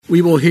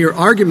We will hear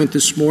argument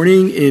this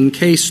morning in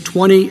Case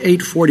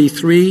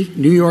 20-843,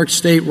 New York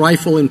State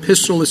Rifle and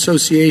Pistol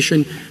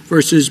Association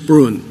versus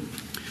Bruen.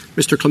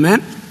 Mr.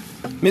 Clement.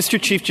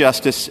 Mr. Chief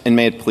Justice, and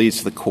may it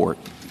please the Court,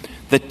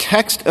 the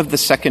text of the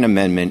Second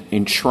Amendment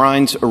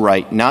enshrines a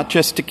right not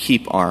just to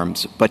keep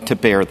arms, but to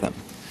bear them.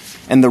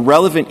 And the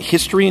relevant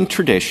history and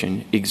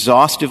tradition,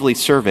 exhaustively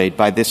surveyed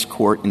by this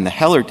Court in the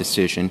Heller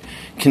decision,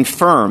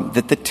 confirm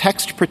that the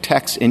text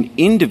protects an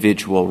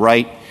individual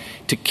right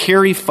to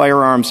carry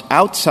firearms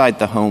outside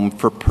the home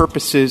for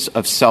purposes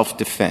of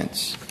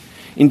self-defense.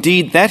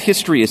 Indeed, that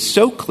history is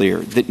so clear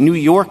that New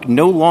York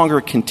no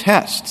longer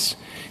contests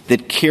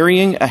that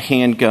carrying a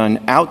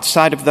handgun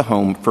outside of the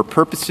home for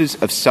purposes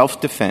of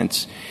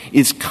self-defense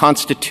is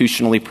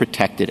constitutionally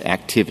protected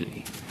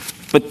activity.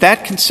 But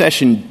that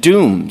concession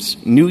dooms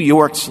New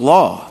York's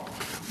law,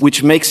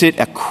 which makes it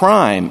a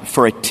crime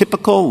for a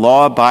typical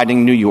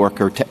law-abiding New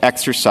Yorker to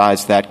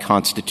exercise that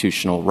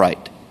constitutional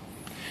right.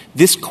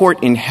 This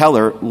Court in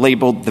Heller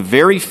labeled the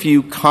very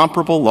few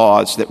comparable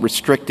laws that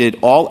restricted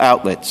all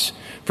outlets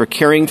for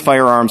carrying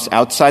firearms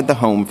outside the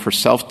home for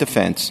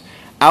self-defense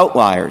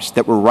outliers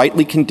that were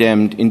rightly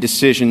condemned in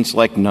decisions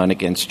like Nunn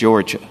against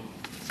Georgia.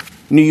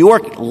 New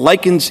York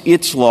likens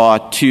its law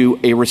to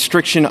a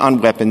restriction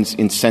on weapons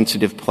in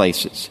sensitive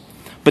places.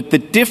 But the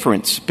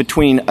difference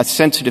between a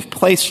sensitive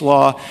place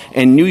law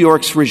and New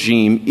York's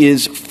regime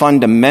is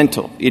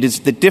fundamental. It is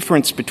the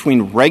difference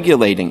between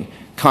regulating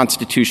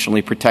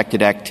constitutionally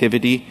protected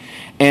activity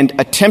and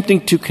attempting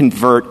to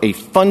convert a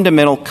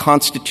fundamental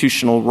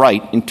constitutional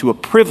right into a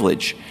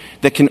privilege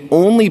that can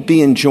only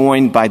be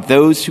enjoined by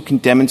those who can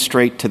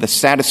demonstrate to the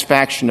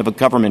satisfaction of a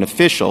government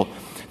official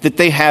that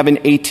they have an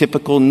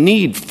atypical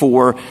need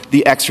for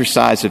the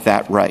exercise of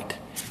that right.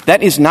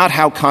 That is not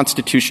how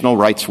constitutional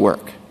rights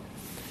work.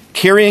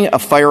 Carrying a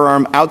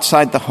firearm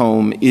outside the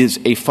home is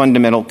a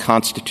fundamental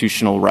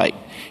constitutional right.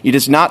 It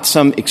is not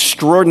some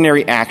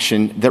extraordinary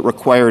action that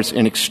requires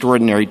an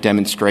extraordinary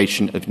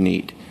demonstration of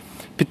need.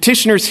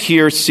 Petitioners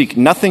here seek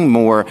nothing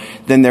more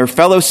than their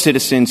fellow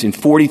citizens in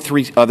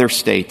 43 other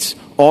states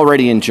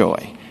already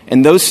enjoy,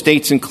 and those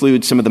states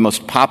include some of the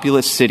most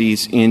populous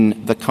cities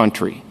in the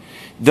country.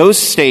 Those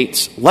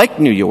states, like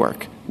New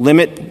York,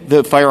 limit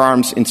the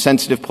firearms in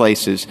sensitive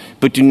places,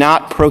 but do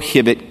not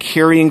prohibit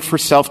carrying for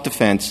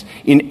self-defense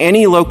in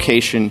any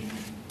location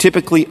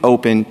typically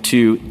open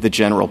to the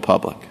general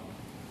public.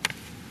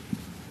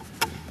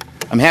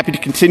 I'm happy to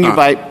continue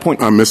by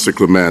point. Mr.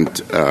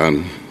 Clement,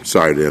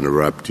 sorry to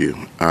interrupt you.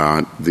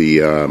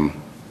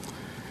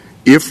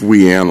 If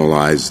we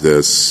analyze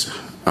this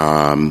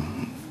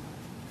and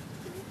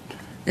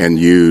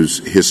use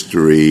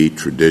history,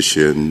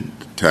 tradition,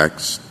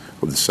 text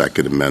of the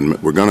Second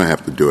Amendment, we're going to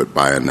have to do it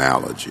by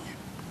analogy.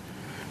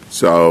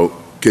 So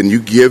can you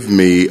give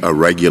me a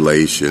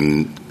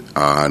regulation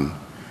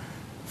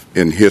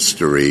in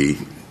history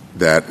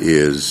that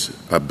is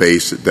a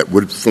basis that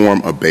would form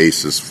a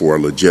basis for a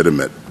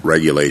legitimate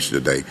regulation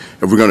today?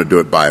 If we're going to do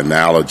it by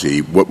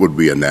analogy, what would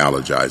we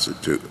analogize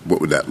it to?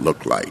 What would that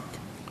look like?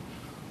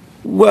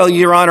 Well,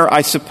 Your Honor,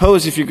 I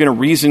suppose if you're going to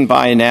reason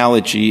by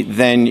analogy,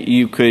 then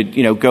you could,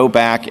 go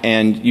back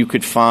and you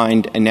could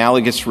find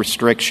analogous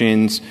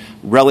restrictions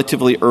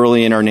relatively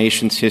early in our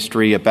nation's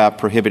history about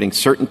prohibiting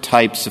certain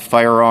types of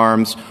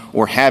firearms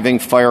or having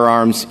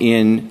firearms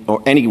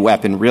or any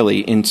weapon really,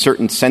 in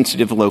certain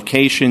sensitive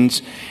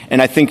locations.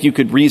 And I think you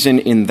could reason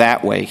in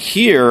that way.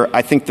 Here,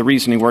 I think the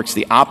reasoning works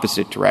the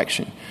opposite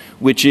direction,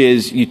 which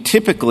is you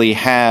typically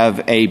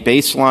have a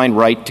baseline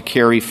right to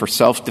carry for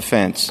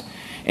self-defense.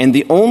 And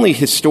the only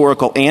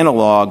historical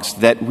analogs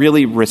that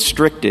really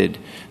restricted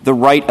the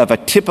right of a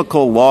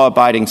typical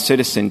law-abiding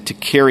citizen to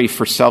carry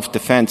for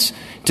self-defense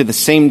to the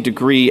same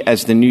degree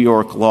as the New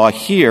York law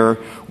here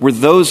were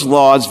those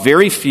laws,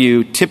 very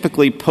few,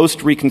 typically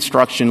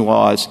post-Reconstruction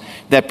laws,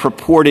 that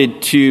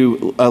purported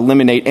to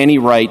eliminate any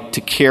right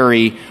to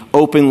carry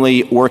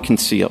openly or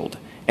concealed.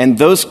 And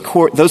those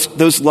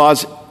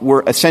laws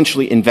were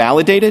essentially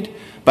invalidated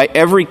by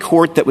every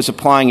court that was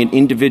applying an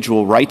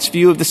individual rights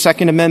view of the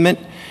Second Amendment.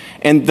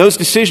 And those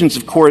decisions,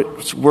 of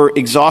course, were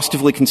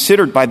exhaustively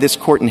considered by this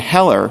court in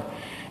Heller,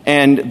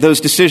 and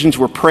those decisions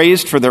were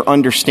praised for their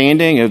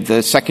understanding of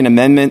the Second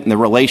Amendment and the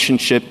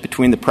relationship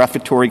between the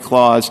prefatory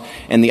clause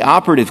and the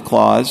operative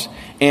clause.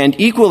 And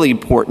equally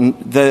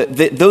important,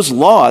 those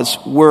laws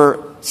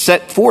were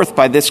set forth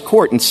by this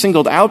court and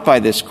singled out by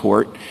this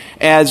court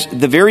as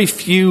the very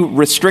few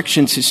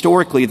restrictions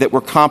historically that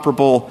were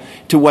comparable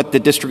to what the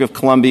District of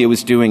Columbia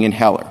was doing in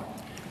Heller.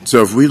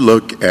 So if we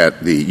look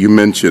at you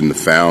mentioned the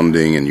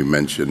founding and you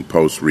mentioned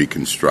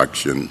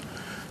post-Reconstruction,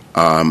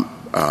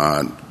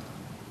 but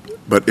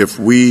if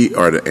we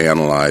are to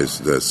analyze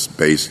this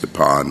based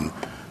upon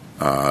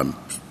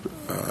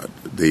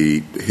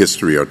the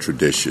history or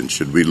tradition,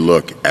 should we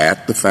look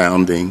at the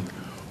founding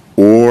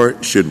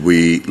or should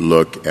we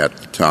look at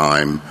the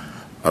time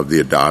of the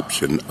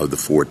adoption of the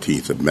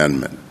 14th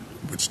Amendment,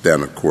 which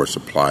then, of course,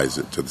 applies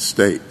it to the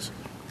states?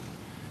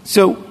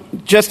 So,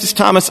 Justice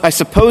Thomas, I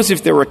suppose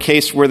if there were a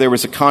case where there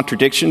was a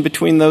contradiction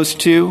between those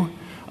two,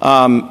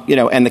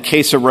 and the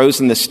case arose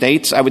in the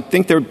States, I would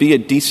think there would be a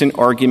decent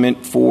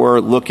argument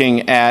for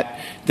looking at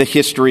the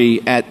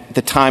history at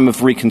the time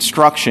of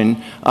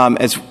Reconstruction,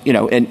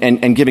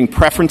 and giving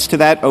preference to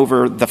that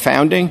over the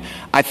founding.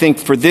 I think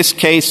for this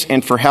case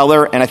and for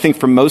Heller, and I think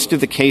for most of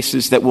the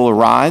cases that will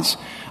arise,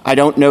 I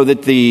don't know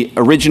that the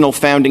original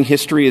founding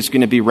history is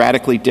going to be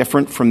radically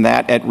different from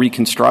that at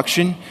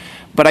Reconstruction.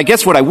 But I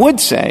guess what I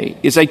would say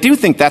is I do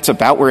think that's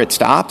about where it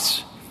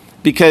stops,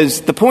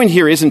 because the point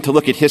here isn't to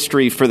look at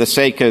history for the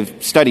sake of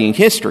studying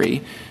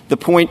history. The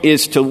point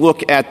is to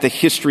look at the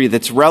history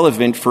that's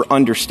relevant for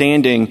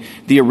understanding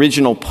the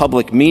original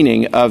public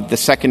meaning of the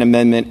Second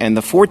Amendment and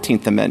the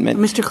 14th Amendment.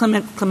 Mr.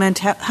 Clement,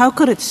 how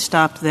could it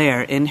stop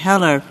there? In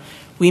Heller,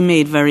 we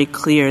made very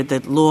clear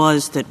that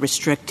laws that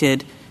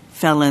restricted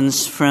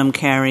felons from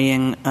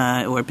carrying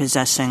or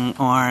possessing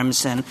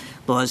arms and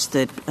laws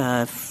that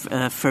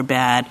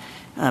forbade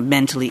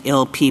mentally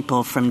ill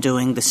people from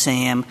doing the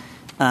same,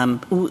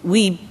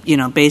 we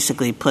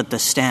basically put the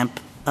stamp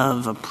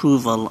of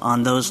approval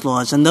on those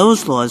laws. And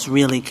those laws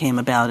really came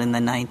about in the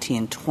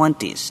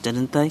 1920s,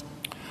 didn't they?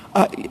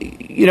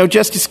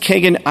 Justice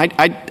Kagan,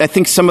 I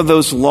think some of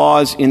those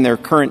laws in their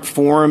current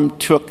form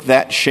took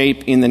that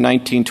shape in the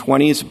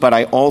 1920s, but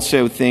I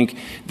also think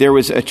there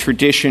was a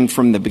tradition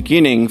from the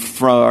beginning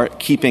for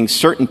keeping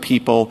certain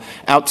people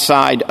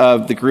outside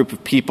of the group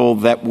of people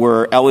that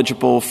were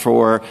eligible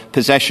for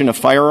possession of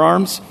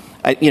firearms.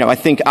 I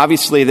think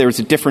obviously there was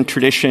a different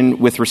tradition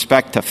with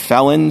respect to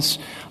felons,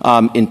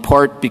 in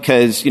part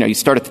because, you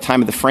start at the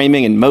time of the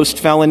framing and most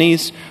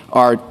felonies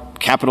are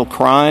capital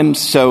crimes.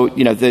 So,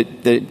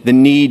 the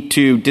need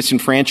to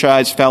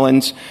disenfranchise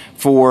felons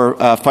for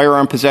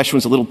firearm possession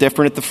was a little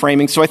different at the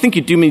framing. So I think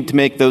you do need to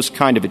make those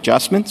kind of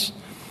adjustments.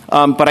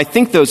 But I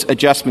think those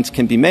adjustments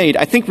can be made.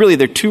 I think really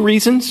there are two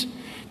reasons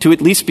to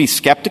at least be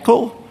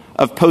skeptical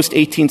of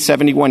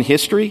post-1871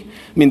 history.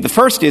 I mean, the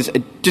first is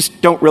I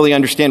just don't really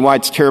understand why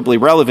it's terribly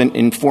relevant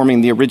in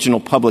forming the original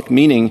public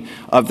meaning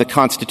of the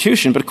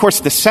Constitution. But, of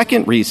course, the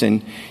second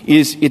reason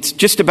is it's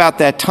just about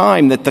that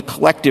time that the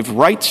collective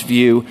rights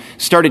view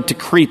started to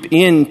creep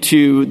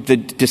into the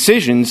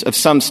decisions of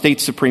some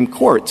state Supreme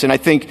Courts. And I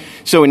think,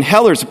 so in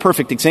Heller's a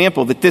perfect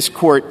example that this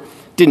court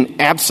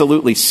didn't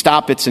absolutely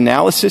stop its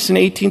analysis in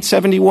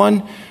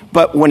 1871,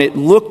 but when it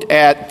looked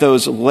at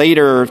those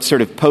later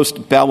sort of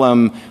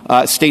post-bellum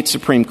state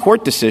Supreme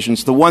Court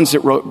decisions, the ones that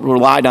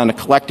relied on a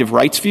collective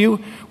rights view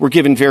were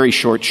given very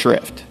short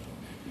shrift.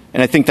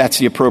 And I think that's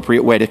the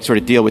appropriate way to sort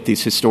of deal with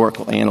these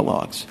historical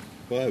analogs.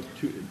 Well, I have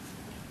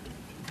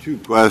two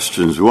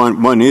questions.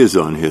 One is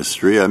on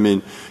history. I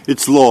mean,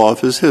 it's law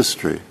is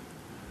history.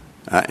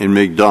 In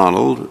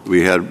McDonald,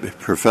 we had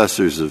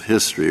professors of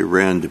history who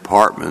ran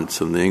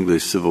departments in the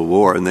English Civil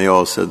War, and they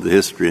all said the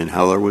history in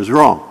Heller was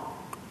wrong.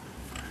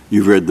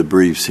 You've read the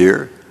briefs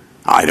here.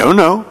 I don't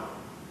know.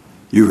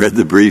 You read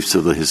the briefs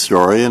of the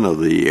historian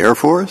of the Air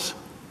Force,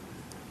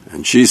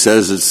 and she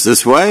says it's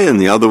this way, and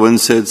the other one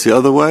says it's the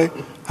other way.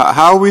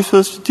 How are we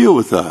supposed to deal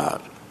with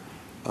that?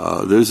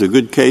 There's a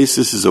good case.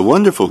 This is a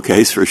wonderful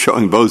case for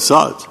showing both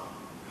sides.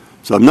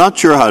 So I'm not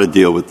sure how to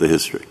deal with the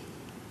history.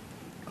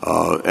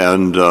 My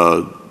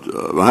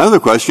other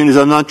question is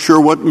I'm not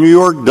sure what New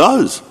York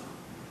does.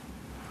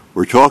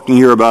 We're talking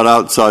here about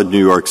outside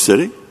New York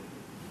City.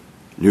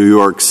 New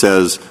York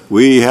says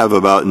we have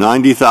about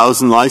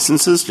 90,000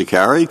 licenses to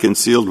carry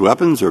concealed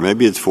weapons, or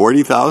maybe it's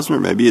 40,000, or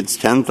maybe it's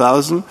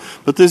 10,000.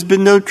 But there's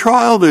been no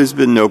trial. There's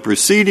been no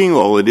proceeding.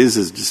 All it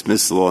is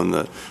dismissal on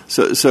the.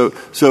 So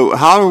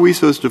how are we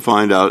supposed to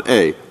find out,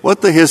 A,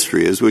 what the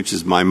history is, which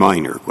is my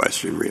minor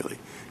question, really.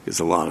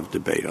 There's a lot of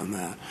debate on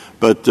that.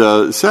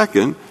 But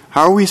second,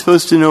 how are we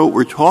supposed to know what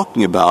we're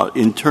talking about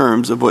in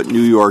terms of what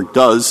New York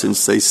does,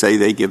 since they say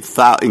they give,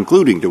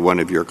 including to one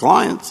of your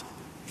clients,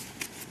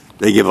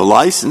 they give a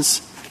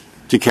license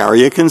to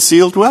carry a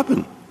concealed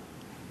weapon.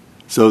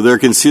 So there are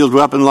concealed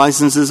weapon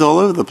licenses all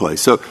over the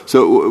place. So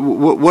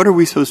what are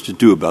we supposed to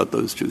do about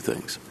those two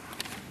things?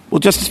 Well,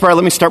 Justice Breyer,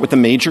 let me start with the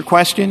major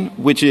question,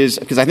 which is,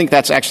 because I think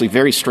that's actually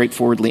very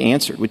straightforwardly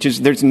answered, which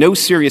is there's no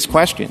serious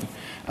question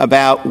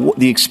about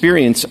the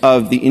experience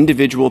of the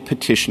individual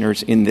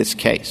petitioners in this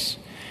case.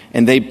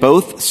 And they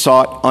both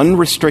sought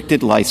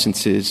unrestricted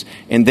licenses,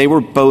 and they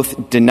were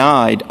both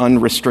denied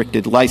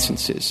unrestricted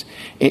licenses,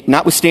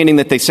 notwithstanding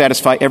that they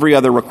satisfy every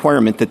other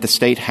requirement that the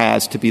state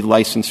has to be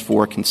licensed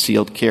for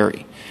concealed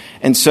carry.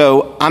 And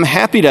so I'm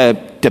happy to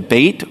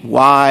debate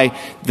why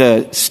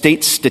the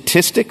state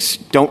statistics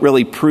don't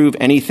really prove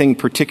anything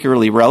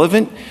particularly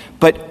relevant,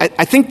 but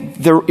I think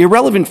they're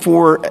irrelevant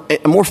for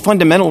a more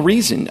fundamental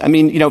reason. I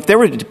mean, if there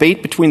were a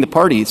debate between the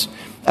parties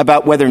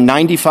about whether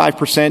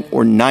 95%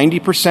 or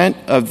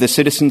 90% of the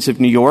citizens of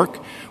New York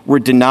were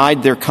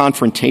denied their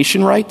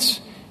confrontation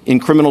rights in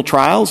criminal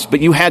trials,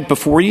 but you had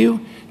before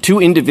you two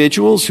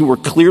individuals who were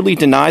clearly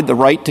denied the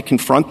right to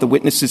confront the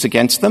witnesses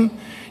against them,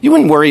 you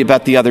wouldn't worry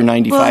about the other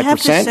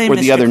 95% or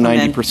the other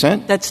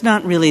 90%. That's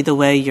not really the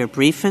way your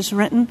brief is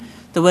written.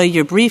 The way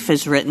your brief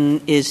is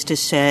written is to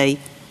say,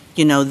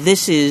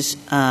 this is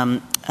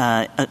a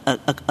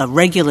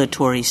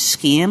regulatory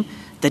scheme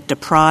that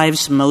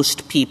deprives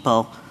most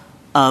people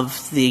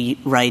of the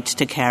right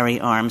to carry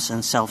arms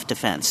in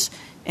self-defense.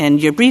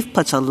 And your brief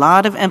puts a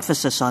lot of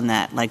emphasis on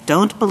that. Like,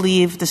 don't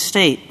believe the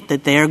state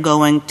that they're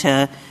going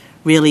to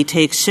really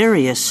take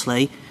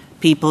seriously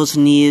people's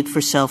need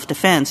for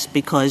self-defense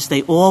because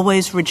they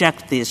always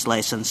reject these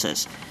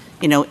licenses.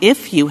 You know,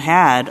 if you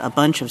had a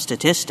bunch of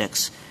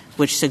statistics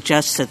which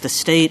suggests that the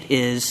state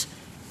is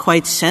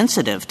quite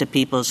sensitive to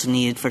people's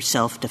need for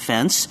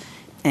self-defense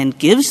and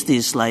gives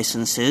these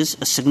licenses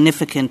a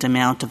significant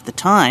amount of the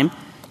time,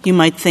 you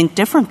might think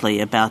differently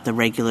about the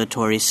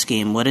regulatory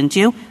scheme, wouldn't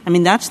you? I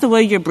mean, that's the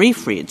way your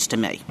brief reads to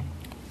me.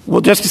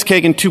 Well, Justice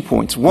Kagan, 2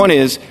 points. One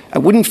is I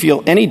wouldn't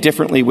feel any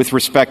differently with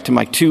respect to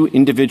my 2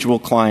 individual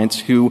clients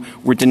who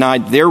were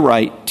denied their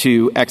right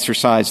to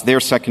exercise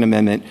their Second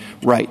Amendment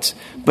rights.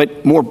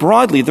 But more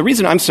broadly, the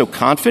reason I'm so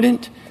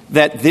confident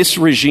that this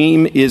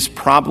regime is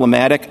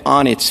problematic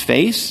on its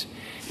face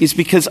is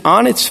because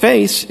on its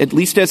face, at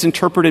least as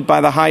interpreted by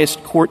the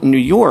highest court in New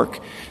York,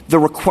 the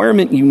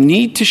requirement you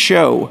need to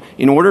show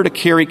in order to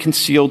carry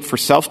concealed for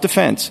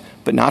self-defense,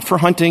 but not for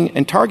hunting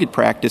and target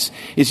practice,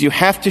 is you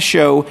have to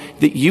show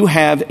that you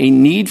have a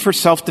need for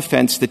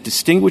self-defense that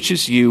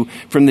distinguishes you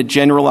from the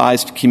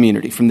generalized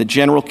community, from the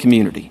general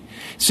community.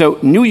 So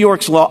New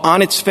York's law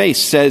on its face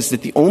says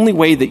that the only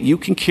way that you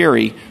can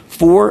carry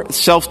for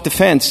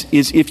self-defense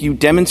is if you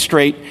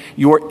demonstrate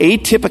your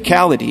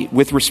atypicality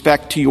with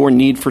respect to your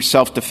need for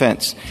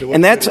self-defense. So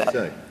and that's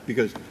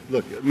because,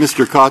 look,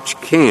 Mr. Koch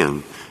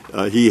can.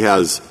 He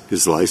has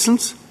his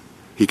license.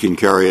 He can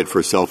carry it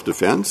for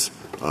self-defense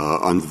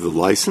under the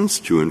license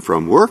to and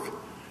from work.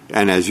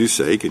 And as you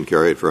say, can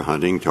carry it for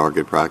hunting,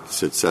 target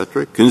practice,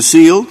 etc.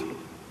 Concealed.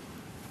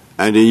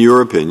 And in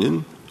your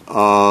opinion,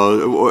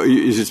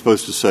 is it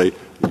supposed to say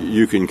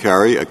you can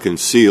carry a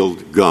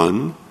concealed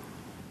gun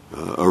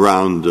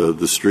around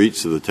the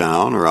streets of the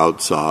town or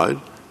outside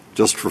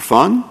just for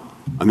fun?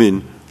 I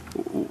mean,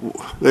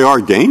 they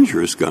are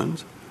dangerous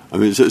guns. I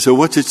mean, so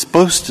what's it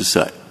supposed to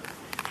say?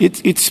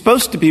 It's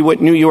supposed to be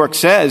what New York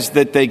says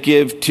that they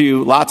give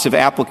to lots of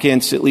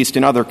applicants, at least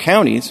in other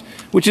counties,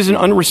 which is an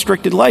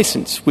unrestricted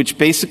license, which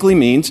basically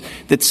means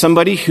that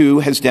somebody who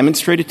has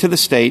demonstrated to the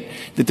state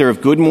that they're of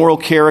good moral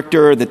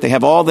character, that they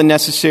have all the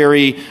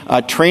necessary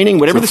training,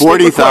 whatever the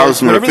state requires.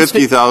 40,000 or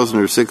 50,000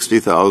 or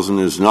 60,000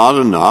 is not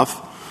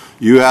enough.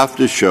 You have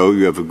to show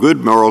you have a good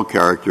moral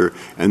character,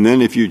 and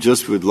then if you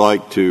just would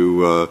like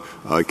to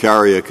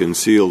carry a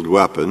concealed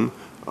weapon,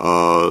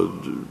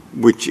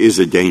 which is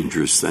a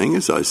dangerous thing,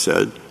 as I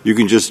said, you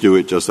can just do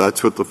it.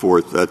 That's what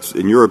that's,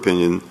 in your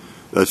opinion,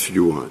 that's what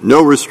you want.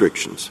 No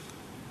restrictions.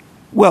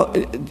 Well,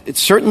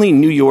 certainly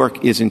New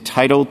York is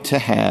entitled to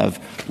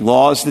have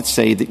laws that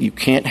say that you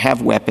can't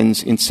have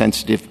weapons in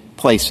sensitive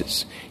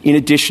places, in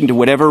addition to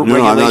whatever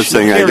regulation. I'm not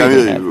saying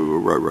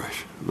right.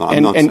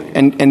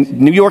 And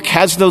New York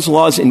has those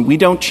laws, and we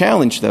don't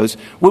challenge those.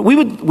 What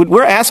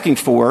we're asking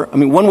for, I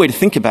mean, one way to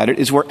think about it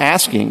is we're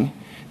asking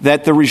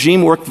that the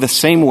regime work the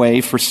same way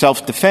for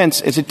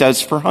self-defense as it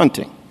does for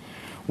hunting.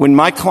 When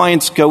my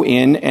clients go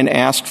in and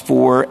ask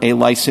for a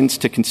license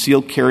to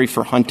concealed carry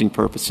for hunting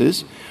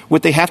purposes,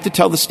 what they have to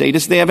tell the state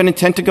is they have an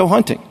intent to go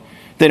hunting.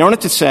 They don't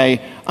have to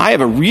say, I have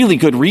a really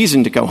good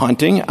reason to go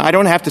hunting. I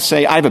don't have to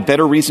say, I have a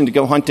better reason to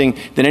go hunting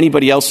than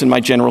anybody else in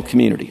my general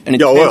community.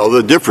 Well,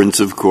 the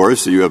difference, of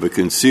course, you have a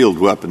concealed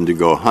weapon to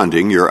go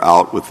hunting. You're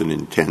out with an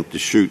intent to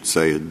shoot,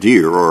 say, a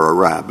deer or a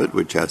rabbit,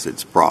 which has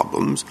its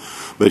problems.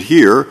 But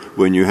here,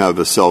 when you have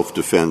a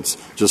self-defense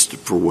just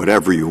for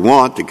whatever you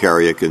want to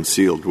carry a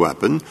concealed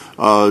weapon,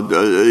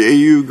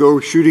 you go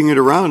shooting it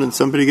around and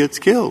somebody gets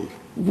killed.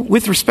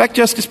 With respect,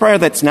 Justice Breyer,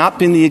 that's not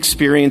been the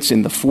experience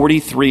in the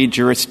 43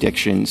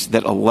 jurisdictions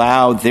that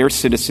allow their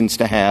citizens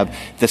to have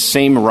the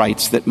same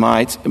rights that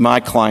my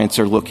clients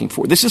are looking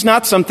for. This is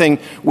not something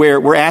where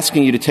we're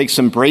asking you to take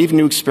some brave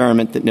new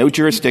experiment that no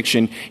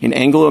jurisdiction in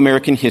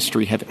Anglo-American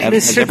history has ever done.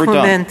 Mr.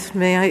 Clement,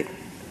 may I?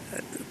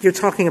 You're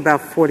talking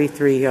about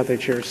 43 other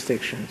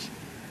jurisdictions.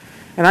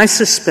 And I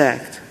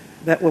suspect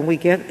that when we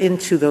get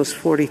into those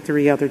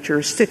 43 other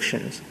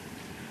jurisdictions,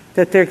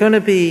 that there are going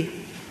to be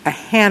a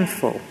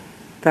handful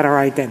that are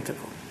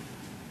identical.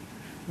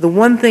 The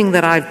one thing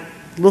that I've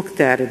looked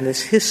at in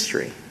this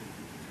history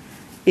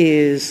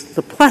is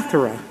the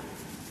plethora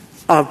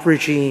of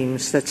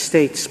regimes that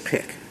states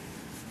pick.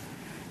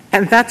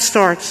 And that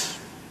starts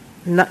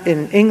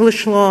in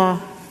English law,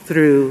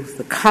 through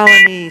the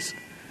colonies,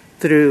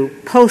 through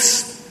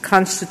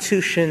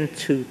post-Constitution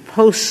to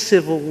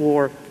post-Civil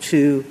War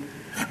to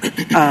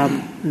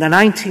the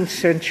 19th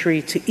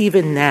century to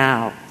even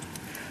now.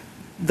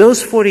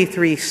 Those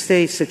 43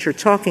 states that you're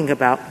talking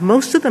about,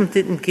 most of them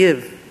didn't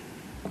give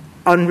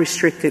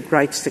unrestricted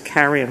rights to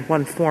carry in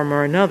one form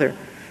or another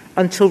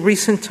until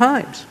recent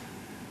times.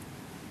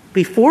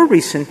 Before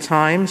recent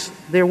times,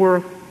 there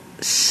were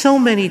so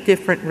many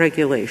different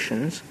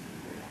regulations.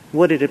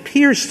 What it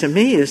appears to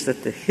me is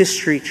that the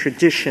history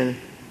tradition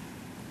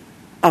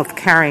of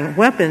carrying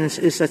weapons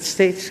is that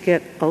states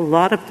get a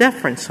lot of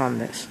deference on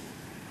this.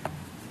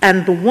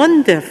 And the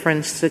one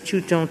deference that you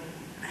don't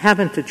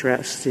haven't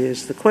addressed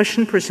is the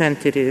question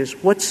presented is,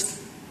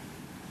 what's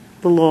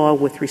the law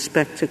with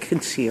respect to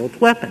concealed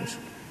weapons?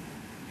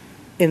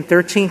 In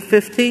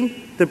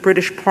 1350, the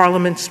British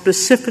Parliament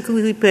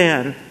specifically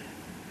banned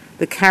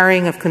the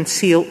carrying of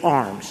concealed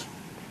arms.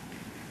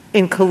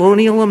 In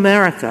colonial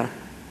America,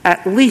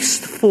 at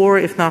least 4,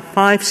 if not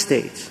 5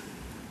 states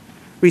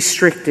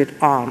restricted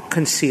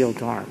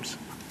concealed arms.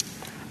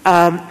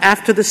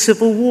 After the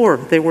Civil War,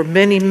 there were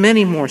many,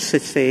 many more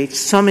states,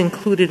 some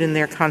included in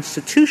their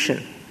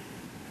constitution,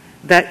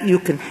 that you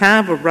can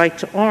have a right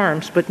to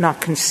arms but not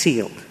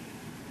concealed.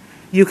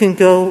 You can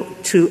go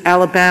to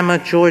Alabama,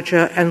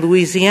 Georgia, and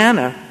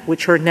Louisiana,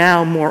 which are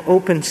now more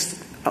open,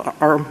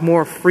 are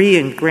more free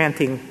in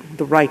granting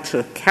the right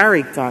to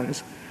carry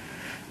guns,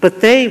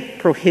 but they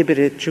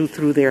prohibited,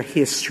 through their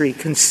history,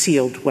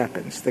 concealed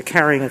weapons, the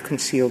carrying of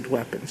concealed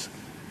weapons.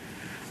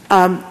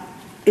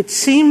 It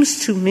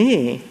seems to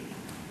me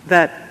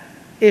that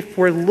if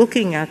we're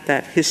looking at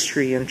that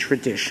history and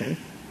tradition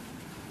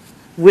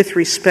with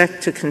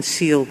respect to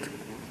concealed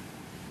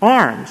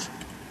arms,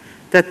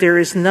 that there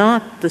is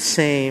not the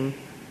same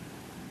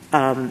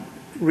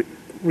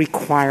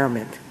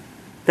requirement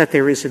that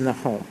there is in the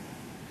home.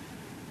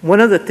 One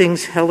of the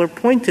things Heller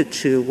pointed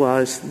to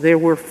was there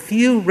were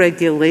few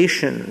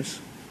regulations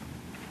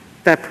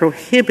that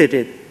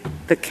prohibited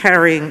the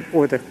carrying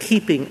or the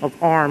keeping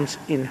of arms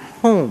in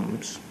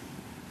homes.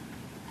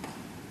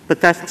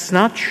 But that's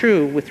not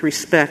true with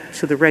respect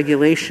to the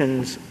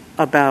regulations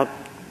about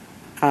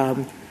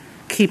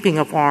keeping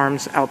of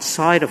arms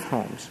outside of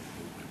homes.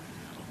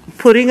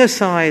 Putting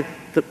aside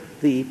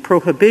the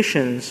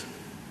prohibitions,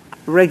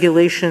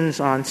 regulations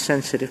on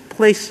sensitive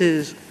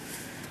places,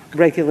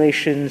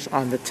 regulations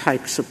on the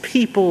types of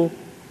people,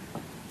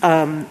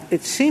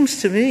 it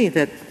seems to me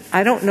that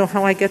I don't know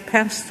how I get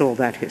past all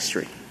that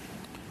history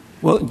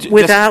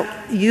without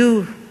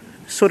you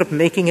sort of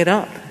making it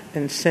up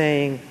and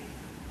saying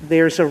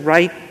there's a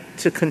right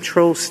to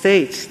control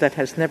states that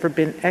has never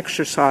been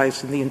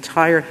exercised in the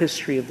entire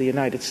history of the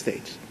United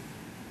States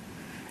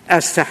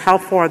as to how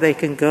far they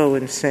can go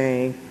in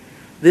saying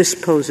this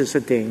poses a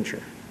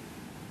danger.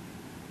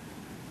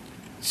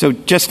 So,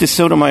 Justice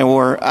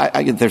Sotomayor,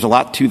 there's a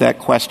lot to that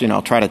question.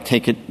 I'll try to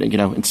take it,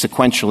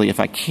 sequentially if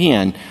I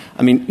can.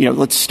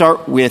 Let's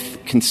start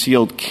with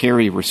concealed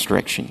carry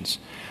restrictions.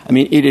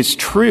 It is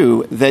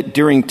true that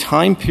during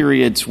time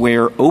periods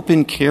where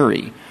open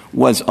carry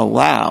was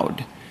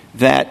allowed,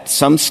 that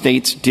some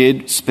states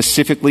did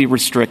specifically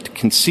restrict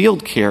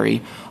concealed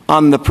carry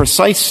on the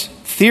precise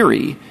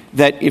theory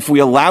that if we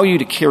allow you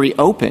to carry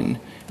open,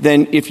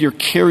 then if you're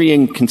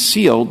carrying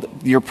concealed,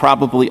 you're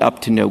probably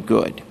up to no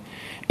good.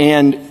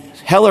 And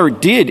Heller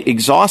did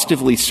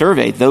exhaustively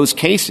survey those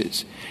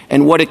cases.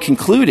 And what it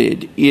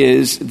concluded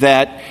is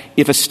that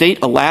if a state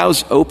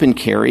allows open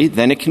carry,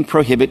 then it can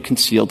prohibit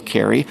concealed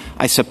carry.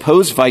 I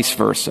suppose vice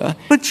versa.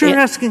 But you're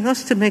asking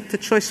us to make the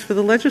choice for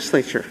the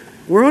legislature.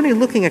 We're only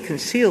looking at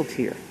concealed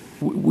here.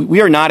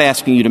 We are not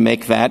asking you to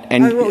make that.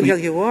 And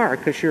you are,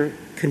 because you're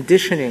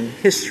conditioning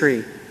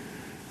history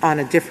on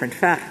a different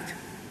fact.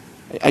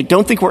 I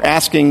don't think we're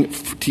asking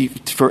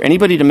for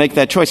anybody to make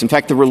that choice. In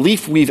fact, the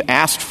relief we've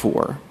asked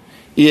for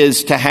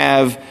is to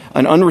have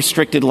an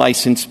unrestricted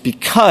license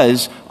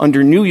because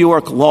under New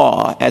York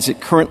law, as it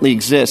currently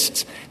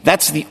exists,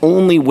 that's the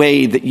only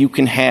way that you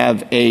can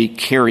have a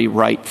carry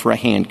right for a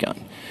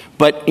handgun.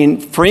 But in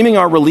framing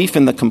our relief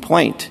in the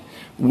complaint,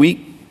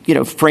 we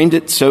framed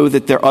it so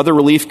that there are other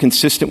relief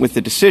consistent with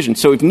the decision.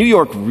 So if New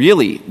York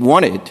really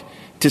wanted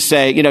to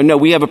say, no,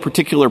 we have a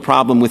particular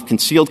problem with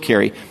concealed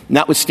carry,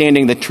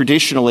 notwithstanding that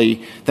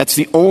traditionally that's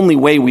the only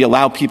way we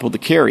allow people to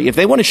carry. If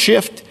they want to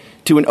shift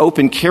to an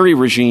open carry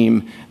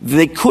regime,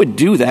 they could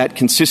do that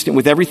consistent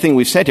with everything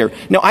we've said here.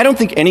 Now, I don't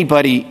think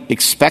anybody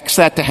expects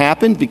that to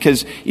happen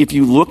because if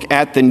you look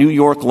at the New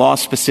York law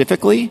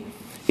specifically,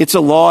 it's a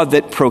law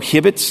that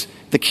prohibits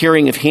the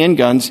carrying of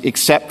handguns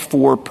except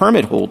for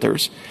permit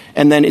holders.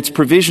 And then its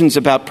provisions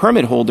about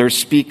permit holders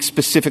speak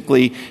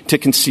specifically to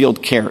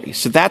concealed carry.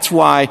 So that's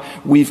why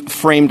we've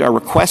framed our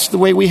request the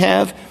way we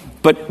have.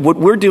 But what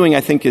we're doing,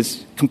 I think,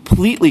 is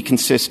completely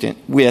consistent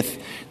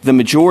with the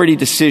majority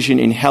decision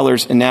in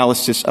Heller's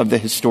analysis of the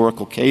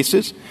historical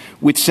cases,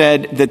 which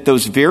said that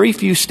those very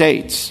few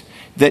states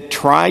that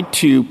tried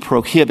to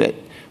prohibit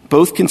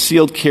both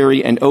concealed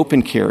carry and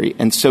open carry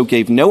and so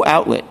gave no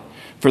outlet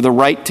for the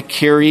right to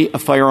carry a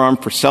firearm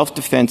for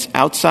self-defense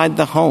outside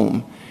the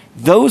home,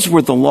 those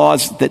were the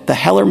laws that the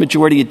Heller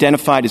majority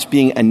identified as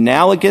being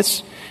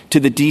analogous to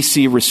the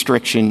D.C.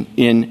 restriction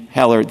in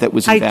Heller that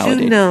was invalidated.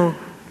 I do know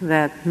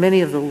that many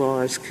of the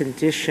laws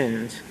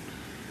conditioned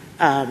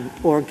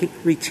or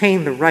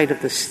retain the right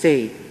of the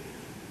state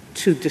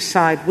to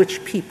decide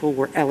which people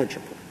were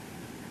eligible.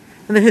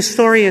 And the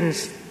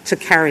historians to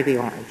carry the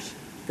arms,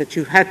 that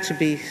you had to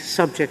be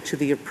subject to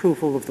the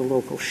approval of the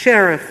local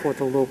sheriff or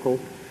the local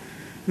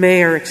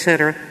mayor,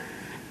 etc.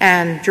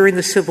 And during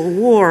the Civil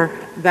War,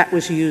 that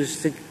was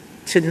used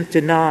to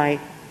deny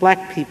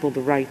black people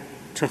the right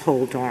to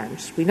hold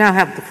arms. We now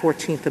have the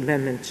 14th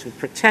Amendment to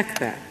protect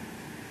that.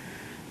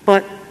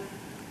 But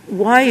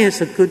why is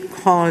a good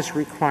cause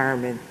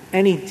requirement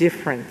any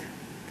different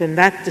than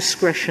that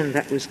discretion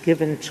that was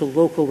given to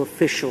local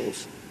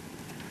officials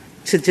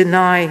to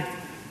deny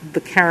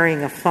the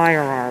carrying of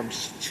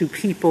firearms to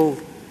people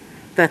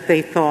that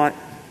they thought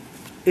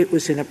it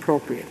was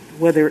inappropriate,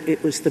 whether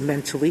it was the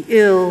mentally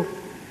ill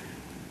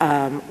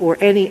or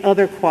any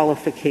other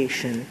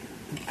qualification?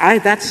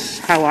 That's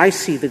how I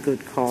see the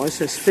good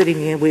cause, as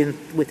fitting in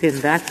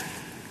within that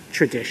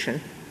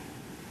tradition.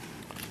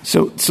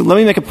 So let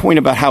me make a point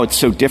about how it's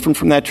so different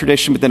from that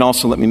tradition, but then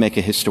also let me make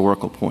a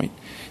historical point.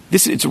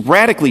 It's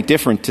radically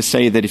different to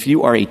say that if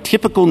you are a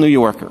typical New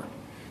Yorker,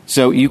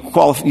 so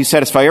you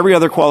satisfy every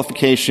other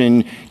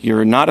qualification,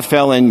 you're not a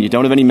felon, you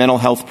don't have any mental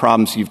health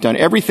problems, you've done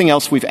everything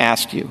else we've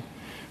asked you,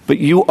 but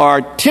you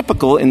are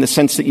typical in the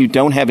sense that you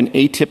don't have an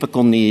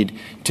atypical need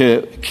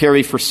to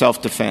carry for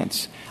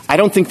self-defense. I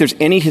don't think there's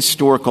any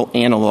historical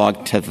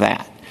analog to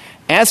that.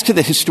 As to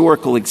the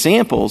historical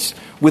examples,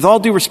 with all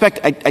due respect,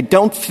 I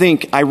don't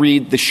think I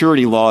read the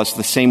surety laws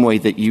the same way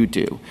that you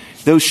do.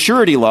 Those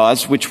surety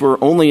laws, which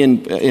were only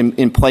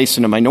in place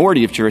in a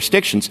minority of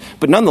jurisdictions,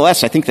 but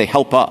nonetheless, I think they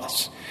help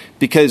us.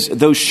 Because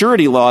those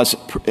surety laws,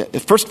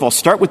 first of all,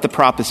 start with the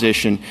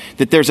proposition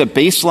that there's a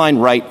baseline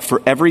right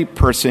for every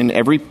person,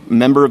 every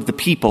member of the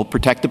people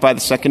protected by the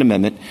Second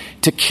Amendment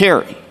to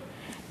carry.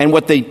 And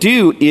what they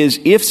do is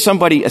if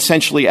somebody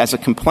essentially as a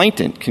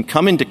complainant can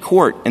come into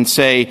court and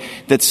say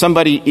that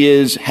somebody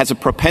has a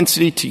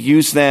propensity to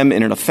use them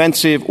in an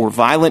offensive or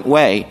violent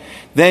way,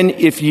 then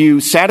if you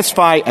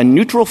satisfy a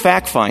neutral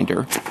fact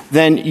finder,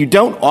 then you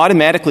don't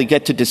automatically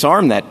get to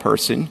disarm that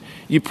person.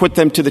 You put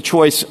them to the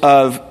choice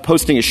of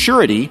posting a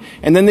surety,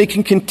 and then they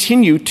can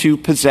continue to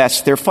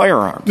possess their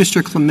firearms.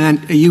 Mr.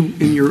 Clement,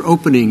 in your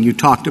opening, you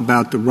talked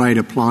about the right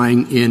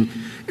applying in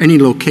any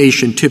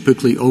location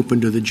typically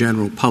open to the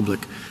general public.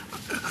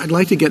 I'd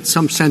like to get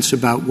some sense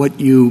about what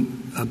you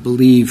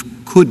believe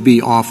could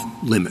be off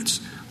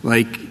limits,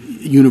 like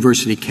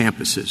university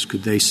campuses.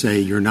 Could they say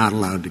you're not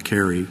allowed to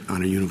carry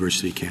on a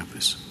university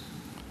campus?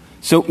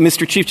 So,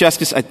 Mr. Chief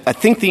Justice, I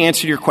think the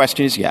answer to your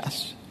question is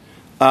yes.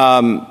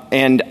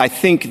 And I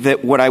think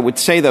that what I would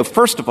say, though,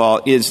 first of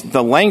all, is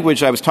the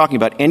language I was talking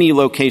about, any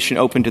location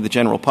open to the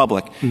general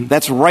public,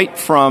 that's right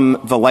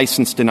from the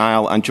license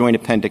denial on Joint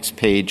Appendix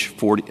page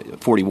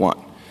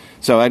 41.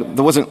 So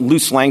there wasn't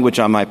loose language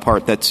on my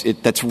part.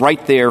 That's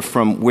right there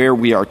from where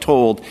we are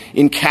told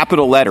in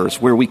capital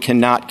letters where we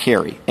cannot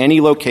carry.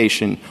 Any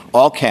location,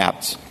 all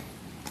caps,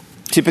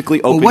 typically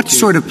open. Well, what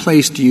sort of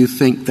place do you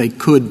think they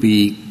could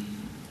be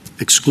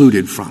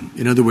excluded from?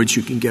 In other words,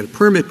 you can get a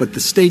permit, but the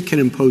state can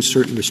impose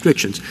certain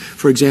restrictions.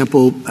 For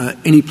example,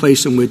 any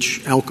place in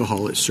which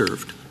alcohol is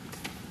served.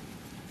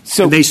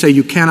 So and they say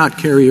you cannot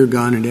carry your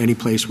gun into any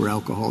place where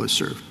alcohol is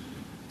served.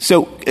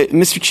 So,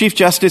 Mr. Chief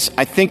Justice,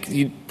 I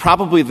think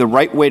probably the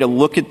right way to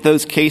look at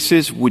those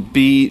cases would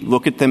be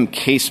look at them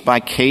case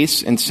by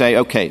case and say,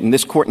 okay, and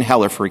this court in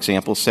Heller, for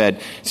example,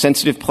 said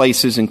sensitive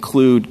places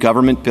include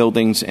government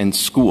buildings and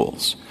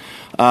schools.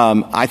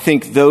 I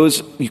think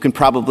those you can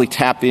probably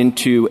tap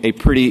into a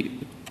pretty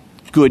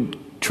good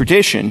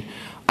tradition.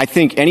 I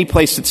think any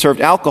place that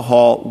served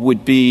alcohol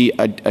would be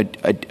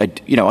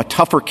a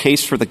tougher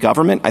case for the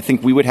government. I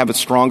think we would have a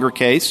stronger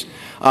case.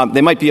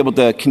 They might be able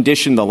to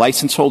condition the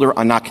license holder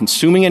on not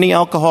consuming any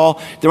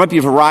alcohol. There might be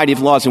a variety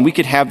of laws, and we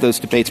could have those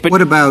debates. But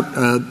what about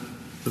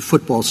the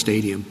football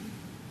stadium?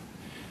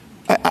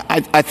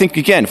 I think,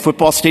 again,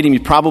 football stadium, you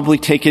probably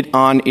take it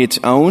on its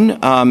own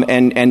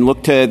and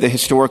look to the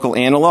historical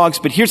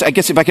analogs. But here's, I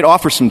guess, if I could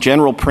offer some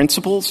general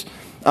principles.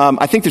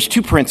 I think there's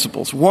two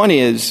principles. One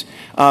is,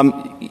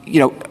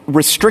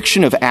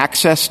 restriction of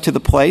access to the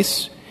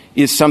place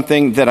is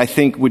something that I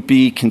think would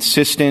be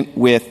consistent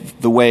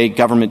with the way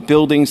government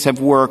buildings have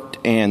worked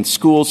and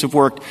schools have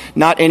worked.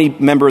 Not any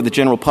member of the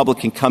general public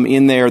can come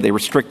in there. They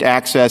restrict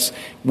access.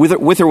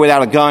 With or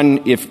without a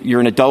gun, if you're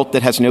an adult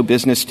that has no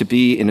business to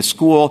be in a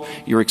school,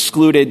 you're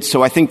excluded.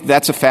 So I think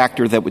that's a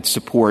factor that would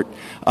support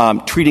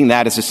treating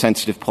that as a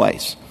sensitive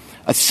place.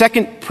 A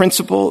second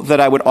principle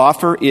that I would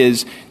offer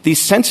is these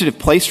sensitive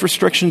place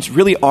restrictions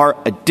really are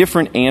a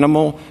different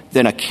animal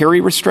than a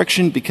carry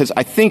restriction, because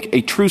I think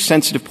a true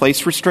sensitive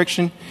place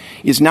restriction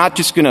is not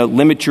just going to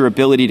limit your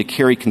ability to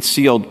carry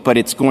concealed, but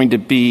it's going to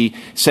be,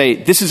 say,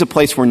 this is a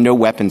place where no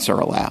weapons are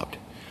allowed.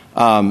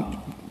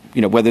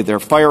 Whether they're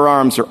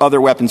firearms or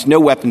other weapons, no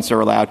weapons are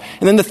allowed.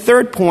 And then the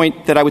third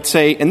point that I would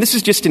say, and this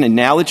is just an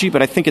analogy,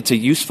 but I think it's a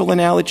useful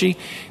analogy,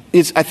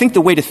 is I think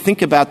the way to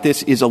think about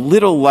this is a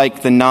little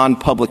like the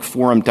non-public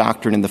forum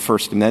doctrine in the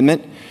First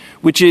Amendment,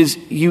 which is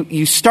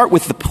you start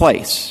with the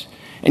place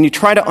and you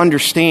try to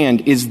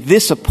understand, is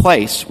this a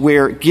place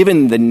where,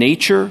 given the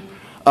nature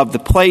of the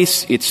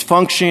place, its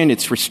function,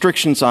 its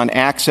restrictions on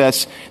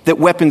access, that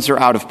weapons are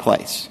out of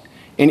place?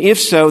 And if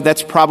so,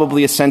 that's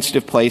probably a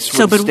sensitive place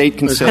where the state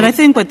can say. But I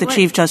think what the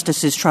Chief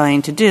Justice is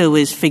trying to do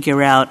is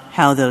figure out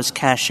how those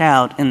cash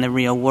out in the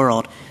real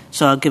world.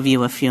 So I'll give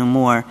you a few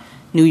more.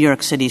 New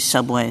York City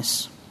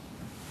subways.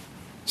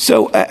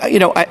 So,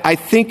 I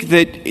think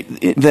that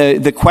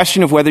the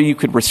question of whether you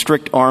could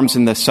restrict arms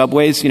in the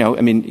subways,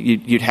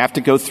 you'd have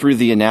to go through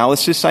the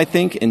analysis, I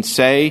think, and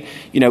say,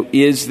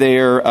 is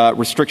there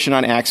restriction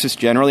on access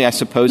generally? I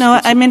suppose.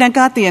 No, I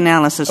got the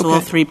analysis, okay.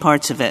 All three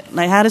parts of it.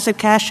 Like, how does it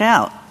cash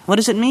out? What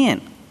does it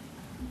mean?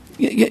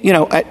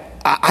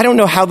 I don't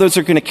know how those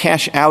are going to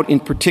cash out in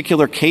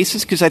particular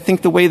cases, because I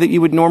think the way that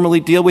you would normally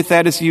deal with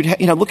that is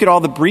look at all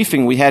the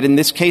briefing we had in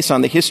this case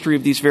on the history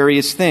of these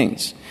various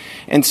things.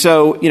 And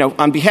so,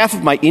 on behalf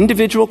of my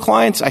individual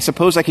clients, I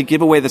suppose I could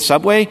give away the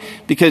subway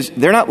because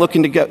they're not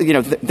looking to go,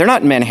 they're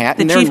not in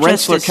Manhattan, they're in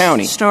Rensselaer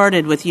County. The Chief Justice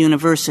started with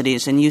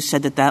universities, and you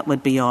said that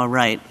would be all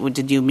right.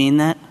 Did you mean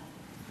that?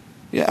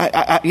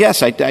 Yeah,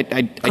 yes, I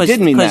did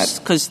mean that.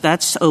 Because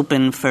that's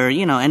open for,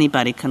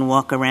 anybody can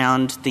walk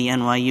around the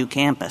NYU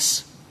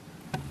campus.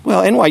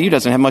 Well, NYU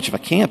doesn't have much of a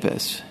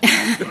campus.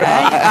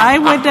 I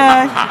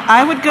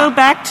would go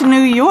back to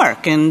New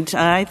York, and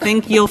I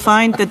think you'll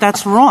find that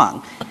that's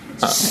wrong.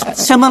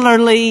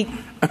 Similarly,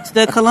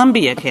 the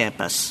Columbia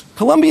campus.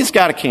 Columbia's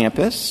got a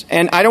campus,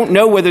 and I don't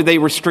know whether they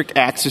restrict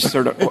access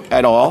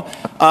at all.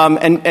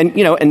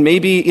 And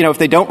maybe if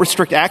they don't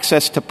restrict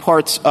access to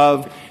parts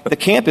of the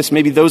campus,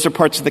 maybe those are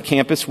parts of the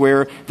campus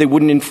where they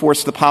wouldn't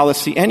enforce the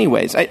policy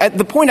anyways.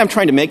 The point I'm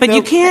trying to make, but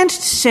you can't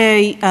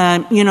say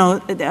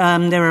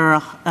there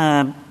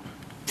are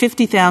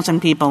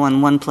 50,000 people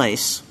in one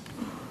place,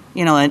 a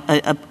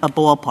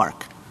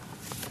ballpark.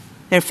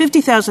 There are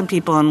 50,000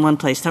 people in one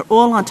place. They're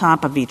all on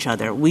top of each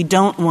other. We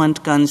don't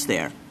want guns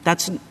there.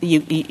 That's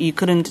you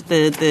couldn't.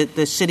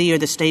 The city or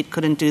the state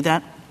couldn't do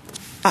that.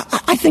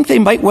 I think they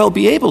might well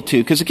be able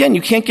to, because again,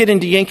 you can't get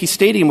into Yankee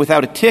Stadium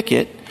without a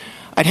ticket.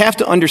 I'd have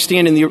to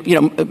understand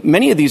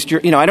many of these.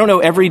 I don't know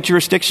every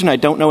jurisdiction. I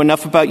don't know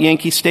enough about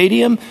Yankee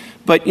Stadium,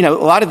 but a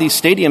lot of these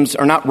stadiums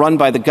are not run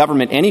by the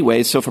government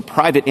anyway. So if a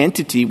private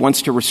entity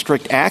wants to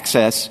restrict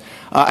access,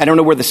 I don't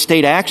know where the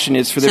state action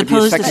is for there to be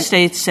a second. Suppose the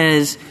state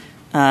says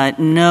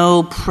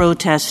no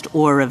protest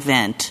or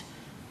event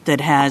that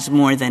has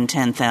more than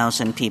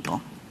 10,000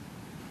 people.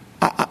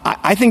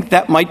 I think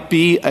that might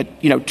be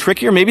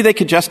trickier. Maybe they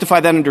could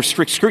justify that under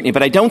strict scrutiny,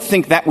 but I don't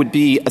think that would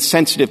be a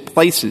sensitive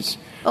places.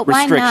 But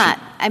why not?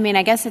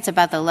 I guess it's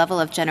about the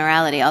level of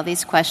generality. All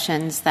these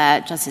questions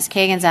that Justice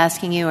Kagan's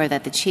asking you or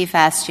that the Chief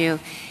asked you,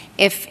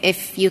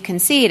 if you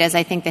concede, as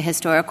I think the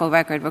historical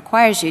record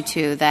requires you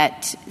to,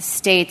 that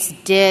states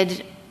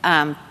did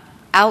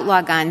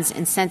outlaw guns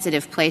in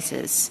sensitive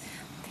places,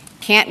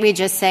 can't we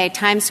just say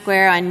Times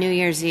Square on New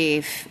Year's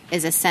Eve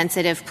is a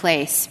sensitive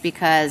place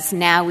because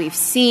now we've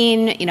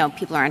seen,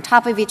 people are on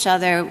top of each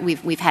other,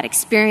 we've had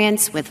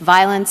experience with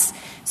violence,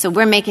 so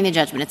we're making the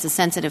judgment. It's a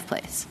sensitive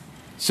place.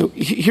 So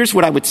here's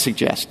what I would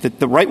suggest, that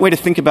the right way to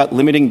think about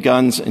limiting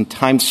guns in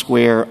Times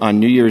Square on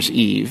New Year's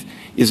Eve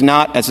is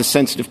not as a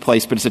sensitive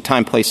place, but as a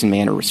time, place, and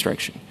manner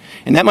restriction.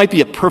 And that might be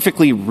a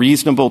perfectly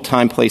reasonable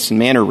time, place, and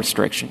manner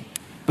restriction.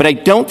 But I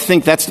don't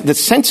think that's the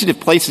sensitive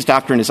places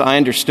doctrine as I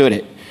understood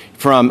it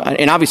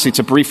and obviously it's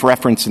a brief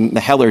reference in the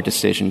Heller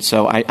decision,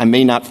 so I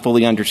may not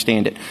fully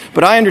understand it.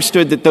 But I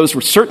understood that those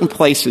were certain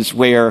places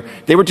where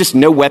there were just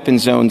no weapon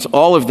zones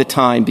all of the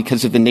time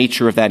because of the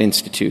nature of that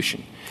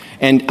institution.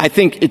 And I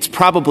think it's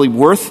probably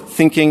worth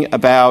thinking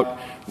about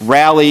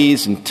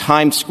rallies and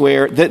Times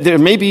Square. There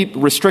may be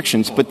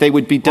restrictions, but they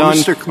would be done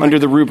under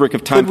the rubric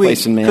of time,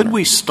 place, and manner. Could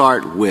we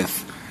start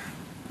with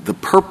the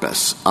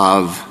purpose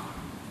of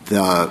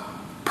the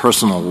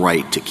personal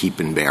right to keep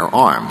and bear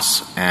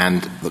arms?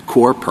 And the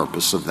core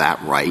purpose of that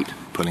right,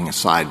 putting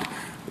aside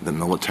the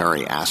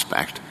military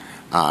aspect,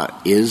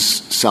 is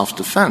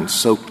self-defense.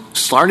 So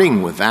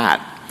starting with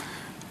that,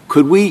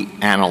 could we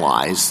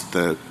analyze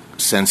the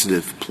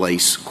sensitive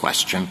place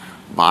question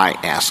by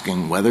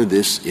asking whether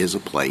this is a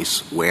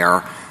place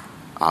where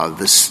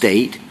the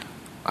state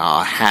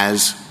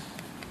has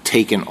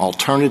taken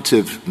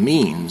alternative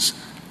means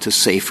to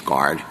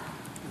safeguard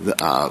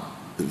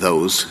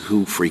those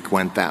who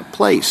frequent that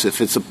place?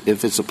 If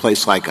it's a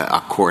place like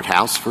a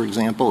courthouse, for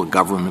example, a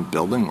government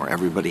building where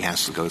everybody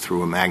has to go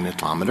through a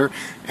magnetometer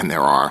and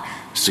there are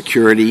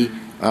security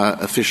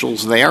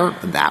officials there,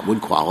 that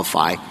would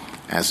qualify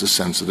as a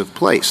sensitive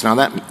place. Now,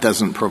 that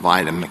doesn't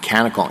provide a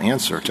mechanical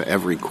answer to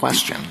every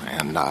question,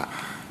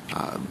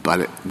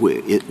 but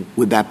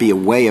would that be a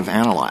way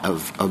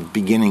of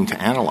beginning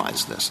to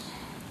analyze this?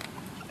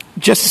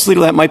 Justice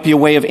Alito, that might be a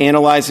way of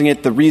analyzing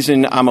it. The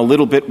reason I'm a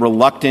little bit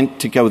reluctant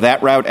to go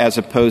that route as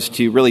opposed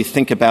to really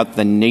think about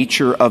the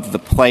nature of the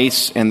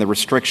place and the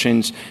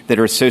restrictions that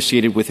are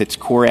associated with its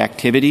core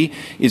activity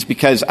is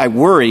because I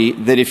worry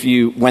that if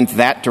you went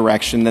that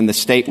direction, then the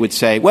state would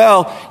say,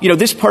 well,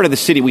 this part of the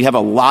city, we have a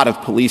lot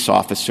of police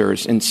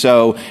officers, and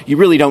so you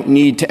really don't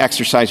need to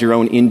exercise your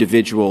own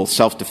individual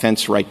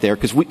self-defense right there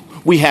because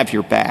we have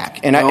your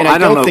back. And I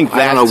don't think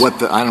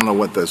that's... I don't know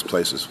what those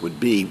places would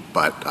be,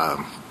 but...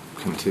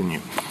 continue.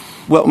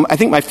 Well, I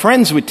think my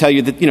friends would tell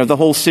you that, the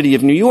whole city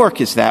of New York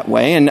is that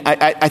way. And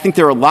I think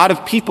there are a lot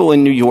of people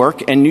in New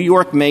York, and New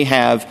York may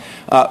have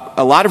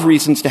a lot of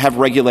reasons to have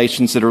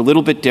regulations that are a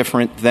little bit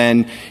different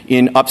than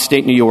in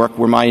upstate New York,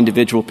 where my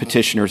individual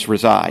petitioners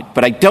reside.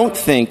 But I don't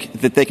think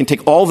that they can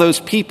take all those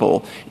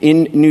people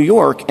in New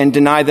York and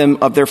deny them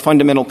of their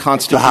fundamental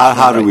constitutional rights.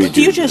 How do we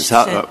do you this? just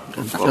said,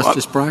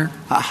 Justice Breyer?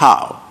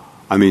 How?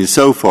 I mean,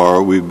 so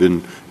far we've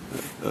been,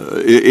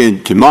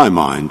 to my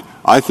mind,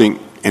 I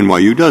think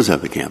NYU does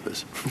have a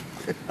campus.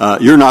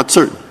 You're not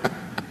certain.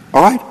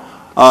 All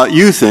right?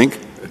 You think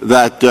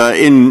that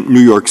in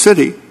New York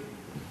City,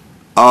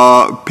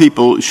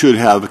 people should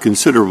have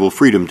considerable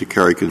freedom to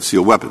carry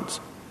concealed weapons.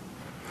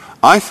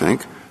 I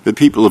think that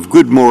people of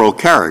good moral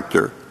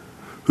character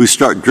who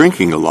start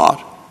drinking a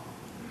lot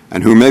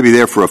and who may be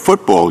there for a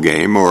football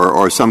game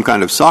or some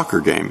kind of soccer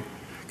game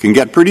can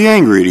get pretty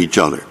angry at each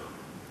other.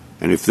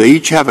 And if they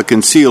each have a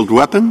concealed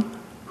weapon,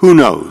 who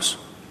knows?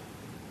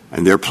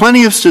 And there are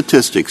plenty of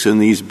statistics in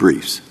these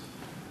briefs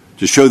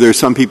to show there are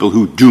some people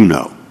who do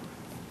know.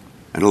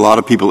 And a lot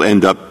of people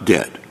end up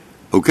dead.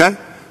 Okay?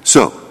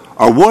 So,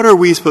 what are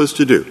we supposed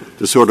to do?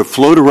 To sort of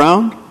float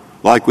around,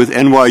 like with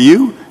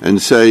NYU,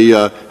 and say,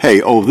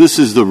 hey, this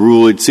is the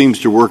rule. It seems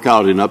to work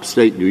out in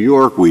upstate New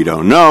York. We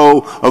don't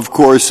know, of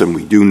course, and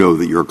we do know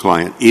that your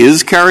client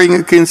is carrying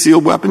a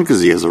concealed weapon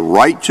because he has a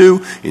right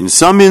to in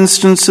some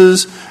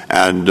instances,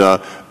 and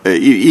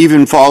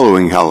even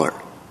following Heller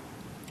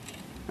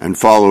and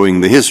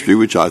following the history,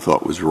 which I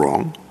thought was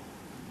wrong.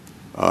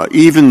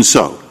 Even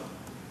so,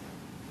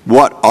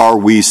 what are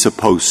we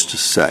supposed to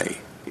say,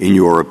 in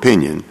your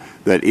opinion,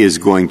 that is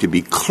going to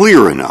be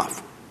clear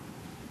enough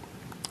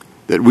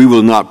that we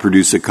will not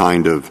produce a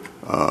kind of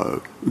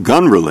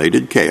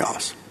gun-related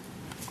chaos?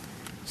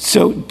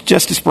 So,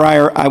 Justice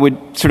Breyer, I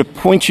would sort of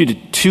point you to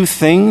two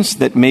things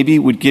that maybe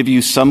would give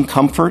you some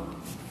comfort.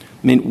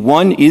 I mean,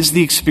 one is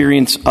the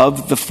experience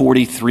of the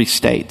 43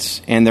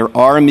 states, and there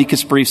are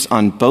amicus briefs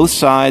on both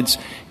sides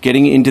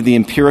getting into the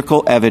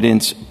empirical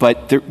evidence,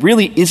 but there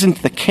really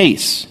isn't the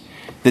case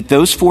that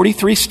those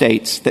 43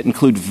 states that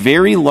include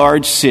very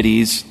large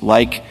cities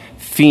like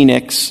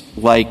Phoenix,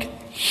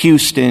 like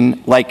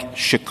Houston, like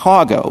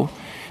Chicago,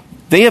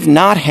 they have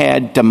not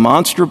had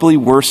demonstrably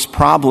worse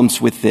problems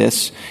with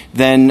this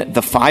than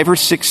the 5 or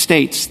 6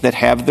 states that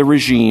have the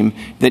regime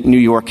that New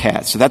York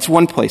has. So that's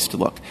one place to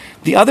look.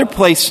 The other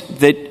place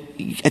that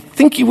I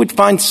think you would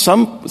find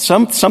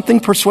something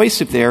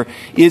persuasive there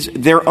is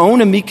their own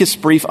amicus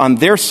brief on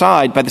their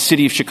side by the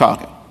city of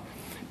Chicago.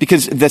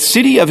 Because the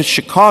city of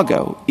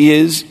Chicago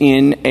is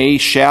in a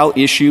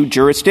shall-issue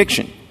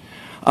jurisdiction.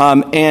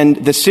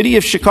 And the city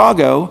of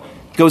Chicago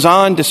goes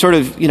on to sort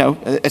of,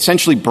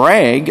 essentially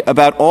brag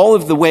about all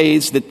of the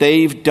ways that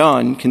they've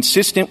done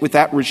consistent with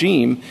that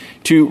regime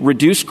to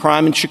reduce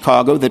crime in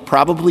Chicago that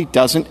probably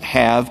doesn't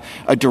have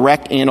a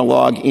direct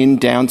analog in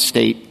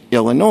downstate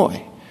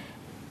Illinois.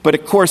 But,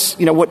 of course,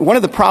 one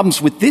of the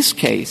problems with this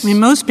case... I mean,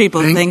 most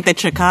people think that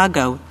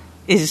Chicago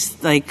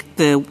is like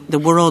the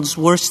world's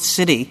worst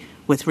city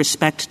with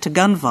respect to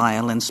gun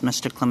violence,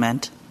 Mr.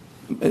 Clement.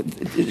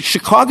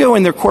 Chicago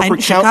and their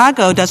corporate...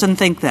 Chicago doesn't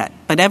think that,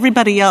 but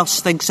everybody else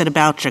thinks it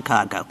about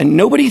Chicago. And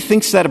nobody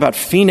thinks that about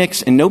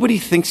Phoenix, and nobody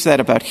thinks that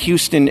about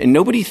Houston, and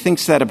nobody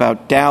thinks that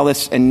about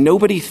Dallas, and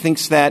nobody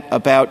thinks that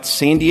about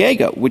San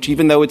Diego, which,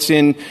 even though it's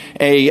in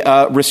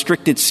a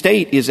restricted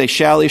state, is a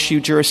shall-issue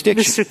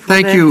jurisdiction.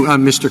 Thank you,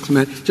 Mr.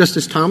 Clement.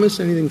 Justice Thomas,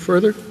 anything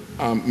further?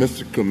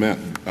 Mr.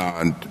 Clement,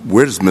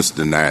 where does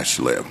Mr. Nash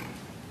live?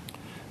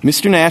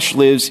 Mr. Nash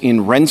lives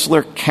in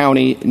Rensselaer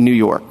County, New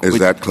York. Is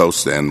that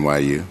close to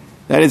NYU?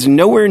 That is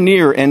nowhere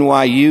near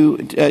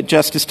NYU,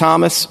 Justice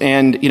Thomas.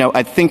 And,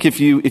 I think if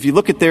you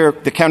look at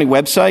the county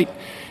website,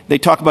 they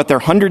talk about their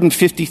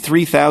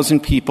 153,000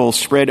 people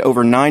spread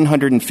over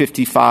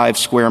 955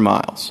 square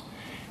miles.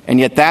 And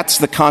yet that's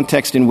the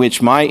context in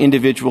which my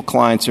individual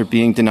clients are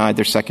being denied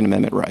their Second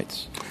Amendment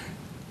rights.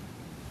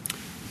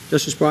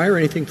 Justice Breyer,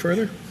 anything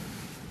further?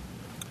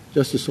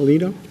 Justice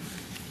Alito?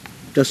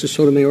 Justice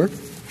Sotomayor?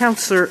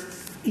 Counselor,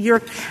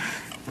 your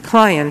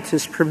client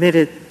is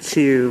permitted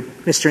to,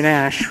 Mr.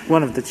 Nash,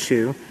 one of the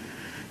two,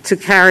 to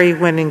carry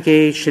when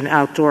engaged in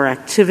outdoor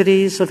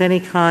activities of any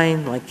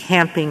kind, like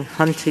camping,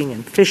 hunting,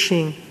 and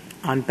fishing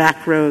on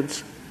back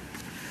roads,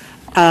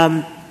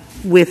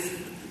 with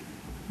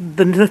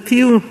the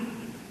few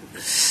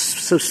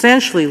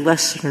substantially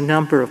lesser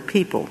number of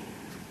people.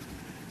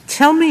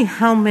 Tell me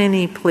how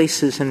many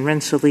places in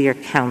Rensselaer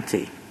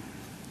County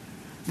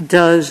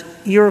does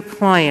your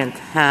client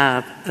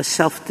have a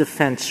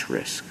self-defense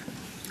risk?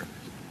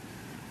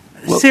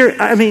 Well,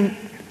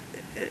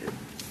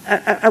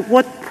 at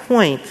what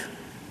point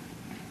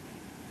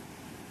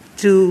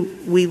do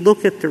we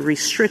look at the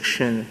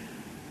restriction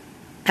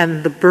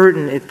and the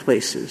burden it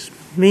places?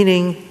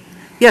 Meaning,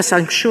 yes,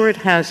 I'm sure it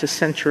has a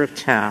center of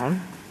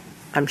town.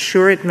 I'm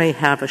sure it may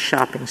have a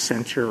shopping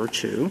center or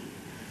two.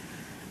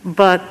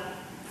 But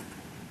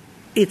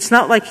it's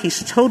not like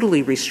he's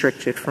totally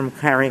restricted from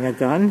carrying a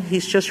gun.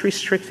 He's just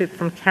restricted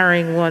from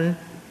carrying one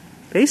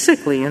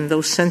basically in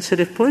those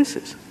sensitive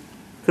places.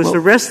 because the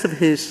rest of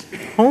his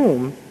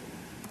home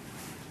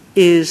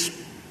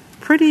is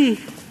pretty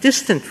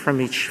distant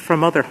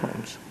from other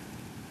homes.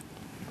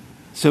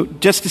 So,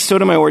 Justice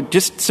Sotomayor,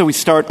 just so we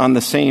start on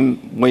the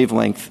same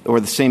wavelength or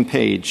the same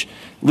page,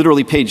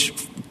 literally page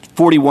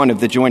 41 of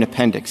the Joint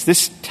Appendix,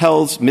 this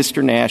tells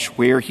Mr. Nash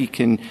where he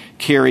can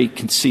carry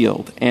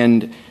concealed.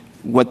 And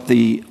what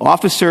the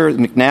officer,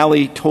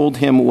 McNally, told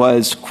him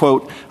was,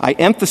 quote, I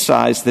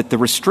emphasize that the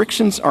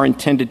restrictions are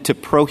intended to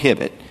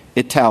prohibit,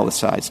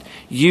 italicized,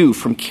 you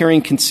from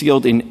carrying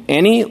concealed in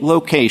any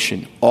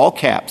location, all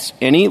caps,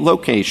 any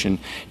location,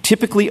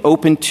 typically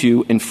open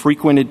to and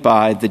frequented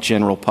by the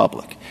general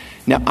public.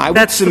 Now, I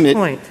would submit the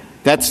point.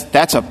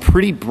 That's a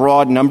pretty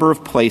broad number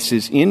of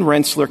places in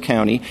Rensselaer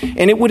County,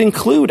 and it would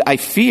include, I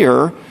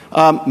fear,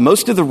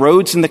 most of the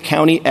roads in the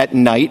county at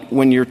night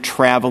when you're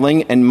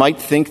traveling and might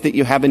think that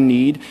you have a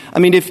need. I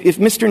mean, if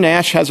Mr.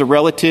 Nash has a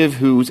relative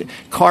whose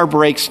car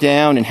breaks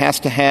down and has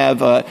to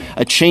have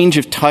a change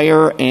of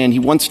tire and he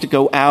wants to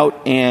go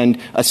out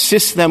and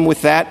assist them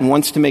with that and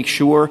wants to make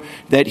sure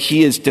that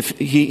he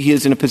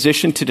is in a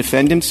position to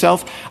defend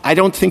himself, I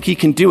don't think he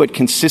can do it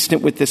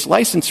consistent with this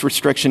license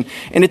restriction.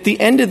 And at the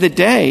end of the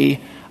day,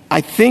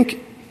 I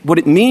think what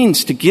it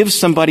means to give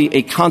somebody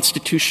a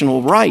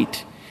constitutional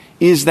right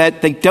is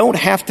that they don't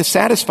have to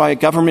satisfy a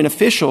government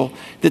official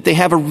that they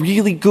have a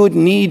really good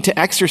need to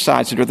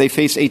exercise it or they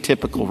face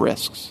atypical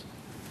risks.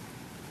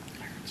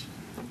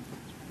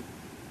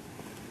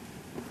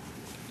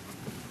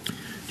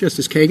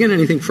 Justice Kagan,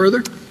 anything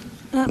further?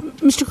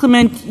 Mr.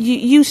 Clement,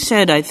 you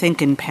said, I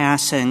think in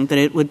passing, that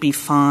it would be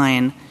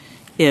fine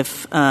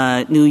if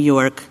New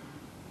York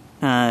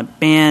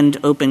banned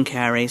open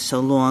carry so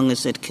long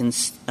as it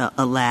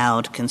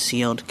allowed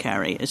concealed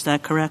carry. Is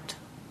that correct?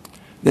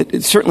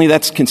 Certainly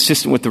that's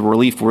consistent with the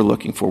relief we're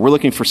looking for. We're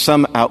looking for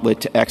some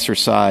outlet to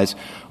exercise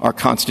our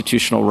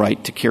constitutional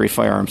right to carry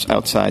firearms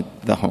outside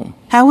the home.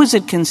 How is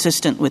it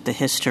consistent with the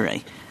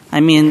history? I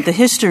mean, the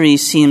history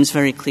seems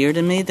very clear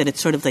to me that it's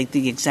sort of like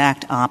the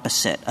exact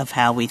opposite of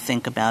how we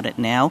think about it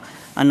now.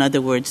 In other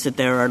words, that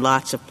there are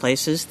lots of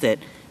places that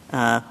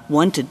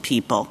wanted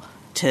people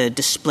to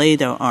display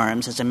their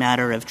arms as a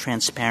matter of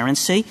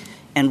transparency,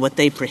 and what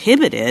they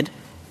prohibited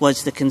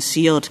was the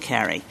concealed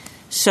carry.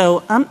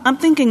 So I'm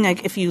thinking,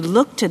 like, if you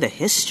look to the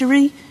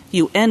history,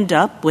 you end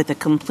up with a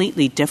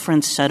completely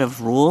different set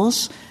of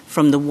rules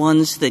from the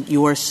ones that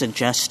you're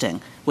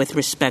suggesting with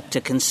respect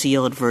to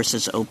concealed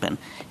versus open.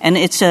 And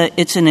it's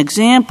an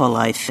example,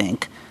 I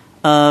think,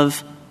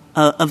 of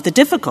the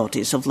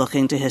difficulties of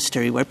looking to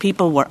history, where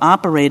people were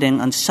operating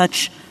on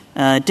such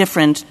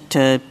different,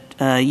 to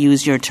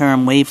use your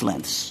term,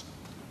 wavelengths.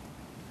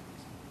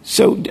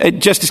 So,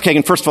 Justice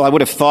Kagan, first of all, I would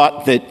have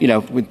thought that,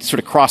 we'd sort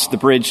of cross the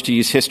bridge to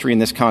use history in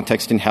this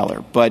context in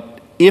Heller. But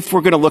if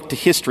we're going to look to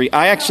history,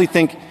 I actually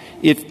think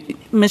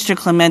Mr.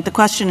 Clement, the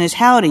question is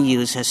how to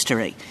use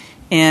history.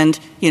 And,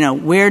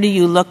 where do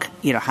you look?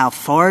 How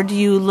far do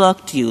you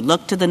look? Do you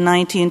look to the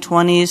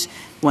 1920s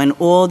when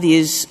all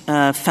these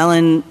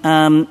felon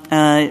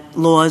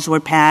laws were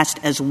passed,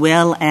 as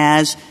well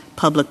as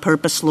public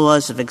purpose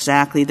laws of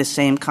exactly the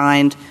same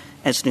kind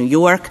as New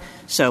York?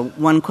 So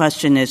one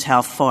question is,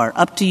 how far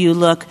up do you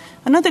look?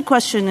 Another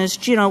question is,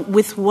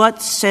 with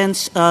what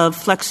sense of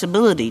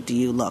flexibility do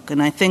you look? And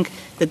I think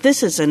that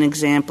this is an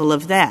example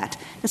of that.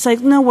 It's like,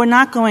 no, we're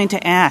not going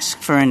to ask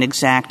for an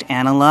exact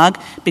analog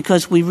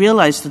because we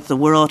realize that the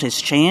world has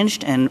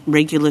changed and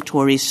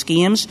regulatory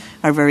schemes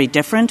are very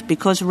different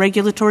because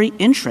regulatory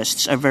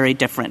interests are very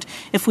different.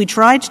 If we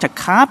tried to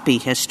copy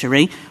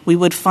history, we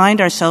would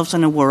find ourselves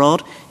in a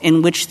world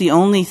in which the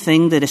only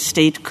thing that a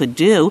state could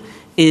do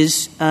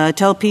is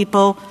tell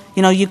people,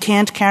 you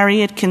can't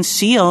carry it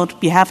concealed,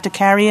 you have to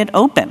carry it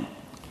open.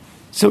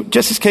 So,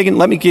 Justice Kagan,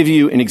 let me give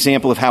you an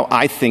example of how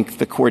I think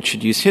the court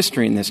should use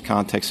history in this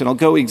context. And I'll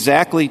go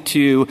exactly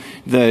to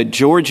the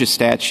Georgia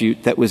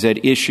statute that was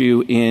at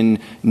issue in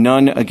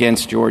Nunn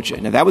against Georgia.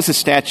 Now, that was a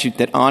statute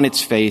that on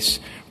its face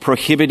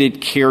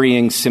prohibited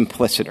carrying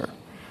simpliciter.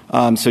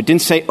 So it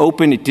didn't say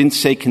open, it didn't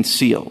say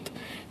concealed.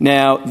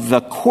 Now,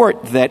 the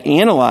court that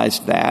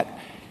analyzed that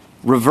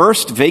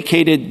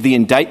vacated the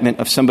indictment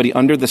of somebody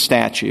under the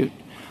statute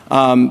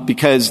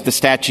because the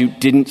statute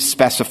didn't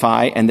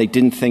specify and they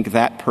didn't think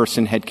that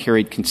person had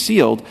carried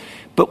concealed.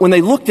 But when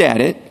they looked at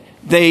it,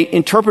 they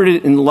interpreted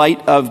it in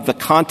light of the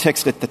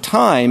context at the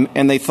time,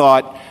 and they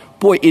thought,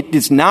 boy, it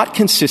is not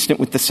consistent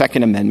with the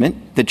Second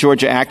Amendment that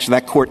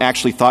that court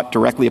actually thought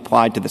directly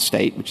applied to the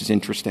state, which is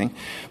interesting.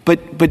 But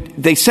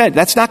they said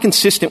that's not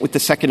consistent with the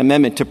Second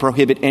Amendment to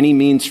prohibit any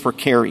means for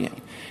carrying.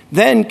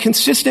 Then,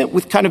 consistent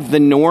with kind of the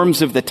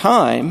norms of the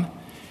time,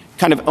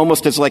 kind of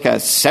almost as like a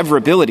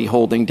severability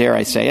holding, dare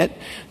I say it,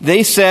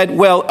 they said,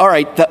 well, all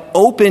right, the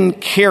open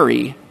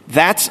carry,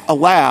 that's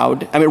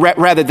allowed. I mean,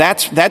 rather,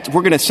 that's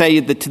we're going to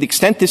say that to the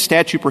extent this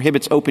statute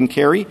prohibits open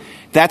carry,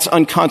 that's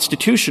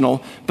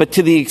unconstitutional, but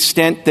to the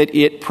extent that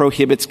it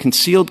prohibits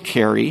concealed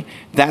carry,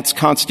 that's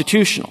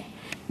constitutional.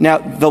 Now,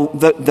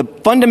 the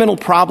fundamental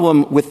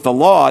problem with the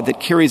law that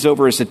carries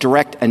over as a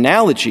direct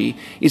analogy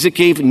is it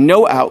gave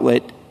no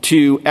outlet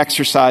to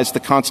exercise the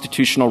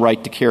constitutional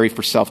right to carry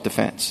for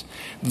self-defense.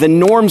 The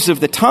norms of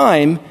the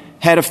time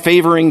had a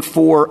favoring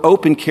for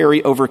open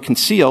carry over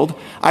concealed.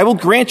 I will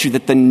grant you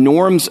that the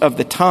norms of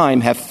the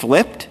time have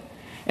flipped,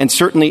 and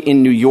certainly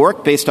in New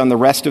York, based on the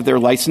rest of their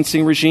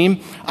licensing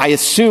regime, I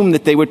assume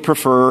that they would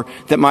prefer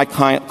that my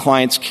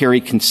clients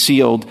carry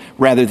concealed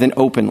rather than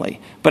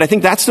openly. But I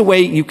think that's the way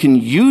you can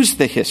use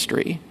the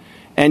history,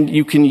 and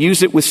you can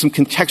use it with some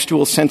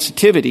contextual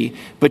sensitivity,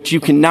 but you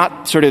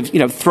cannot sort of,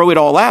 throw it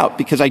all out,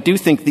 because I do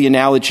think the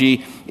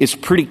analogy is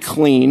pretty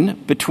clean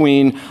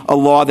between a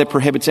law that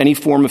prohibits any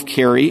form of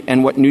carry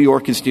and what New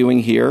York is doing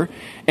here.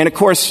 And, of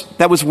course,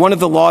 that was one of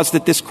the laws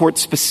that this court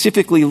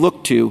specifically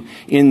looked to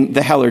in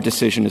the Heller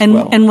decision as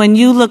well. And when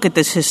you look at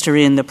this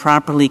history in the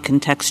properly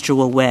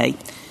contextual way,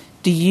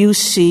 do you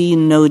see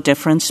no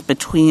difference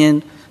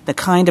between the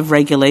kind of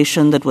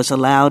regulation that was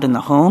allowed in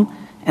the home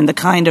and the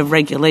kind of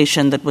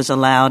regulation that was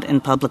allowed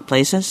in public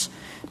places?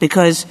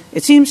 Because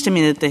it seems to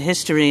me that the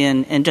history,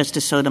 and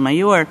Justice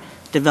Sotomayor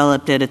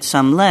developed it at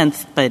some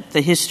length, but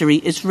the history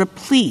is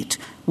replete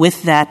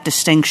with that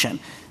distinction.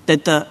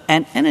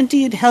 And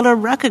indeed, Heller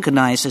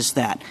recognizes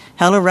that.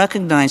 Heller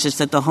recognizes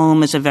that the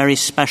home is a very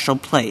special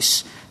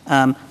place,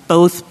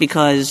 both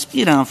because,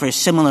 for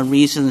similar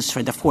reasons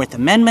for the Fourth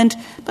Amendment,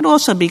 but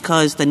also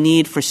because the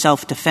need for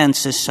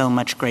self-defense is so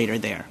much greater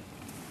there.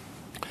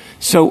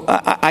 So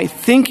I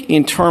think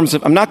in terms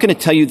of, I'm not going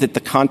to tell you that the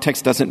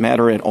context doesn't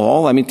matter at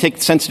all. I mean, take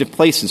sensitive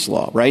places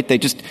law, right? They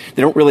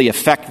don't really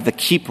affect the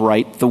keep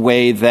right the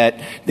way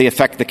that they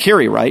affect the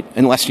carry right,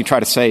 unless you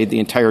try to say the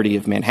entirety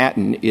of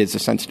Manhattan is a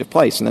sensitive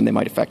place, and then they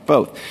might affect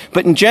both.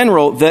 But in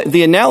general,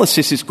 the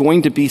analysis is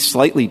going to be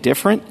slightly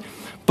different.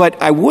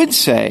 But I would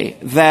say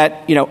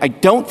that, I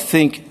don't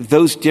think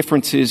those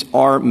differences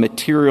are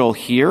material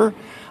here.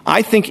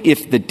 I think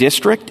if the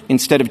district,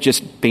 instead of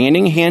just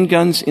banning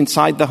handguns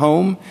inside the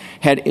home,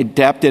 had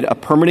adapted a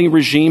permitting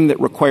regime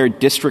that required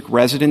district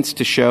residents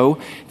to show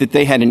that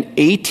they had an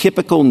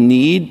atypical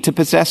need to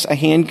possess a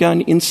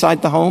handgun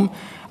inside the home,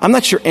 I'm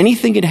not sure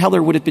anything in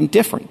Heller would have been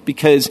different,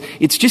 because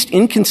it's just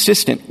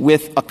inconsistent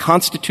with a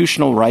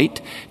constitutional right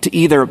to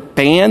either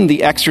ban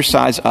the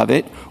exercise of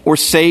it or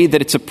say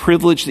that it's a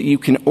privilege that you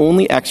can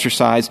only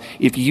exercise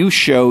if you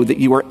show that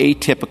you are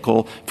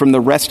atypical from the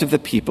rest of the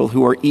people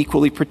who are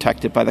equally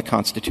protected by the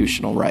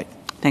constitutional right.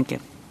 Thank you.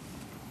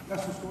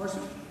 Justice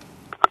Gorsuch?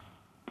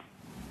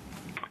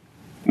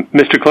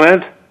 Mr.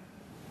 Clement,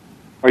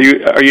 are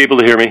you able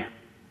to hear me?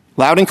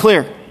 Loud and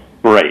clear.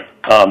 Great.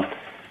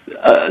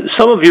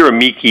 Some of your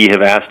amici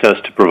have asked us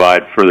to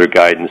provide further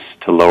guidance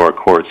to lower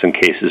courts in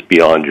cases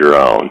beyond your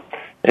own.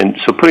 And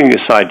so putting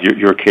aside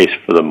your case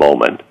for the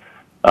moment,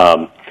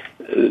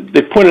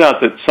 they pointed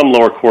out that some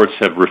lower courts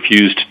have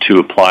refused to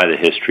apply the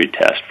history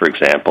test, for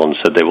example, and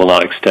said they will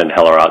not extend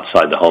Heller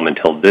outside the home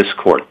until this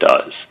court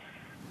does.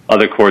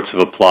 Other courts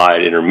have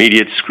applied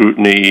intermediate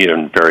scrutiny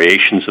and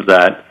variations of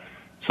that.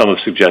 Some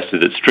have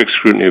suggested that strict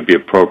scrutiny would be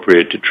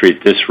appropriate to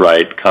treat this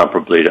right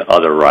comparably to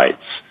other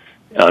rights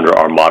under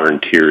our modern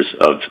tiers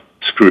of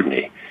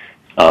scrutiny.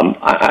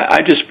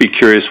 I'd just be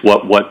curious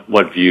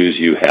what views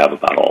you have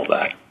about all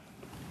that.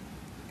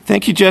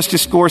 Thank you,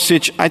 Justice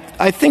Gorsuch.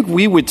 I think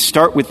we would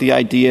start with the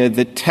idea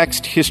that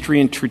text, history,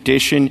 and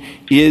tradition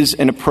is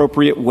an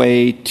appropriate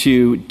way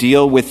to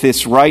deal with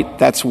this right.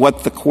 That's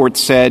what the court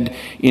said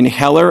in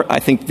Heller. I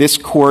think this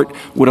court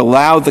would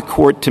allow the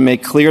court to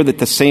make clear that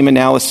the same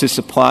analysis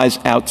applies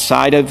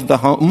outside of the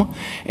home.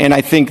 And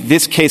I think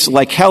this case,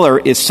 like Heller,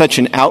 is such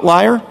an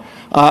outlier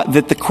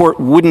that the court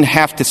wouldn't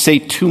have to say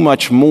too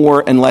much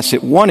more unless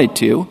it wanted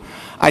to.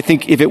 I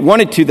think if it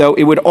wanted to, though,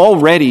 it would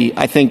already,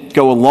 I think,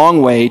 go a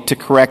long way to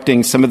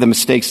correcting some of the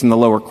mistakes in the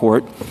lower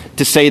court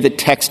to say that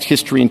text,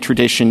 history, and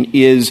tradition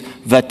is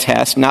the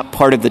test, not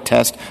part of the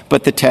test,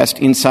 but the test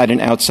inside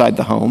and outside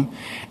the home.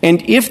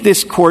 And if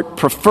this court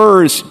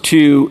prefers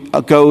to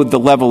go the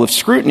level of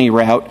scrutiny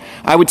route,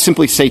 I would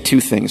simply say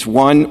two things.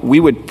 One, we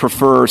would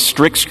prefer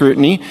strict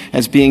scrutiny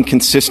as being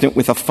consistent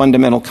with a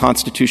fundamental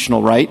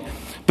constitutional right.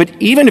 But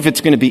even if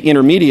it's going to be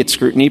intermediate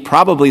scrutiny,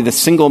 probably the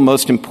single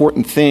most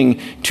important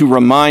thing to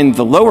remind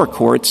the lower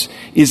courts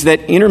is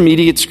that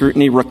intermediate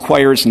scrutiny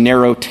requires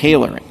narrow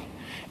tailoring.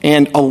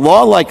 And a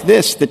law like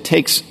this that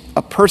takes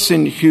a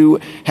person who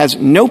has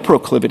no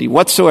proclivity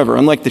whatsoever,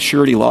 unlike the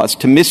surety laws,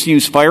 to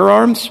misuse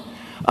firearms,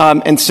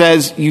 and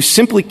says you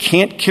simply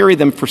can't carry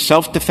them for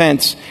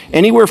self-defense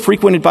anywhere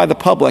frequented by the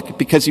public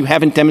because you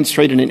haven't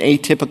demonstrated an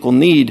atypical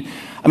need,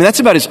 I mean,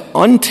 that's about as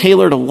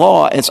untailored a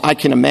law as I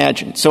can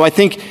imagine. So I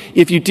think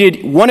if you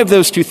did one of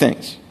those two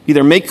things,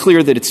 either make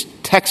clear that it's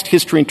text,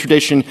 history, and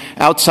tradition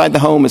outside the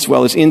home as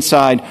well as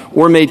inside,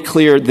 or made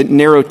clear that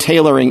narrow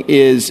tailoring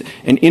is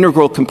an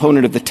integral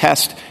component of the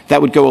test,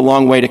 that would go a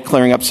long way to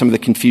clearing up some of the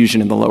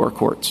confusion in the lower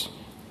courts.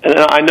 And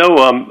I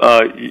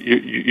know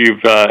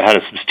you've had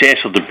a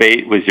substantial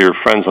debate with your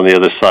friends on the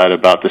other side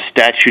about the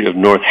Statute of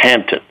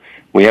Northampton.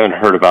 We haven't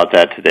heard about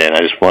that today, and I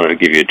just wanted to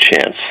give you a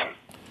chance.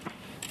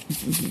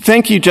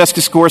 Thank you,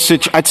 Justice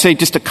Gorsuch. I'd say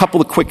just a couple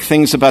of quick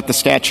things about the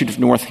Statute of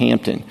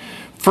Northampton.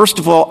 First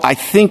of all, I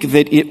think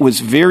that it was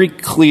very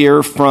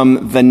clear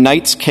from the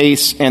Knight's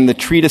case and the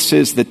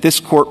treatises that this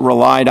court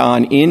relied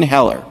on in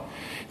Heller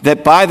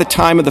that by the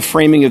time of the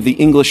framing of the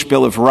English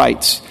Bill of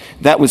Rights,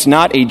 that was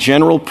not a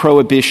general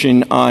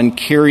prohibition on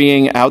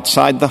carrying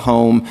outside the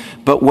home,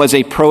 but was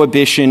a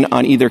prohibition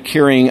on either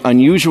carrying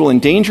unusual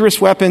and dangerous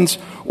weapons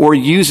or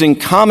using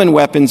common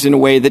weapons in a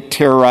way that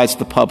terrorized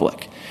the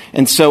public.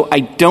 And so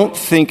I don't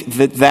think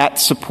that that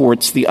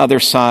supports the other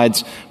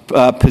side's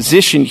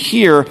position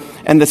here.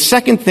 And the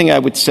second thing I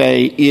would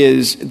say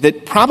is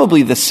that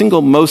probably the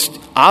single most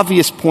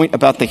obvious point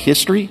about the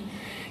history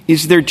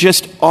is there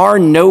just are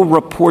no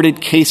reported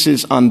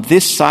cases on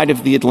this side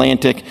of the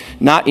Atlantic,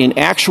 not in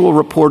actual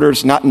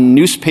reporters, not in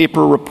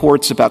newspaper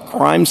reports about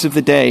crimes of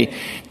the day,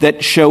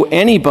 that show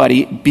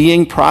anybody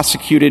being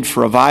prosecuted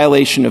for a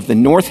violation of the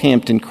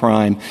Northampton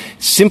crime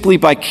simply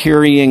by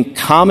carrying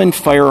common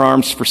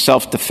firearms for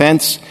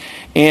self-defense.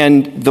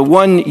 And the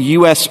one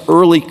U.S.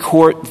 early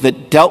court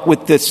that dealt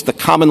with this, the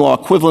common law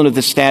equivalent of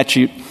the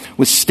statute,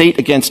 was State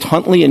against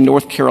Huntley in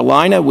North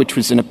Carolina, which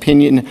was an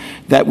opinion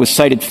that was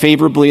cited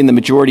favorably in the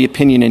majority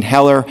opinion in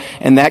Heller.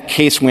 And that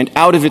case went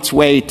out of its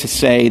way to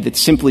say that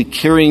simply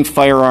carrying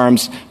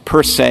firearms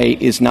per se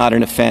is not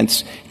an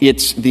offense.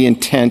 It's the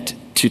intent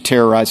to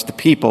terrorize the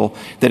people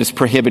that is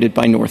prohibited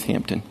by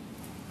Northampton.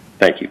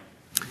 Thank you.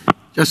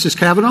 Justice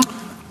Kavanaugh?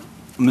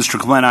 Mr.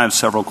 Clement, I have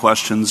several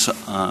questions.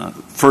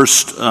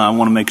 First, I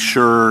want to make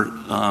sure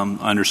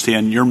I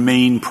understand your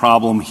main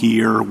problem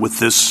here with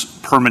this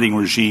permitting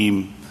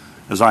regime,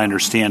 as I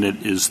understand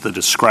it, is the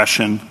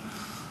discretion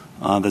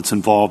that's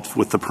involved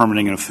with the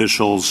permitting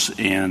officials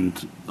and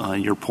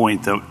your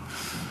point that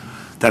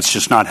that's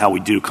just not how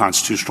we do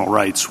constitutional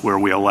rights, where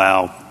we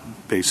allow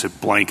basic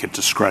blanket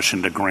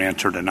discretion to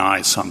grant or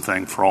deny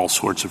something for all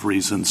sorts of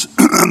reasons.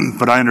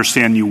 But I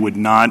understand you would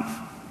not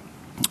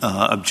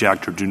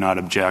object or do not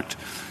object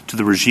to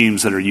the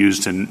regimes that are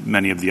used in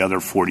many of the other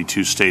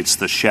 42 states,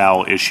 the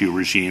shall issue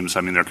regimes.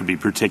 I mean, there could be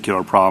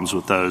particular problems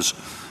with those,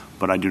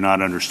 but I do not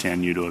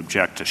understand you to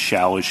object to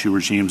shall issue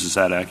regimes. Is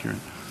that accurate?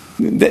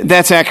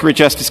 That's accurate,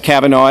 Justice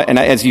Kavanaugh. And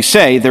as you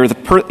say, there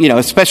are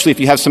especially if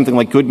you have something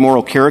like good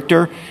moral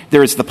character,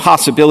 there is the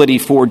possibility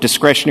for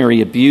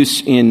discretionary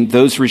abuse in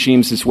those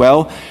regimes as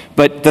well.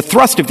 But the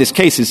thrust of this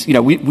case is,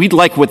 we'd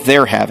like what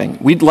they're having.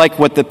 We'd like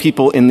what the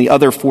people in the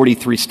other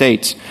 43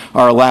 states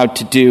are allowed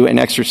to do and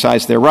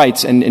exercise their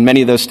rights. And in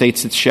many of those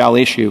states, it's shall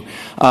issue.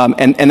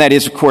 And that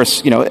is, of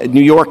course,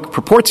 New York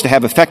purports to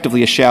have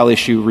effectively a shall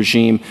issue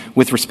regime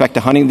with respect to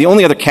hunting. The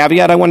only other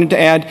caveat I wanted to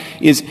add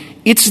is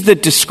it's the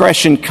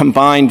discretion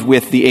combined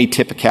with the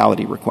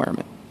atypicality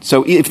requirement.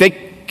 So if they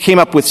came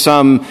up with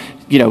some,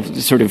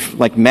 sort of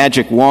like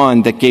magic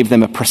wand that gave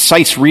them a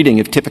precise reading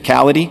of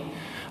typicality,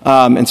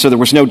 and so there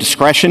was no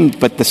discretion,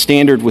 but the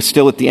standard was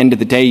still at the end of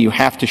the day, you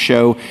have to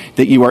show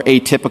that you are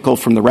atypical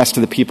from the rest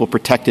of the people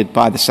protected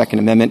by the Second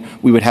Amendment,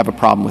 we would have a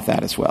problem with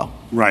that as well.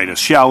 Right. A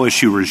shall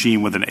issue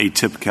regime with an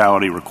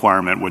atypicality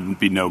requirement wouldn't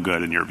be no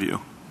good in your view.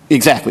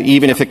 Exactly,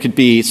 even if it could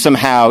be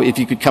somehow, if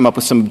you could come up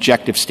with some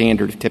objective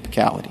standard of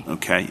typicality.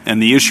 Okay.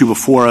 And the issue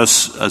before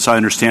us, as I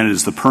understand it,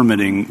 is the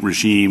permitting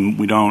regime.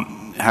 We don't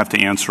have to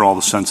answer all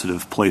the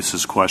sensitive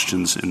places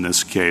questions in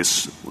this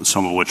case,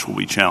 some of which will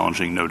be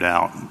challenging, no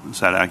doubt.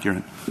 Is that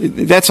accurate?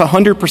 That's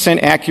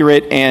 100%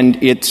 accurate,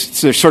 and it's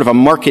sort of a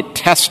market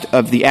test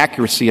of the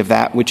accuracy of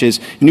that, which is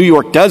New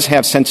York does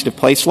have sensitive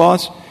place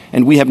laws,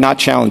 and we have not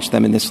challenged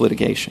them in this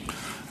litigation.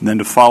 And then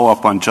to follow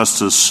up on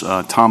Justice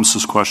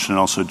Thomas's question and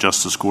also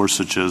Justice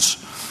Gorsuch's,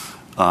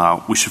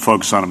 we should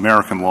focus on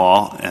American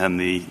law and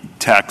the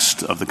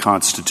text of the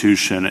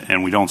Constitution,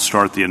 and we don't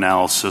start the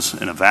analysis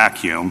in a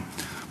vacuum,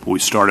 but we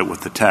start it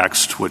with the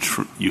text, which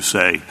you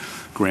say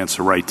grants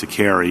a right to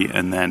carry,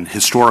 and then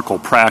historical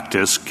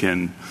practice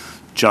can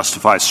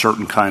justify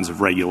certain kinds of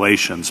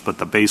regulations, but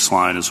the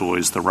baseline is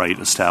always the right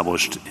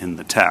established in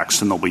the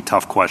text. And there'll be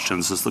tough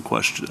questions as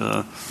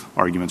the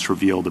arguments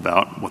revealed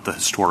about what the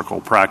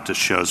historical practice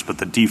shows, but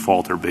the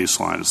default or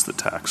baseline is the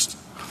text.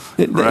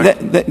 Right?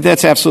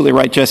 That's absolutely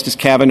right, Justice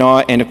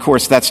Kavanaugh. And, of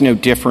course, that's no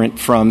different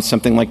from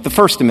something like the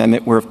First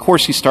Amendment, where, of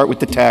course, you start with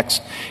the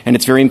text, and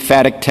it's very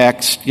emphatic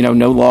text,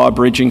 no law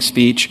abridging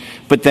speech.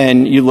 But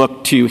then you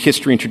look to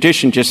history and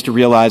tradition just to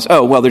realize,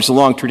 there's a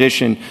long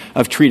tradition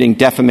of treating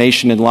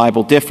defamation and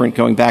libel different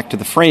going back to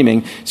the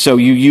framing. So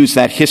you use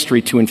that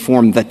history to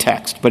inform the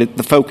text. But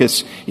the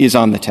focus is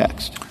on the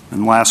text.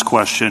 And last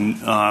question,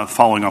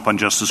 following up on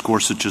Justice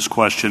Gorsuch's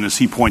question, as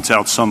he points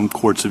out, some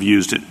courts have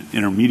used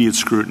intermediate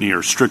scrutiny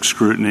or strict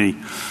scrutiny.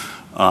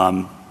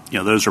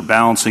 Those are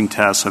balancing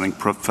tests. I think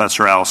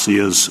Professor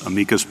Alcia's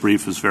amicus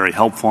brief is very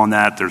helpful on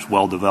that. There's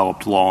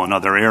well-developed law in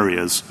other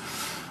areas.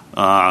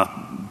 But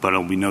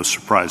it'll be no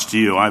surprise to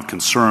you. I have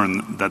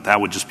concern that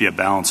would just be a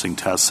balancing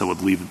test that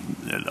would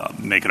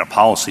make it a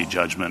policy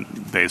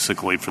judgment,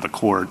 basically, for the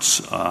courts.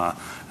 And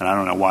I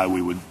don't know why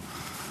we would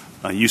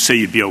you say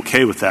you'd be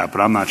okay with that,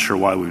 but I'm not sure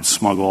why we would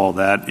smuggle all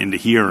that into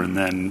here, and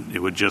then it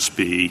would just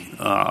be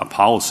a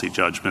policy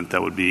judgment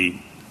that would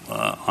be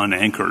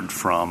unanchored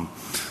from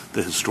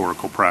the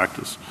historical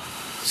practice.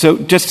 So,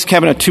 Justice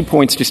Kavanaugh, 2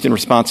 points just in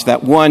response to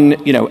that. One,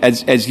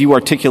 as you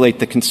articulate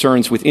the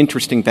concerns with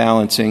interesting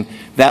balancing,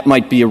 that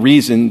might be a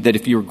reason that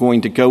if you were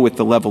going to go with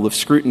the level of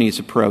scrutiny's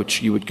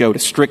approach, you would go to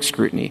strict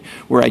scrutiny,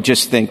 where I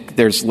just think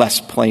there's less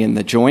play in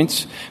the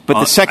joints. But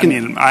the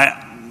second...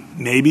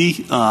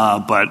 maybe,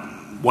 but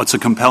what's a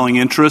compelling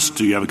interest?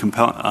 Do you have a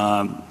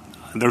compelling...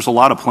 there's a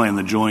lot of play in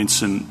the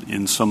joints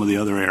in some of the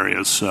other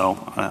areas, so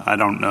I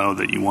don't know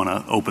that you want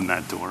to open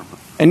that door.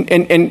 And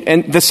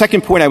the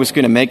second point I was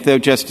going to make, though,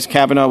 Justice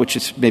Kavanaugh, which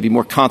is maybe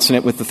more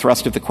consonant with the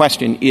thrust of the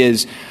question,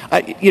 is,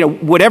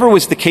 whatever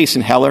was the case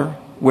in Heller,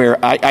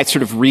 where I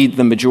sort of read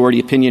the majority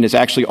opinion as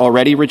actually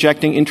already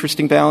rejecting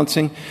interesting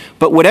balancing,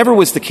 but whatever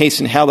was the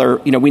case in Heller,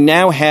 we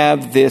now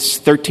have this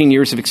 13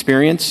 years of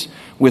experience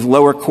with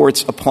lower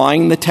courts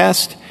applying the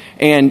test.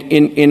 And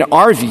in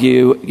our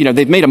view,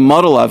 they've made a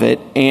muddle of it,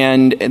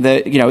 and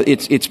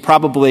it's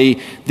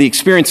probably the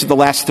experience of the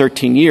last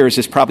 13 years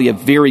is probably a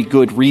very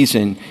good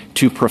reason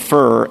to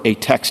prefer a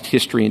text,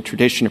 history, and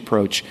tradition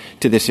approach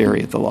to this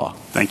area of the law.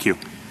 Thank you.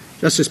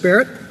 Justice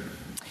Barrett?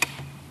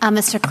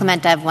 Mr.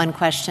 Clement, I have one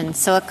question.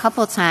 So a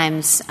couple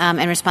times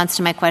in response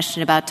to my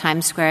question about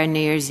Times Square and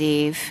New Year's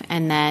Eve,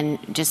 and then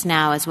just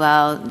now as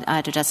well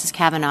to Justice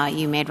Kavanaugh,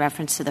 you made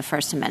reference to the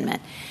First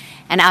Amendment.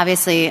 And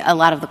obviously, a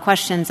lot of the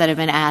questions that have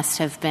been asked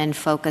have been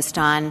focused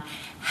on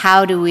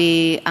how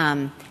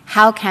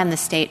can the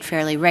state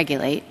fairly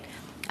regulate?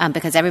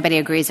 Because everybody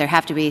agrees there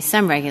have to be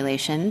some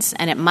regulations,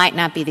 and it might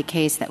not be the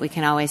case that we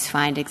can always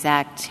find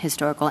exact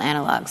historical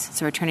analogs.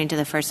 So returning to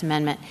the First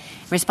Amendment.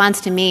 In response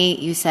to me,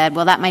 you said,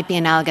 well, that might be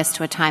analogous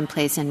to a time,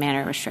 place, and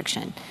manner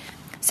restriction.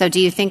 So do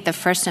you think the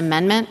First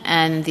Amendment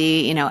and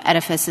the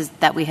edifices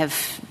that we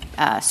have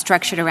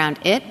structured around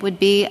it would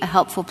be a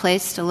helpful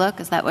place to look?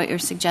 Is that what you're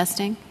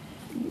suggesting?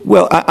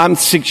 Well, I'm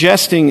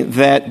suggesting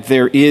that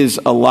there is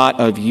a lot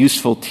of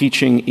useful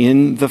teaching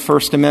in the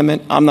First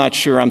Amendment. I'm not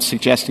sure I'm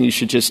suggesting you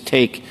should just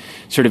take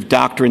sort of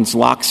doctrines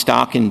lock,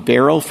 stock, and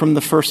barrel from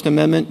the First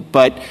Amendment.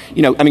 But,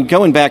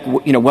 going back,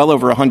 well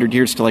over 100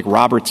 years to like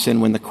Robertson,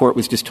 when the court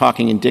was just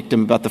talking in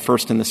dictum about the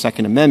First and the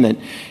Second Amendment,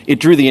 it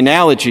drew the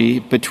analogy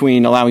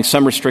between allowing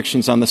some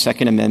restrictions on the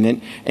Second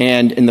Amendment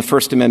and, in the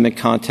First Amendment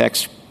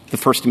context, the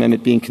First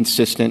Amendment being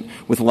consistent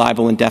with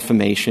libel and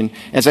defamation.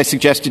 As I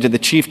suggested to the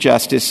Chief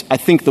Justice, I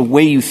think the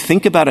way you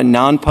think about a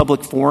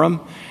non-public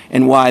forum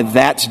and why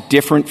that's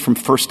different from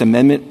First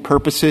Amendment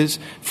purposes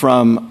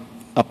from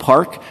a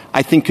park,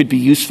 I think could be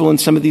useful in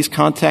some of these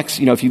contexts.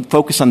 If you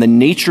focus on the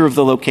nature of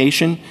the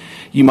location,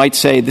 you might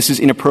say this is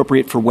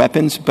inappropriate for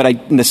weapons, but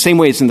in the same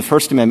way as in the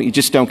First Amendment, you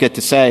just don't get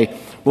to say,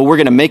 well, we're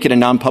going to make it a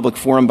non-public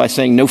forum by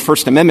saying no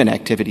First Amendment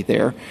activity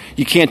there.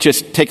 You can't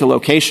just take a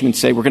location and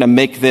say we're going to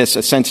make this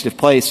a sensitive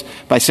place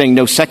by saying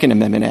no Second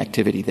Amendment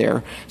activity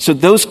there. So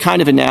those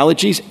kind of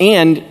analogies,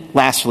 and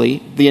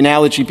lastly, the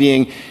analogy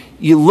being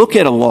you look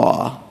at a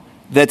law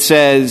that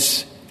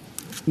says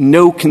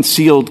no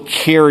concealed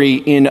carry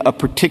in a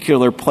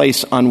particular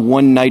place on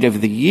one night of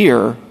the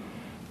year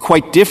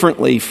quite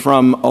differently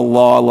from a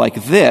law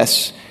like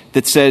this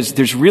that says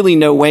there's really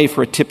no way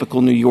for a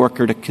typical New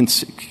Yorker to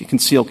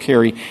conceal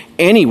carry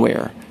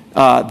anywhere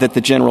that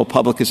the general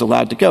public is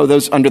allowed to go.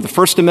 Those under the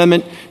First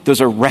Amendment,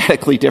 those are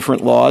radically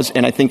different laws,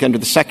 and I think under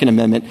the Second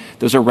Amendment,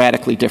 those are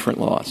radically different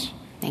laws.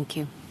 Thank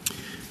you.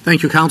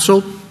 Thank you,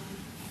 counsel.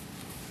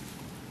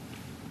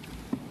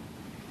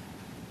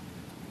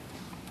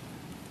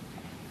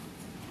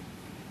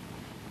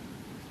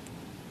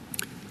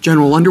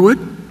 General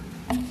Underwood.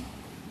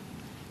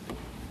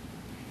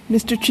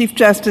 Mr. Chief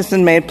Justice,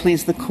 and may it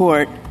please the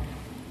Court,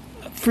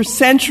 for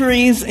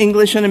centuries,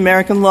 English and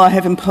American law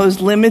have imposed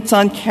limits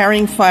on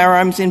carrying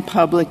firearms in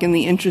public in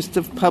the interest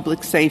of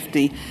public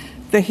safety.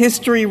 The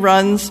history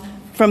runs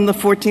from the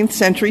 14th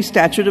century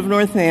Statute of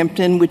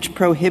Northampton, which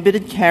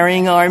prohibited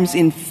carrying arms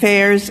in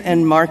fairs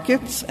and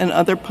markets and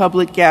other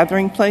public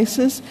gathering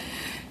places,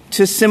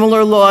 to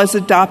similar laws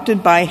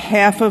adopted by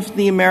half of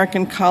the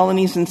American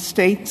colonies and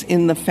states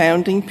in the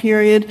founding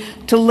period,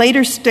 to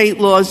later state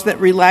laws that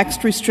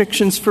relaxed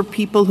restrictions for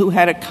people who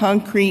had a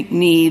concrete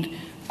need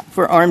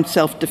for armed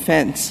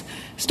self-defense.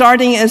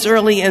 Starting as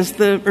early as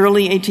the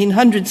early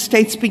 1800s,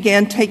 states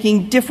began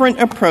taking different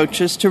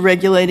approaches to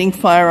regulating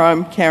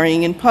firearm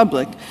carrying in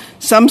public.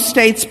 Some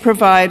states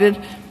provided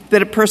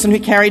that a person who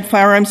carried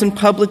firearms in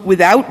public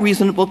without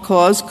reasonable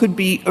cause could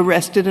be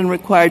arrested and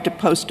required to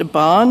post a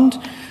bond.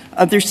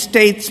 Other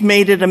states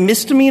made it a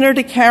misdemeanor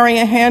to carry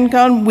a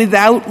handgun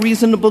without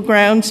reasonable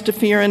grounds to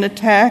fear an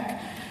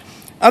attack.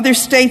 Other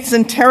states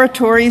and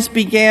territories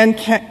banned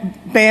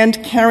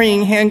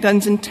carrying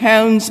handguns in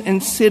towns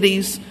and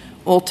cities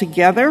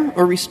altogether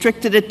or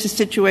restricted it to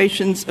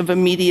situations of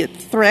immediate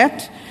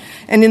threat.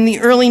 And in the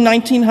early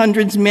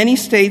 1900s, many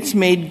states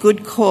made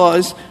good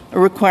cause a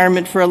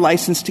requirement for a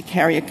license to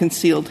carry a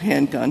concealed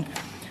handgun,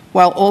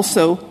 while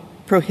also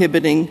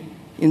prohibiting,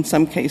 in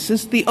some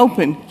cases, the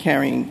open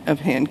carrying of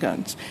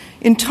handguns.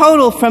 In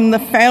total, from the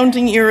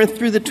founding era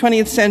through the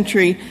 20th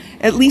century,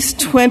 at least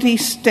 20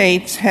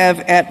 states have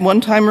at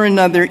one time or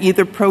another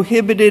either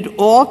prohibited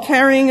all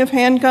carrying of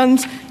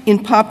handguns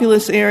in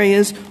populous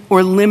areas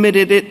or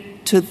limited it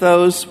to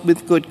those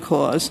with good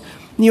cause.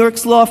 New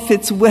York's law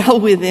fits well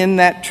within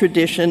that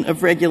tradition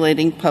of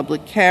regulating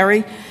public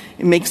carry.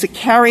 It makes a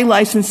carry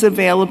license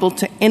available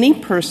to any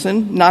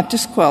person, not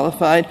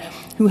disqualified,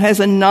 who has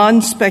a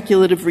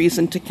non-speculative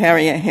reason to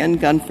carry a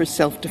handgun for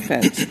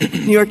self-defense.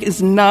 New York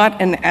is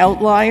not an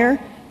outlier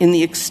in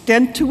the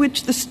extent to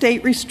which the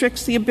state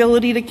restricts the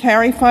ability to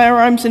carry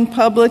firearms in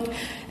public,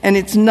 and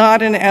it's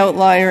not an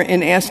outlier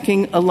in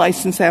asking a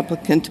license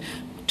applicant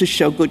to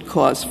show good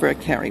cause for a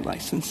carry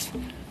license.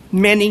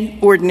 Many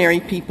ordinary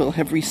people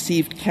have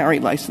received carry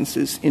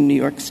licenses in New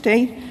York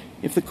State.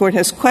 If the court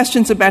has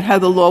questions about how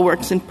the law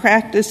works in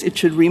practice, it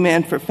should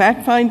remand for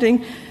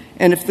fact-finding.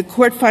 And if the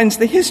court finds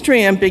the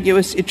history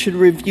ambiguous, it should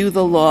review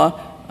the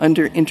law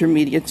under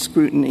intermediate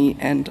scrutiny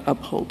and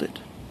uphold it.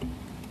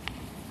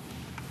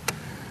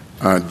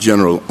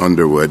 General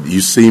Underwood,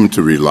 you seem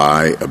to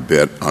rely a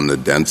bit on the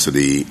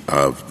density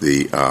of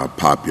the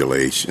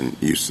population.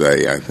 You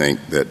say, I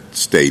think, that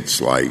states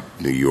like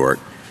New York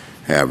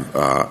have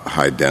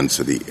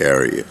high-density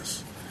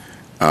areas.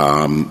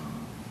 And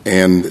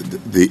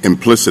the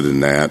implicit in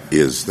that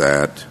is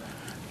that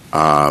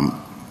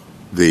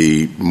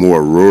the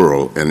more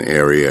rural an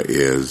area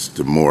is,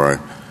 the more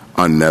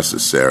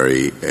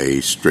unnecessary a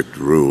strict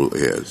rule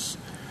is.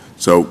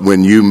 So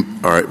when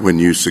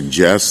you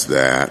suggest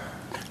that,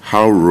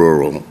 how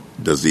rural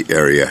does the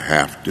area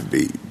have to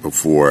be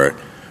before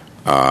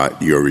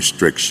your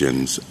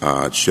restrictions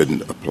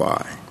shouldn't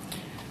apply?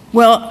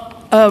 Well,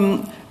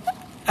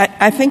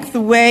 I think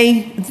the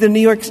way the New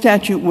York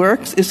statute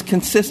works is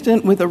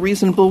consistent with a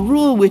reasonable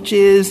rule, which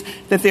is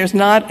that there's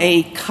not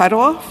a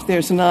cutoff,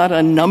 there's not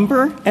a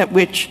number at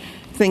which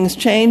things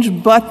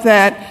change, but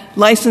that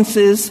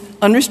licenses,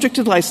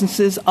 unrestricted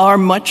licenses, are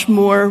much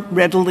more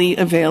readily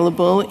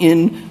available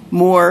in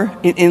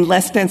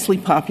less densely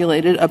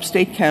populated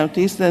upstate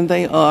counties than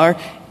they are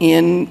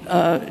in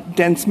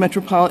dense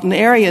metropolitan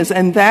areas.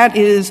 And that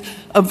is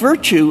a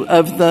virtue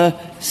of the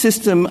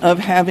system of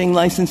having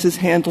licenses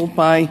handled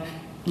by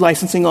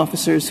licensing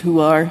officers who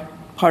are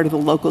part of the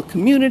local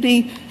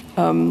community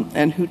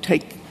and who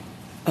take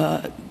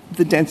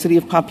the density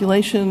of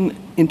population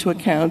into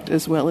account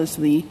as well as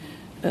the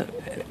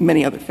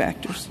many other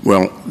factors.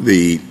 Well,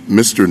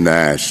 Mr.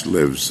 Nash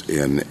lives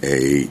in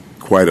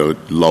quite a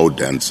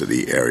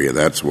low-density area.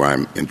 That's why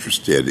I'm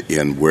interested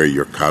in where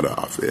your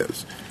cutoff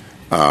is.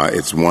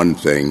 It's one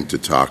thing to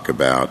talk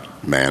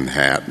about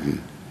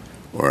Manhattan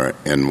or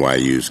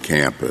NYU's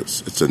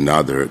campus. It's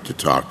another to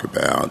talk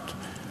about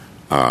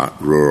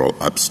rural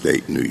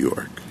upstate New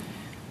York.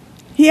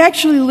 He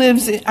actually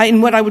lives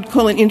in what I would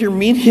call an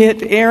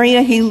intermediate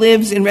area. He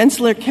lives in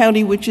Rensselaer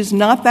County, which is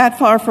not that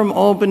far from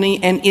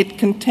Albany, and it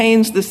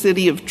contains the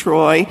city of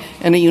Troy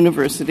and a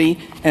university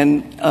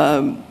and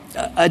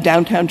a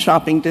downtown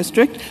shopping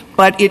district,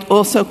 but it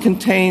also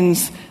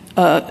contains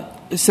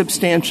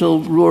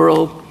substantial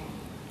rural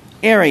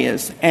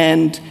areas.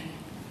 And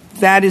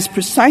that is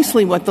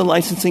precisely what the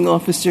licensing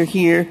officer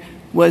here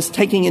was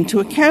taking into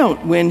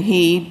account when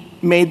he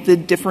made the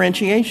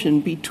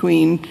differentiation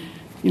between,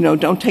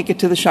 don't take it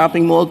to the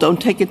shopping mall,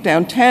 don't take it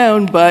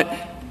downtown, but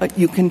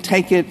you can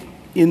take it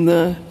in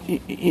the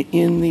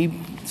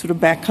sort of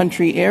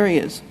backcountry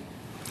areas.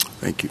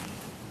 Thank you.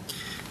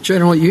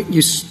 General,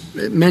 you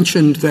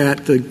mentioned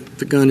that the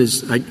gun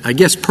is, I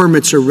guess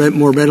permits are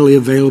more readily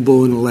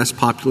available in a less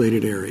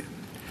populated area.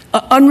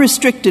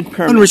 Unrestricted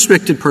permits.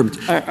 Unrestricted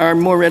permits. Are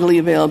more readily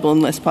available in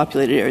less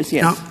populated areas,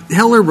 yes. Now,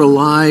 Heller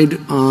relied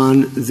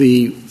on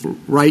the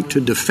right to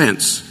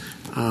defense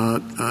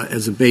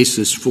as a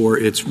basis for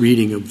its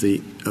reading of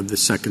the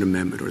Second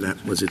Amendment, or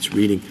that was its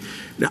reading.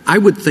 Now, I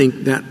would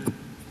think that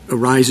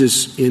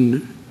arises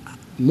in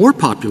more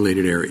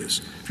populated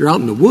areas. If you're out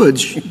in the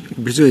woods,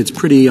 it's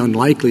pretty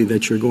unlikely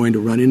that you're going to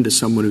run into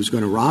someone who's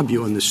going to rob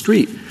you on the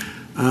street.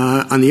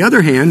 On the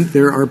other hand,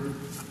 there are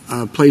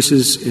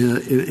places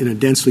in a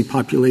densely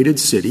populated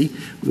city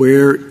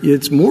where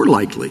it's more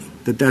likely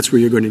that that's where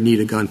you're going to need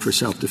a gun for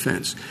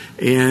self-defense.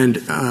 And,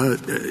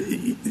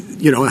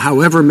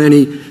 however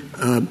many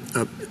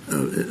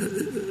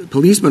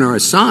policemen are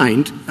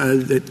assigned,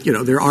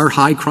 there are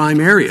high crime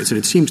areas. And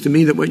it seems to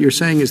me that what you're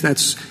saying is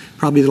that's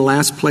probably the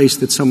last place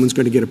that someone's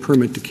going to get a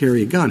permit to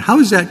carry a gun. How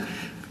is that,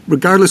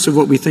 regardless of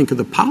what we think of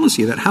the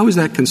policy of that, how is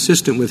that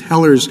consistent with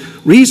Heller's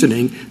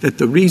reasoning that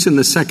the reason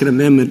the Second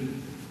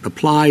Amendment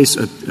applies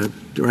a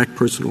direct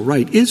personal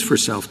right is for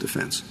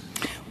self-defense?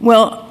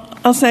 Well,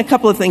 I'll say a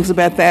couple of things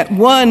about that.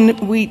 One,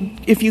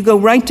 if you go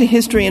right to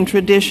history and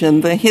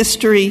tradition, the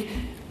history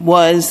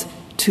was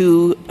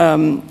to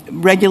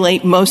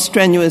regulate most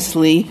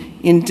strenuously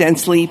in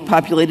densely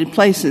populated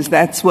places.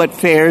 That's what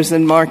fairs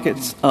and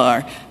markets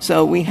are.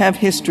 So we have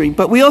history.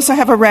 But we also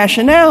have a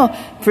rationale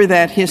for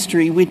that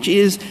history, which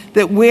is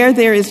that where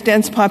there is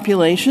dense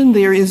population,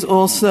 there is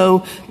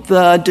also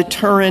the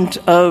deterrent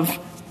of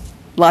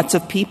lots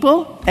of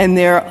people, and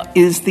there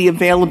is the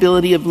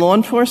availability of law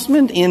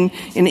enforcement. In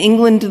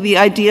England, the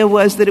idea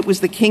was that it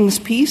was the king's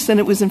peace, and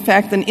it was, in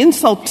fact, an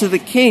insult to the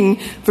king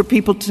for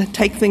people to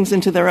take things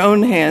into their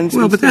own hands.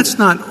 Well, but that's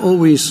not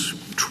always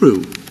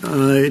true.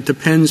 It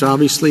depends,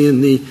 obviously,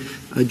 in the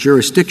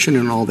jurisdiction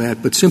and all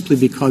that, but simply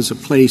because a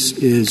place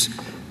is,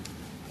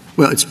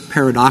 well, it's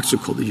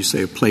paradoxical that you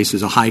say a place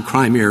is a high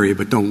crime area,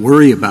 but don't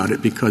worry about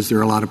it because there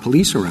are a lot of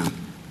police around.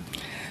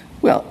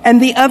 Well,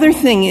 and the other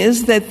thing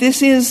is that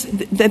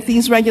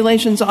these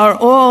regulations are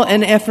all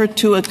an effort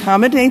to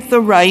accommodate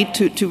the right,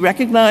 to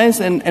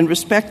recognize and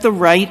respect the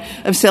right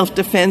of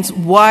self-defense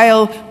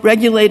while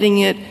regulating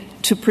it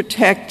to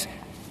protect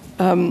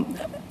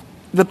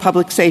the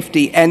public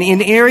safety. And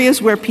in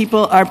areas where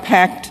people are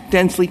packed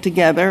densely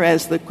together,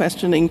 as the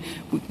questioning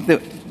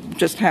that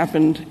just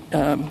happened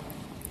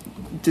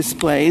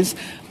displays,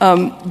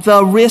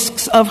 the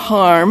risks of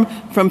harm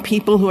from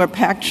people who are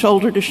packed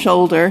shoulder to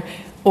shoulder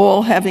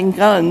all having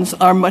guns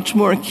are much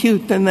more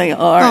acute than they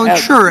are. Oh,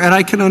 sure. And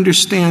I can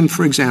understand,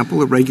 for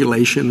example, a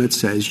regulation that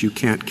says you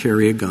can't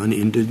carry a gun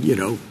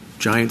into,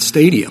 Giant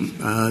Stadium,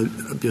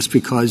 just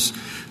because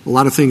a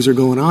lot of things are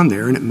going on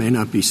there and it may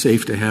not be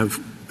safe to have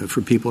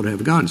for people to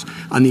have guns.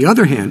 On the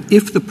other hand,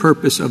 if the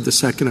purpose of the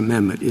Second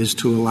Amendment is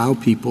to allow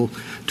people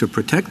to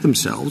protect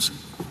themselves,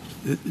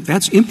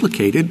 that's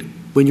implicated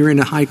when you're in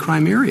a high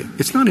crime area.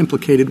 It's not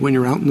implicated when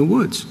you're out in the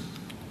woods.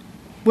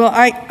 Well,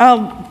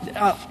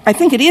 I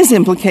think it is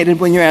implicated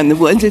when you're out in the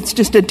woods. It's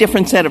just a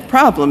different set of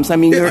problems. I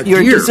mean,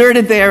 you're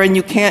deserted there, and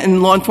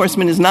and law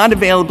enforcement is not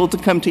available to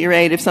come to your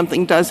aid if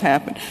something does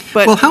happen.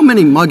 But well, how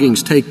many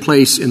muggings take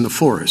place in the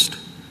forest?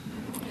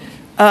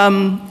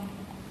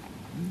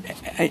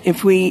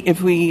 If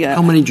we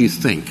how many do you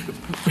think?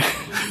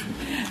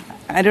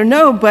 I don't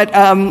know, but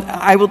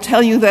I will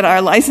tell you that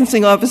our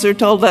licensing officer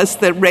told us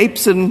that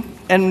rapes and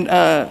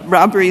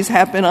robberies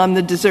happen on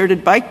the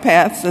deserted bike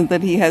paths, and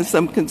that he has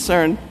some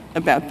concern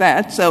about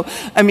that. So,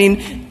 I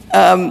mean,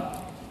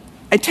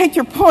 I take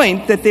your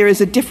point that there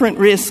is a different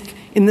risk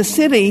in the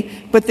city,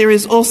 but there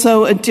is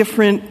also a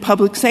different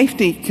public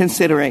safety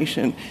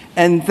consideration.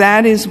 And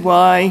that is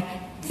why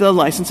the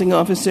licensing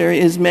officer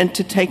is meant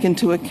to take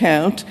into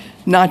account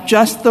not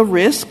just the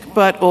risk,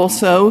 but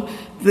also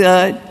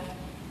the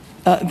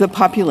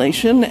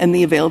population and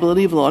the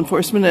availability of law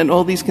enforcement and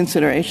all these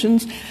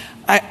considerations.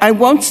 I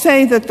won't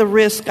say that the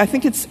risk — I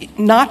think it's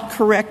not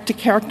correct to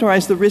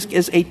characterize the risk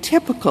as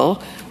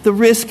atypical. The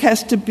risk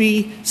has to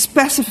be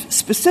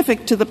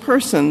specific to the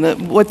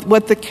person.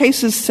 What the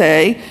cases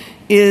say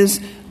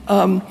is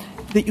that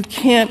you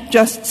can't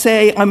just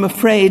say, I'm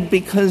afraid,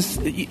 because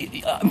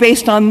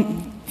based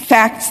on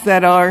facts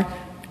that are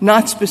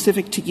not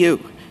specific to you.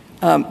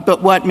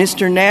 But what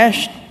Mr.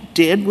 Nash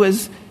did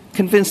was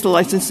convince the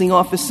licensing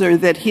officer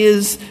that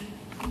his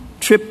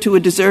trip to a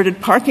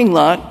deserted parking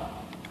lot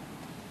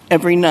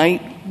every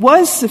night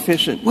was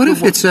sufficient. What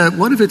if it's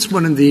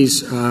one of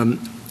these crime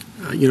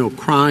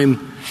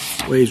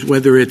ways,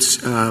 whether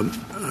it's a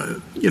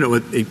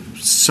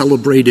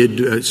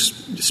celebrated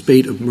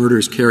spate of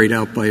murders carried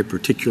out by a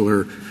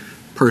particular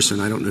person?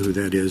 I don't know who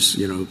that is.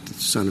 The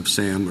son of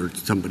Sam or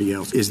somebody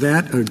else. Is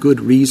that a good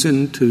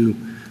reason to?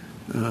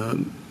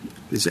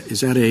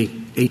 Is that a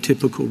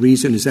atypical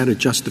reason? Is that a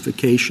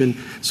justification?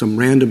 Some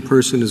random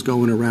person is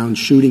going around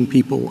shooting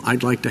people.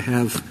 I'd like to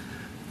have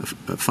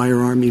a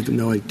firearm, even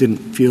though I didn't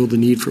feel the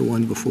need for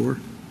one before?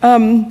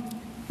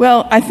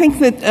 Well, I think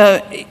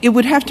that it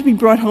would have to be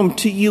brought home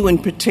to you in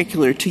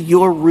particular, to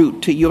your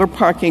route, to your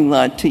parking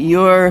lot, to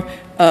your,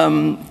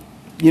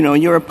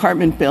 your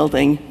apartment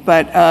building,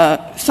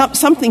 but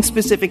something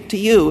specific to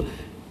you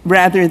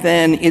rather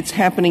than it's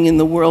happening in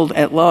the world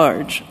at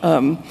large.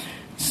 That's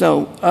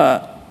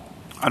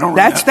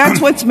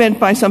what's meant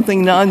by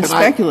something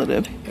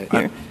non-speculative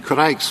here. Could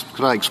I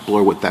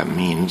explore what that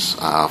means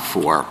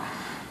for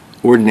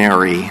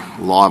ordinary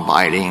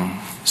law-abiding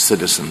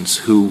citizens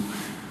who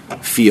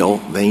feel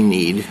they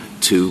need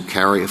to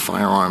carry a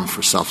firearm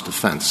for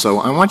self-defense? So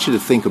I want you to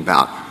think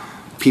about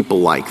people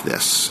like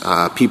this,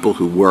 people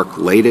who work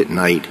late at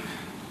night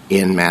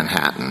in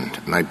Manhattan.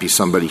 It might be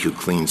somebody who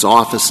cleans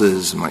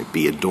offices, it might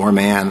be a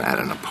doorman at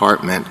an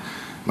apartment,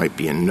 it might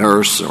be a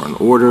nurse or an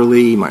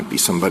orderly, it might be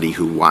somebody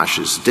who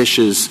washes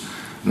dishes.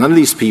 None of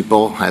these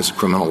people has a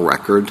criminal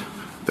record.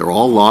 They're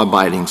all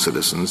law-abiding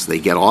citizens. They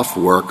get off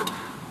work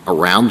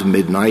around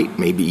midnight,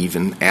 maybe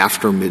even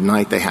after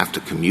midnight. They have to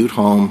commute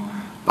home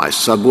by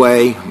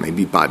subway,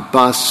 maybe by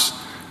bus.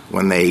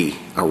 When they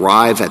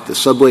arrive at the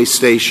subway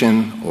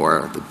station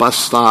or the bus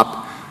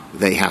stop,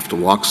 they have to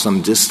walk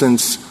some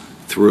distance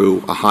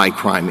through a high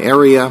crime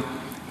area,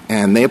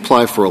 and they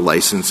apply for a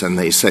license and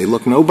they say,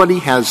 look, nobody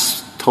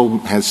has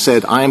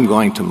said I am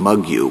going to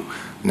mug you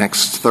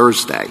next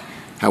Thursday.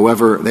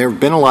 However, there have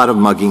been a lot of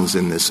muggings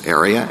in this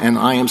area, and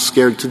I am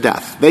scared to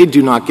death. They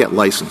do not get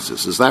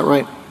licenses. Is that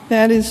right?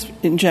 That is,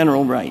 in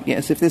general, right,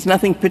 yes. If there's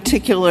nothing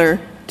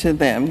particular to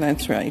them,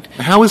 that's right.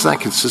 How is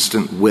that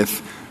consistent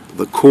with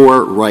the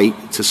core right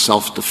to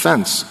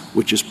self-defense,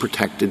 which is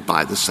protected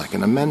by the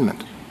Second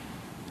Amendment?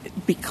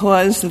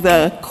 Because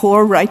the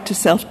core right to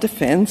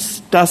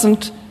self-defense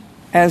doesn't,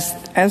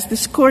 as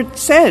this Court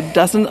said,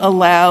 doesn't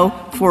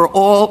allow for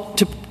all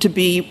to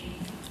be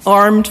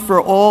armed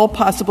for all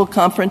possible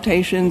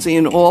confrontations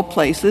in all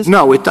places?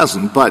 No, it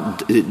doesn't.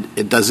 But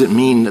it doesn't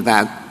mean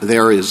that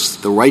there is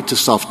the right to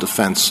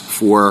self-defense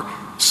for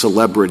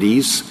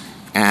celebrities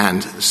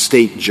and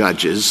state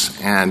judges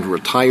and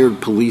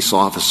retired police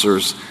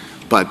officers,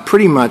 but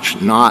pretty much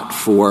not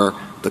for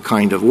the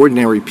kind of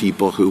ordinary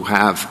people who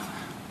have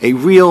a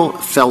real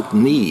felt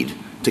need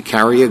to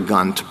carry a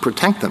gun to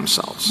protect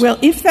themselves. Well,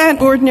 if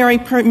that ordinary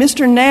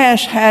Mr.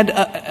 Nash had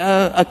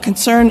a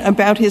concern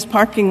about his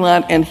parking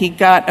lot and he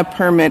got a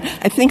permit,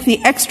 I think the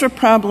extra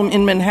problem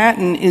in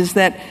Manhattan is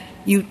that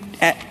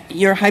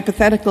your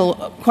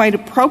hypothetical quite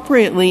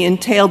appropriately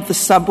entailed the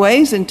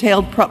subways,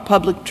 entailed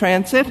public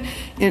transit,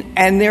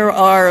 and there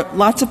are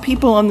lots of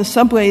people on the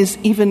subways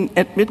even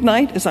at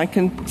midnight, as I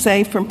can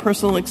say from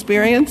personal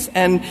experience,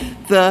 and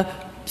the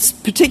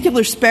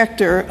particular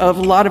specter of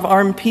a lot of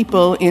armed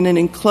people in an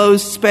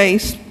enclosed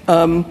space. There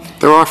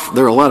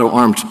are a lot of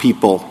armed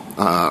people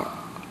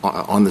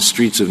on the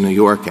streets of New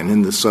York and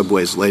in the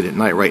subways late at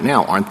night right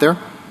now, aren't there?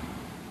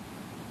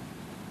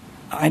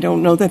 I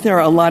don't know that there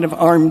are a lot of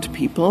armed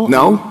people.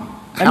 No?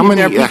 There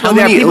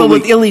are people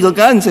with illegal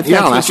guns, if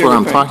that's what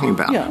I'm talking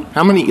about. Yeah.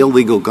 How many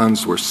illegal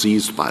guns were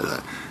seized by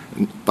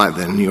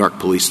the New York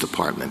Police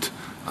Department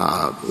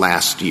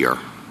last year?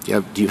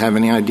 Do you have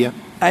any idea?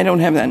 I don't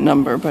have that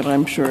number, but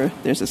I'm sure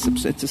it's a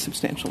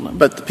substantial number.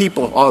 But the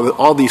people,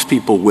 all these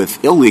people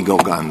with illegal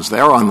guns,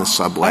 they're on the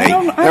subway.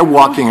 They're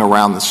walking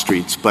around the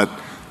streets. But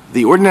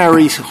the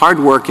ordinary,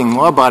 hardworking,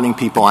 law-abiding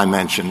people I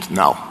mentioned,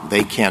 no,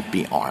 they can't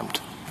be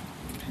armed.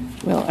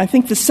 Well, I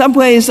think the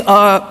subways,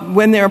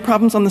 when there are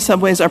problems on the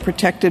subways, are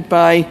protected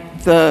by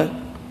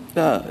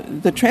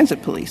the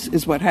transit police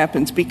is what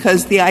happens,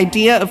 because the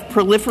idea of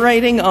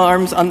proliferating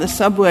arms on the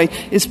subway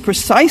is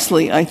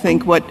precisely, I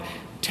think, what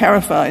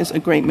terrifies a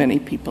great many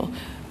people.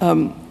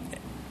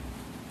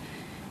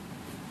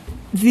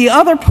 The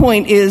other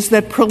point is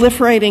that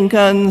proliferating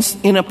guns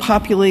in a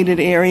populated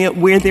area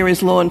where there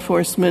is law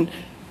enforcement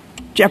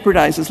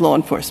jeopardizes law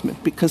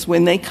enforcement, because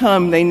when they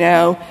come, they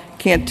now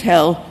can't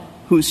tell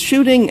who's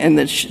shooting, and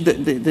the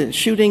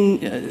shooting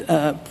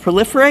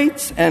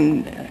proliferates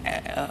and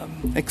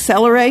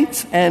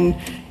accelerates, and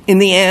in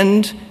the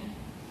end,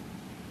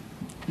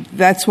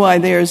 that's why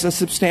there's a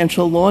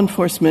substantial law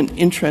enforcement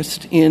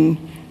interest in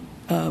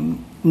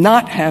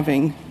not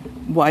having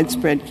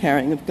widespread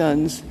carrying of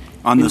guns.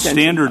 On the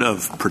standard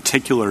of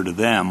particular to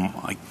them,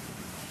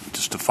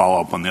 just to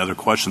follow up on the other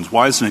questions,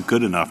 why isn't it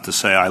good enough to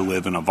say I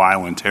live in a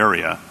violent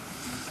area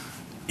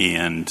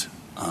and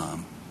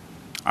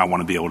I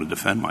want to be able to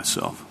defend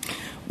myself?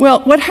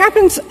 Well, what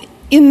happens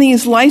in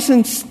these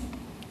license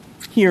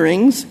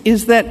hearings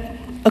is that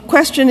a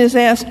question is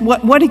asked,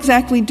 what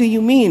exactly do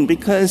you mean?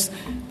 Because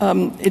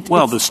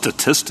the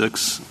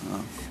statistics.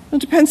 It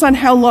depends on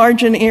how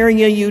large an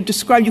area you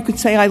describe. You could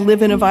say I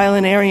live in a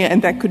violent area,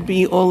 and that could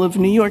be all of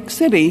New York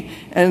City,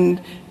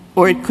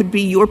 or it could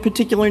be your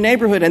particular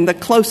neighborhood. And the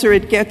closer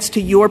it gets to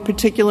your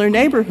particular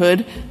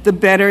neighborhood, the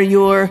better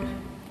your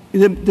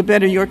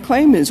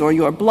claim is, or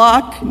your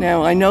block.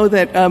 Now, I know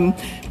that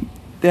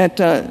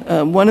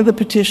one of the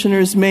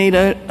petitioners made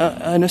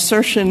an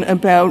assertion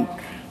about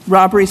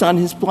robberies on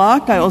his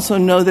block. I also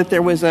know that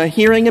there was a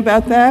hearing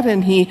about that,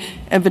 and he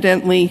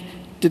evidently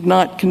did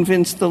not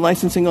convince the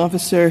licensing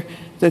officer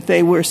that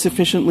they were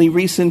sufficiently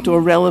recent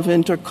or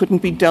relevant or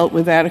couldn't be dealt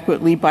with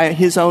adequately by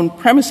his own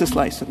premises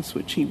license,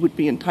 which he would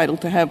be entitled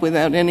to have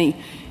without any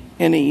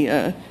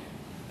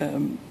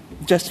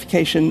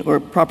justification or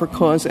proper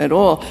cause at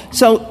all.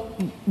 So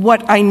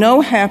what I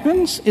know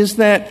happens is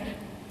that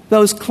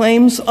those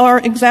claims are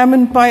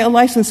examined by a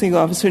licensing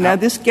officer. Now,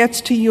 this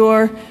gets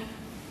to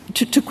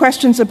to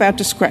questions about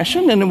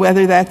discretion and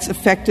whether that's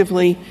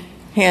effectively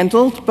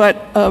handled,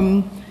 but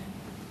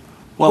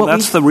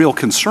that's the real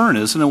concern,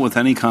 isn't it, with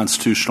any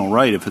constitutional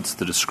right? If it's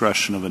the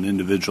discretion of an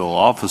individual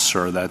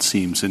officer, that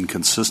seems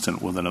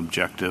inconsistent with an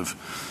objective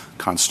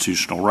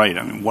constitutional right.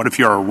 I mean, what if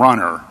you're a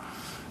runner?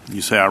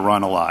 You say, I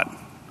run a lot.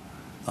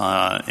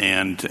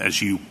 And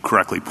as you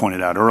correctly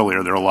pointed out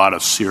earlier, there are a lot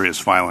of serious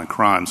violent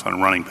crimes on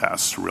running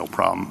paths. It's a real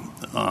problem.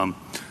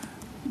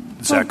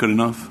 Is that good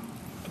enough?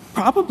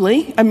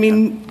 Probably. I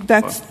mean,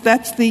 that's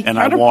the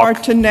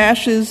counterpart to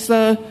Nash's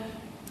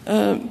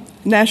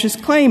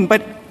claim.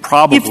 But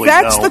probably, if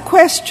that's the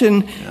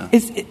question,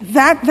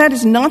 that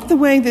is not the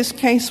way this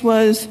case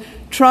was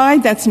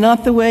tried. That's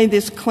not the way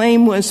this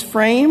claim was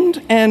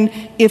framed. And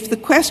if the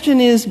question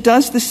is,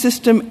 does the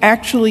system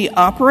actually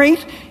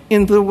operate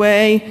in the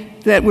way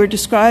that we're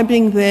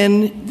describing,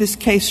 then this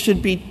case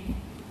should be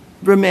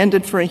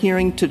remanded for a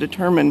hearing to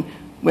determine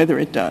whether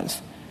it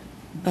does.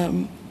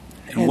 And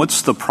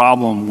what's the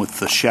problem with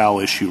the shall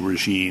issue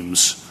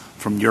regimes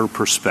from your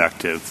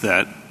perspective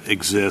that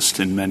exist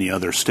in many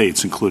other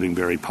states, including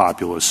very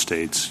populous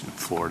states,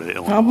 Florida,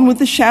 Illinois? The problem with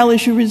the shall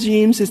issue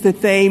regimes is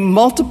that they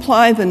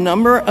multiply the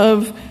number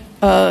of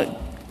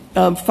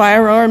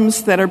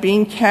firearms that are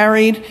being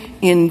carried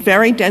in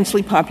very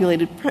densely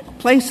populated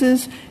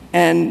places,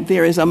 and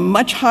there is a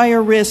much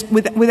higher risk,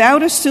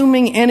 without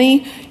assuming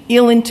any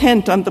ill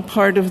intent on the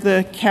part of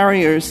the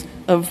carriers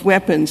of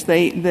weapons.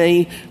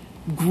 They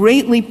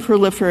greatly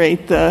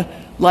proliferate the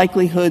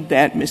likelihood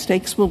that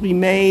mistakes will be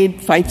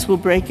made, fights will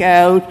break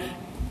out.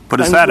 But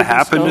has that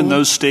happened in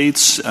those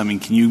states? I mean,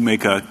 can you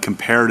make a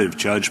comparative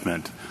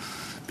judgment?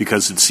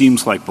 Because it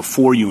seems like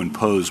before you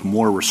impose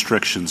more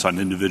restrictions on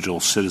individual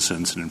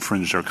citizens and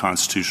infringe their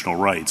constitutional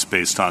rights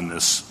based on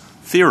this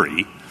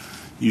theory,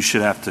 you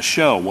should have to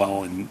show,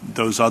 well, in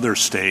those other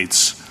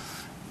states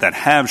that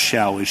have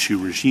shall-issue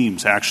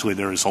regimes, actually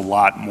there is a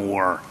lot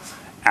more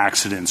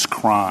accidents,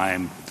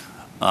 crime,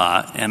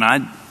 and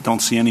I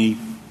don't see any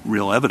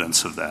real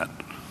evidence of that.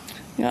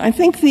 Yeah, I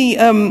think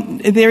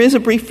there is a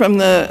brief from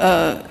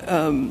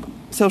the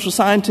social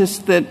scientists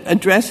that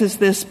addresses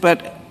this,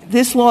 but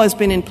this law has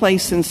been in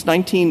place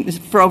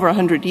for over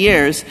 100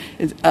 years,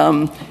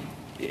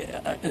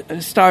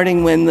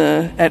 starting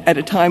at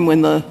a time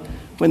when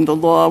the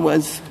law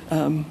was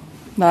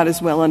not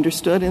as well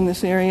understood in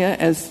this area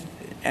as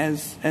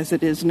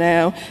it is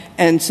now,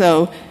 and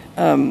so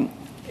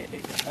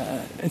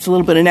it's a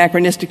little bit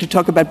anachronistic to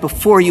talk about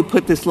before you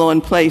put this law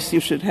in place, you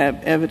should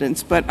have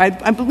evidence. But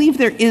I believe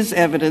there is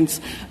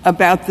evidence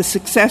about the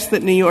success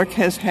that New York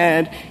has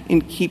had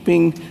in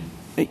keeping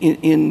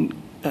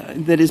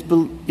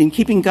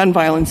keeping gun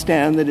violence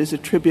down that is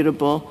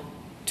attributable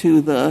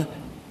to the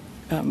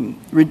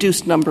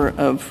reduced number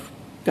of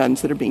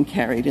guns that are being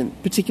carried,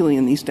 particularly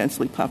in these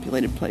densely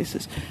populated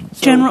places.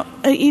 So, General,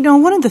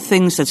 one of the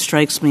things that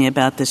strikes me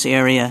about this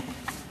area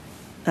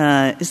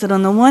is that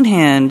on the one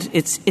hand,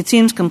 it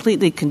seems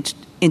completely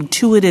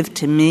intuitive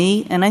to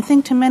me, and I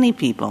think to many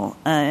people.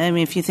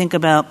 If you think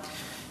about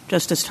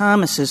Justice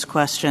Thomas's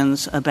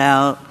questions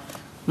about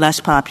less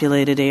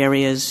populated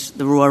areas,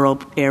 the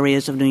rural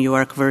areas of New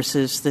York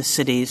versus the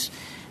cities,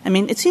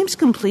 it seems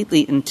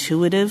completely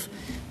intuitive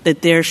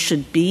that there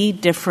should be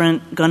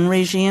different gun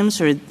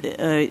regimes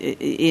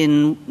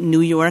in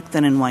New York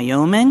than in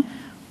Wyoming,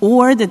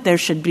 or that there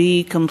should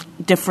be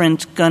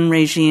different gun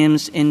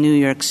regimes in New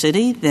York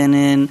City than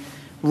in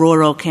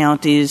rural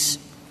counties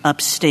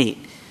upstate.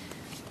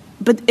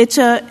 But it's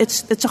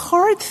a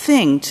hard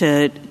thing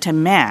to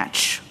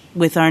match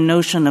with our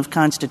notion of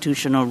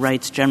constitutional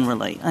rights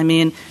generally.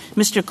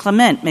 Mr.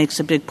 Clement makes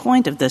a big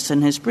point of this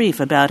in his brief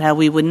about how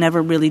we would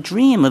never really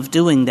dream of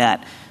doing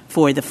that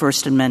for the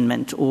First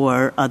Amendment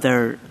or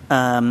other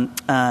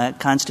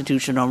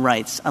constitutional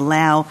rights.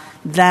 Allow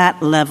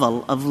that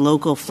level of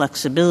local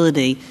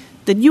flexibility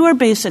that you are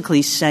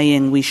basically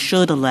saying we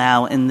should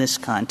allow in this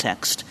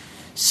context.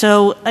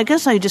 So I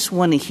guess I just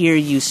want to hear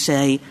you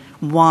say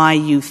why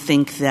you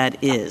think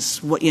that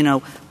is.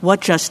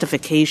 What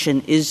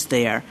justification is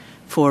there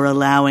for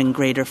allowing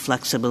greater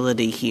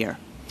flexibility here?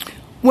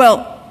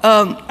 Well,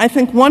 I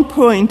think one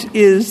point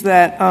is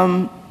that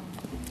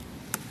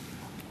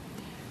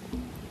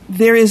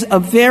there is a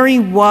very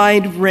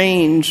wide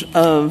range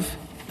of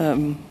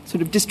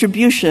sort of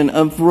distribution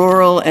of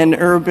rural and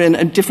urban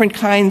and different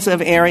kinds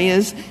of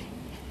areas,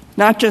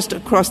 not just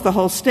across the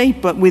whole state,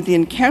 but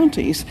within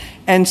counties.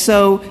 And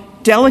so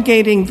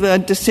delegating the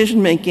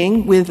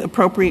decision-making with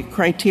appropriate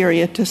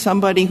criteria to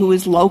somebody who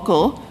is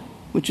local,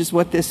 which is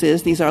what this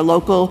is. These are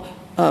local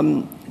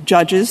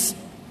judges.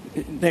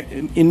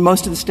 In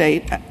most of the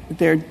state,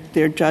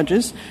 they're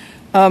judges.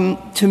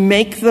 To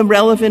make the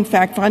relevant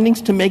fact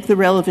findings, to make the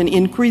relevant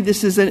inquiry.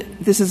 This is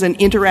an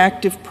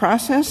interactive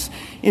process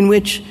in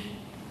which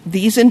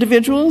these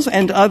individuals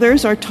and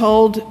others are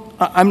told,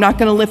 I'm not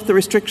going to lift the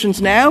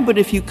restrictions now, but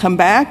if you come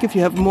back, if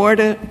you have more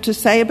to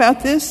say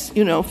about this,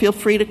 feel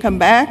free to come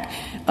back.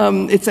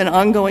 It's an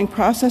ongoing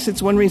process.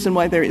 It's one reason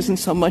why there isn't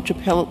so much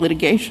appellate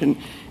litigation,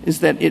 is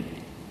that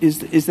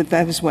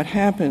that is what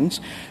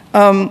happens.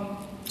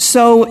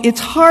 So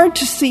it's hard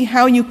to see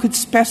how you could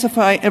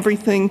specify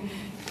everything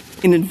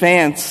in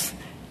advance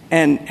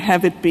and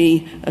have it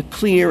be a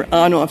clear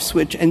on-off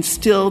switch and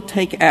still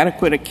take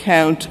adequate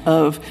account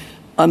of,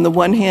 on the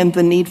one hand,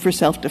 the need for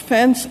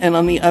self-defense, and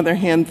on the other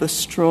hand, the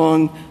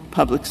strong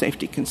public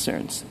safety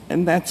concerns.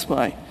 And that's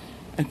why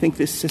I think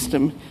this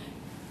system...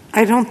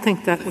 I don't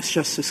think that was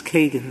Justice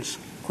Kagan's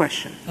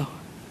question. Oh,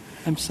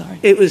 I'm sorry.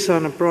 It was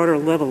on a broader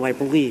level, I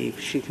believe.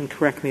 She can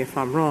correct me if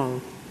I'm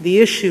wrong. The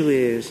issue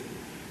is,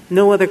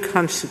 no other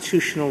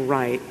constitutional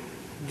right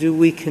do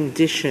we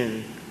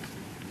condition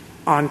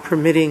on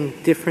permitting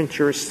different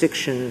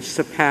jurisdictions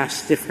to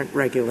pass different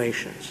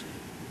regulations.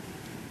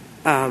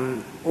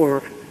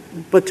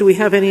 But do we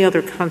have any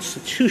other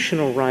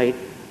constitutional right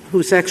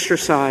whose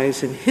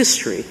exercise in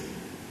history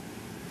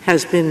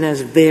has been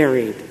as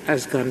varied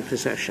as gun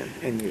possession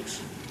and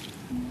use?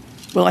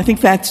 Well, I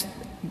think that's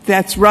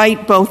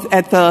right, both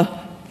at the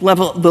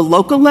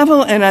local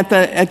level and at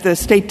the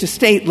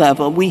state-to-state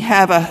level. We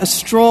have a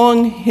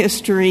strong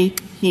history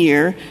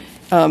here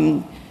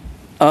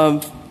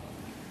of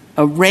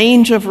a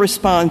range of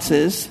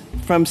responses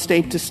from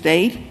state to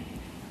state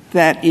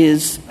that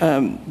is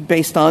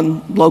based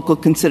on local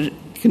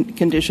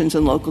conditions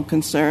and local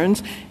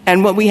concerns.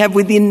 And what we have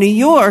within New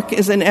York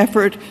is an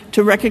effort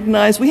to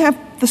recognize we have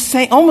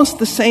almost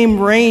the same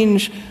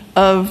range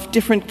of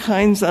different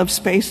kinds of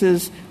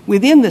spaces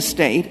within the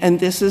state,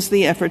 and this is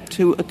the effort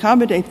to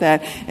accommodate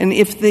that. And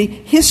if the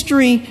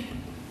history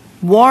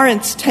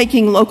warrants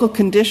taking local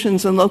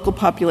conditions and local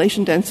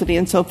population density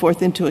and so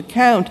forth into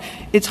account,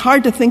 it's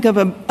hard to think of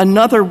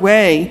another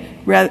way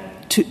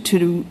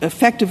to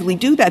effectively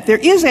do that. There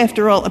is,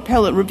 after all,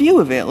 appellate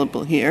review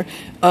available here,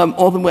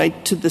 all the way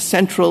to the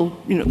central,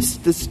 to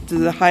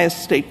the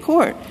highest state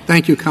court.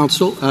 Thank you,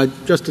 counsel.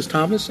 Justice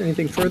Thomas,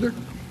 anything further?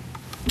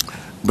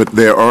 But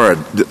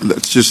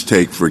let's just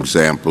take, for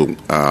example,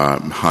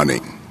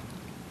 hunting.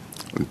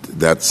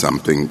 That's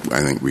something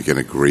I think we can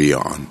agree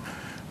on.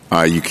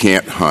 You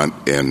can't hunt,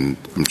 I'm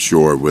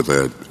sure, with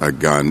a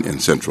gun in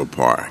Central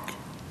Park.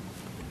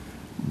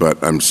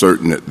 But I'm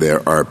certain that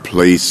there are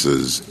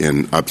places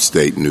in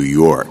upstate New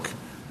York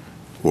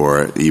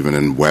or even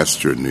in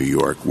western New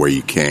York where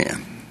you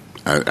can.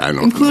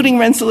 Including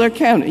Rensselaer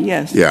County,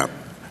 yes. Yeah.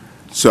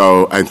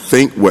 So I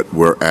think what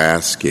we're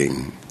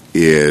asking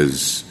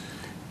is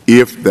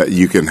if that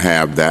you can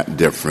have that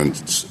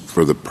difference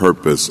for the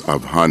purpose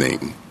of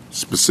hunting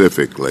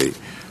specifically,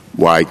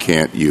 why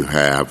can't you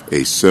have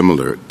a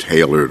similar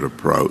tailored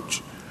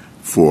approach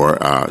for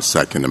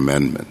Second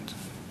Amendment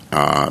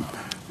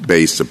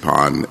based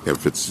upon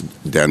if it's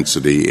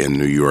density in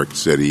New York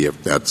City,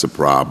 if that's a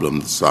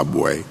problem, the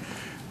subway,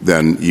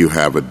 then you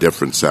have a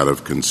different set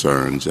of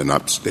concerns in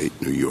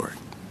upstate New York?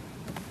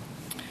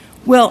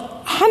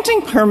 Well,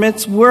 hunting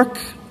permits work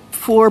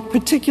for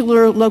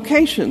particular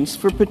locations,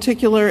 for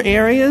particular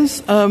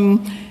areas, but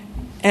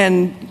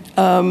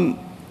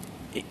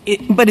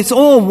it's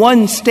all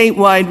one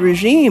statewide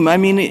regime. I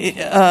mean,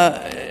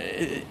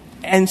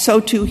 and so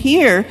too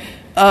here,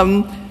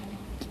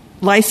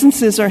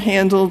 licenses are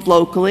handled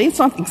locally. It's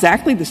not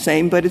exactly the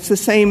same, but it's the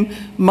same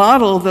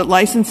model that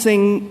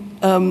licensing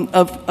of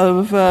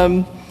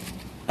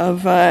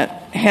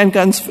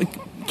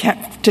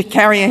handguns to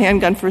carry a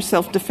handgun for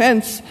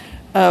self-defense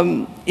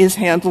is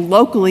handled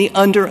locally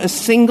under a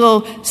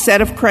single set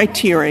of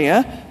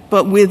criteria,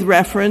 but with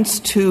reference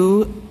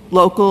to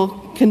local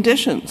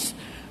conditions.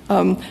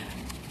 I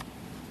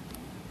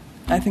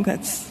think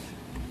that's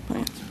my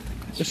answer.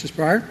 Justice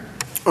Breyer?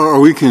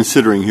 Are we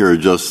considering here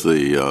just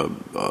the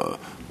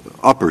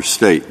upper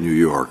state New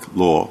York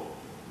law?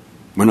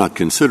 We're not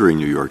considering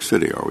New York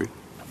City, are we?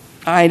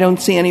 I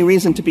don't see any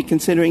reason to be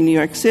considering New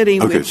York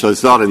City. Okay, so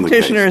it's not in the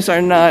case. Petitioners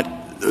are not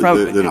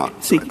from... They're not.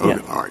 Okay,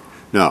 all right.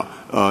 Now,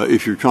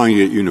 if you're trying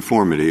to get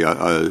uniformity,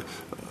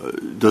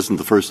 doesn't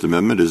the First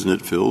Amendment, isn't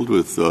it filled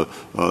with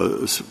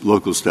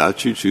local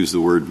statutes use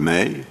the word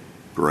may,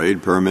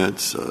 parade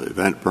permits,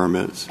 event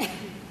permits?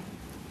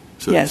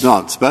 So yes. It's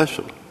not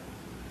special.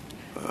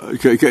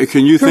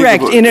 Can you think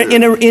correct. about...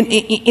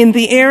 In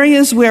the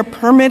areas where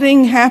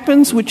permitting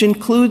happens, which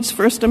includes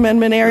First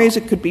Amendment areas,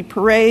 it could be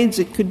parades,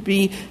 it could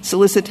be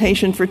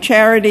solicitation for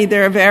charity.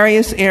 There are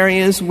various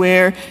areas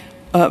where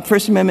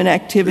First Amendment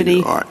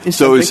activity is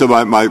So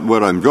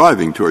what I'm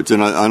driving towards,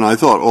 and I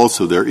thought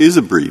also there is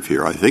a brief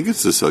here, I think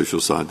it's the Social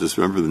Scientist,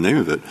 remember the name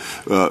of it,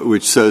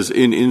 which says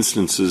in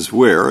instances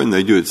where, and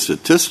they do it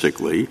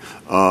statistically,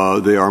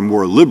 they are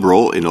more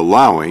liberal in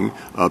allowing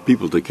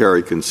people to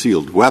carry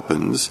concealed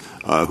weapons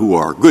who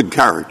are good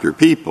character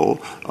people,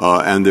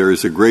 and there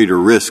is a greater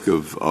risk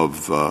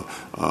of a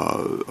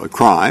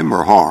crime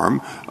or harm,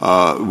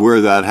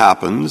 where that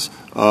happens,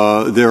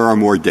 there are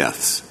more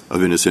deaths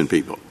of innocent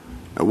people.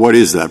 What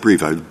is that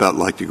brief? I'd about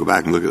like to go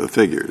back and look at the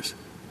figures.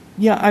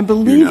 Yeah, I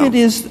believe it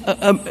is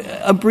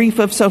a brief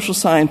of social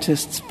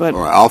scientists. But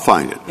all right, I'll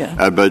find it.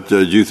 Yeah. But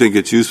do you think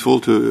it's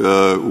useful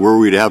to, were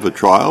we to have a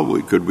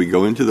trial, could we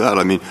go into that?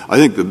 I mean, I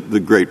think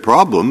the great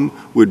problem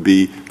would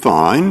be,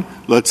 fine,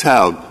 let's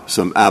have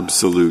some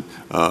absolute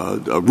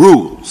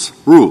rules,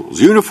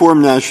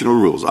 uniform national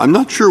rules. I'm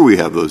not sure we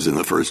have those in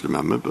the First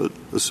Amendment, but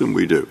assume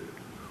we do.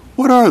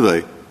 What are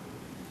they?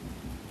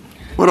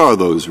 What are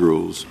those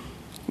rules?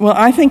 Well,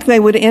 I think they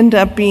would end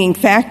up being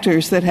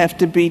factors that have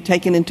to be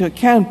taken into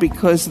account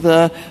because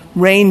the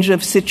range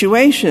of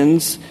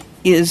situations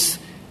is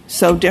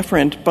so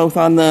different, both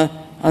on the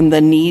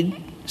need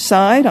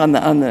side, on the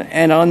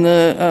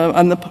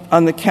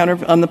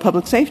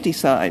public safety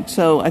side.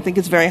 So I think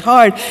it's very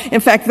hard.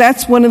 In fact,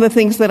 that's one of the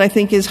things that I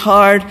think is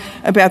hard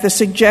about the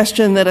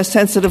suggestion that a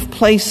sensitive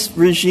place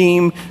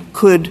regime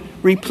could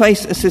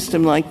replace a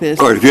system like this.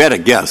 All right, if you had a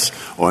guess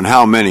on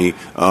how many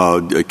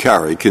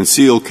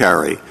concealed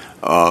carry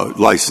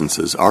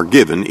licenses are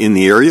given in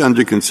the area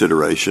under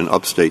consideration,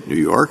 upstate New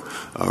York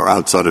or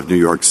outside of New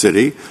York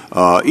City,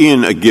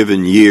 in a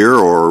given year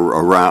or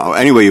around,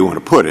 any way you want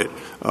to put it,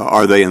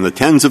 are they in the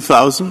tens of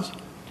thousands?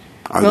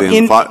 Are they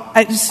in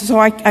so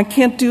I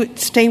can't do it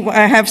statewide.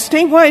 I have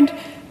statewide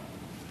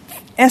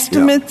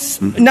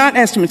estimates, not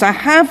estimates. I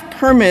have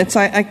permits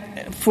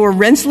for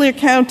Rensselaer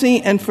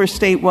County and for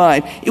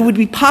statewide. It would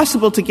be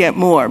possible to get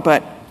more,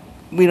 but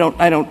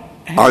I don't.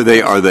 Are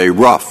they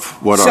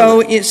rough? What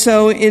are they?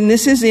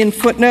 This is in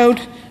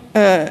footnote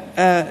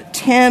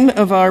 10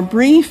 of our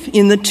brief.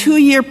 In the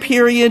 2-year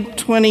period,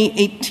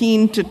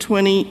 2018 to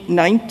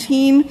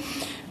 2019,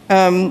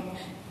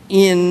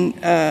 in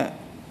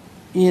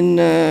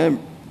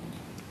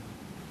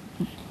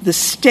The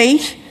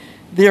state,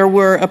 there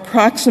were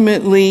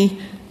approximately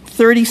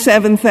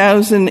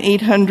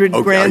 37,800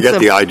 grants. I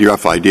get the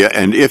rough idea.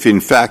 And if, in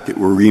fact, it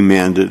were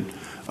remanded,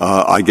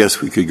 I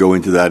guess we could go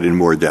into that in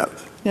more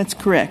depth. That's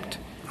correct.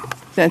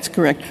 That's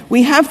correct.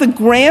 We have the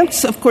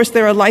grants. Of course,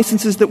 there are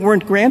licenses that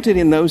weren't granted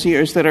in those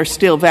years that are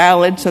still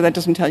valid, so that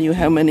doesn't tell you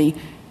how many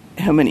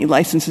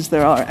licenses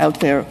there are out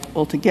there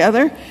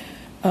altogether.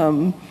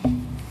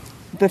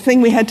 The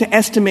thing we had to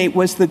estimate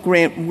was the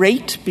grant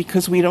rate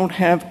because we don't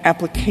have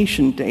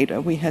application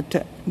data. We had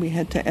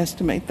to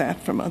estimate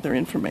that from other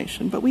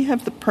information, but we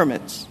have the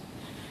permits.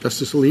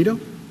 Justice Alito?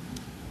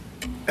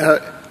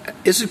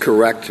 Is it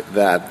correct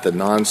that the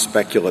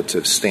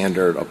non-speculative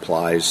standard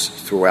applies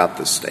throughout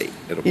the state?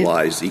 It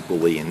applies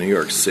equally in New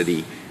York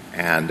City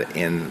and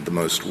in the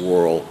most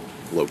rural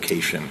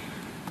location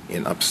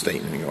in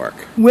upstate New York?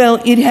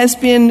 Well, it has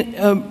been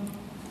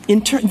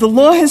the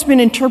law has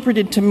been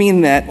interpreted to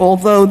mean that,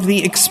 although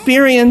the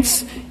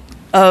experience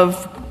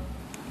of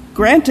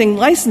granting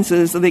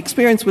licenses, or the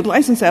experience with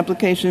license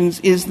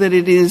applications, is that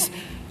it is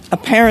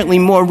apparently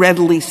more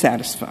readily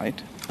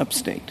satisfied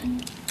upstate.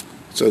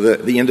 So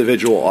the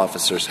individual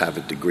officers have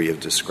a degree of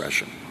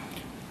discretion.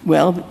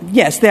 Well,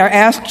 yes, they're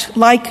asked,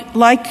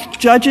 like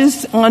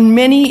judges on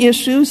many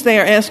issues, they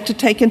are asked to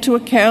take into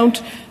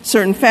account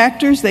certain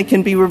factors. They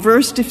can be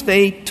reversed if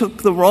they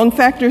took the wrong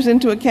factors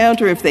into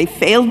account or if they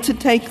failed to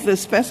take the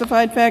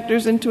specified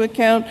factors into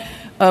account.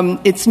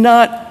 It's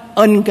not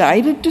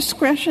unguided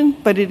discretion,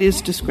 but it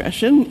is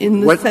discretion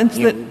in the sense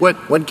that...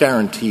 What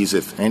guarantees,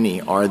 if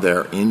any, are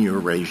there in your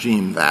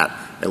regime that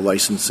a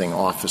licensing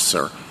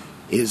officer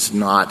is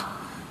not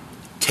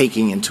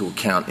taking into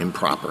account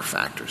improper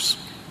factors?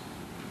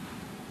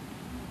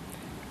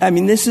 I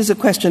mean, this is a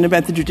question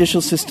about the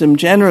judicial system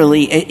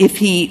generally. If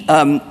he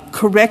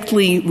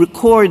correctly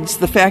records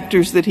the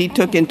factors that he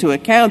took into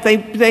account,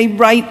 they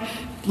write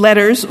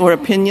letters or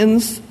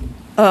opinions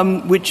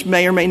which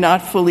may or may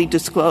not fully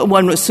disclose.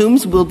 One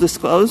assumes will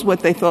disclose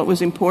what they thought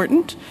was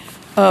important.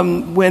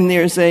 When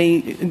they're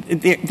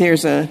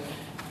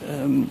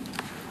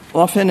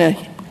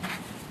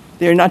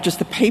not just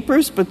the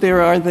papers, but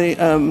there are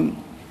the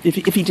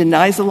if he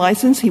denies a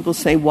license, he will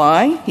say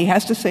why. He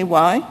has to say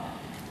why.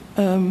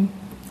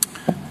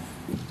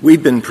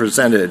 We've been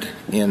presented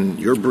in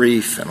your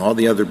brief and all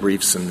the other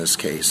briefs in this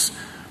case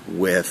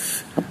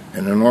with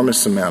an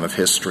enormous amount of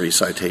history,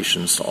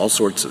 citations to all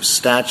sorts of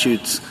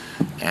statutes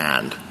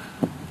and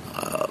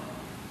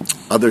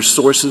other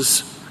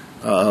sources.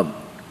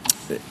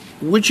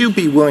 Would you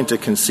be willing to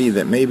concede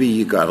that maybe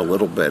you got a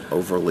little bit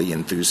overly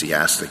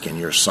enthusiastic in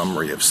your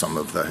summary of some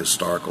of the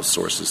historical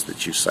sources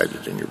that you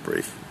cited in your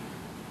brief?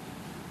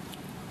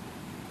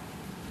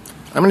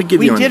 I'm going to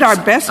give you. We did our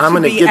best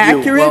to be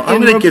accurate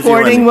in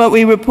reporting what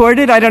we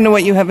reported. I don't know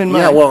what you have in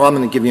mind. Yeah, well, I'm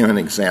going to give you an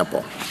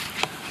example,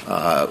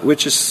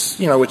 which is,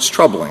 it's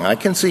troubling. I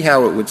can see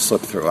how it would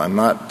slip through. I'm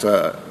not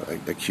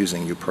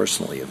accusing you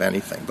personally of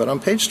anything. But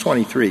on page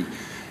 23,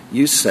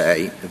 you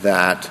say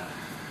that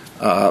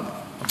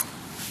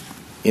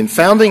in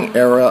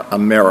founding-era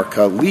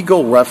America,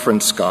 legal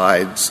reference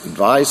guides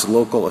advise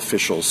local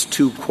officials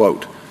to,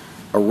 quote,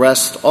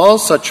 arrest all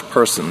such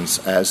persons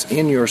as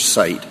in your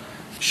sight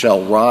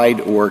shall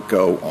ride or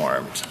go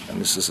armed.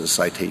 And this is a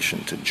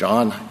citation to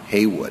John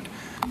Haywood,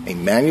 a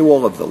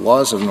manual of the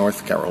laws of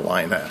North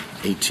Carolina,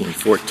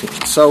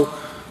 1814. So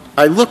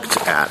I looked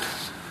at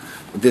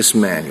this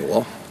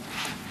manual,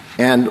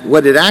 and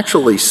what it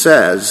actually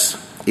says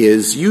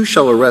is you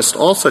shall arrest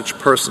all such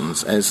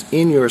persons as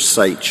in your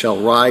sight shall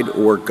ride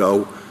or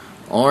go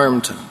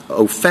armed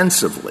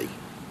offensively.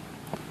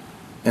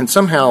 And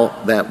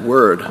somehow that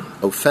word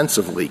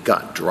offensively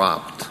got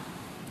dropped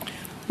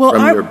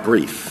from your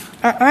brief.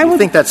 You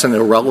think that's an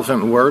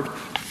irrelevant word?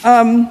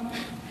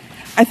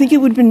 I think it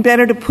would have been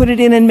better to put it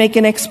in and make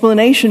an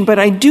explanation, but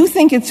I do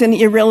think it's an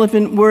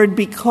irrelevant word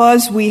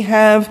because we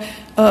have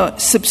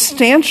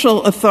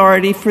substantial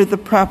authority for the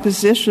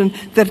proposition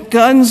that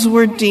guns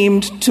were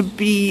deemed to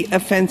be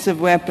offensive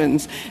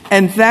weapons.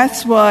 And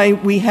that's why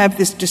we have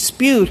this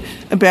dispute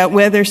about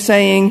whether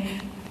saying,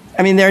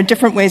 there are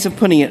different ways of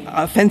putting it,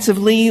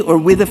 offensively or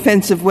with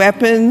offensive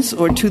weapons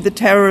or to the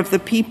terror of the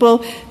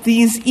people.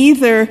 These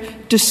either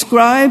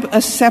describe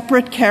a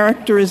separate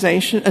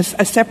characterization, a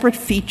separate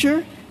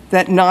feature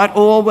that not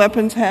all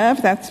weapons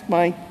have. That's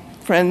my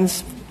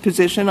friend's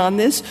position on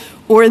this.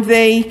 Or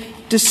they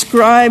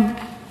describe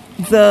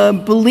the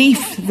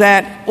belief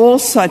that all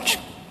such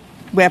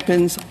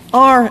weapons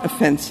are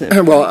offensive.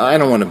 Well, I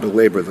don't want to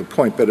belabor the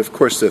point, but of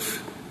course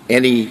if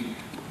any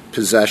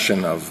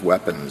possession of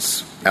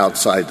weapons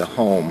outside the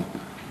home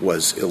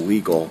was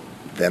illegal,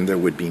 then there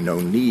would be no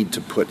need to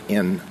put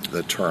in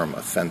the term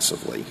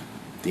offensively,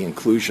 the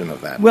inclusion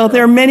of that. Well,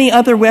 there are many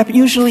other weapons.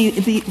 Usually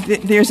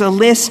there's a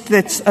list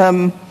that's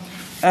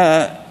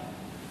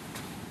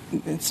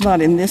it's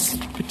not in this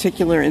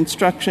particular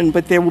instruction,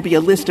 but there will be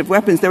a list of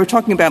weapons. They were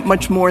talking about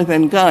much more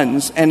than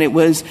guns, and it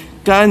was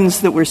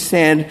guns that were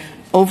said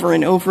over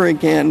and over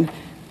again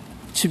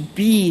to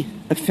be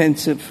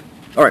offensive.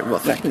 All right, well,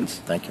 weapons.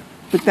 Thank you.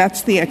 But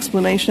that's the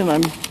explanation.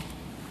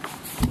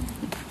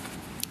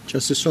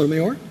 Justice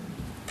Sotomayor?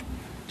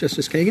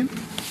 Justice Kagan?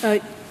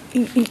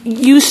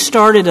 You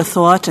started a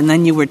thought and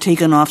then you were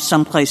taken off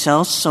someplace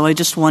else, so I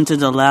just wanted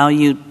to allow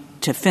you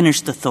to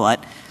finish the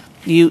thought.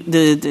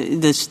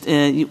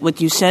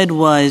 What you said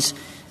was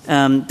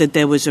that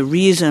there was a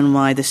reason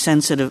why a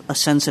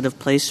sensitive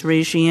place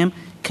regime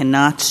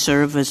cannot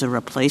serve as a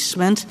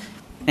replacement,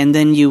 and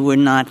then you were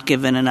not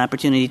given an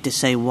opportunity to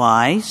say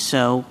why.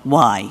 So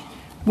why?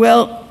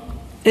 Well,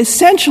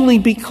 essentially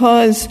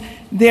because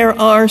there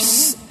are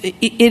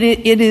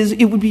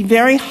it would be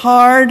very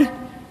hard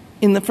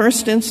in the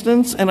first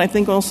instance, and I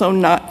think also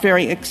not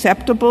very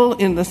acceptable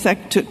in the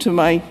to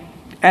my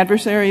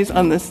adversaries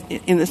in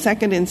the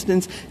second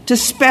instance, to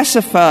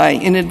specify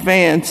in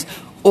advance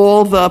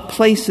all the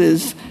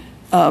places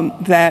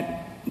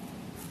that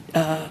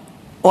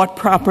ought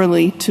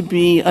properly to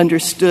be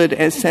understood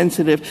as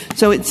sensitive.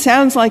 So it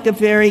sounds like a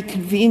very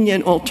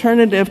convenient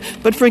alternative.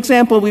 But, for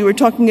example, we were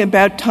talking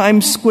about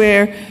Times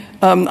Square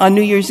on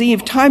New Year's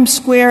Eve. Times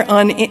Square,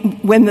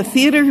 when the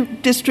theater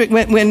district,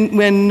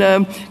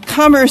 when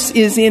commerce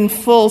is in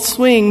full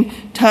swing,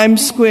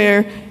 Times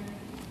Square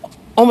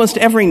almost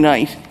every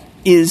night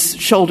is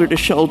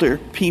shoulder-to-shoulder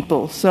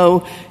people.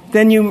 So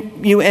then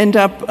you end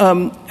up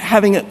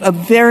having a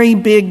very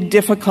big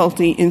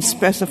difficulty in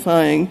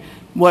specifying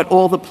what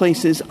all the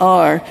places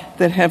are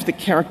that have the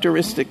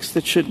characteristics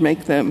that should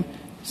make them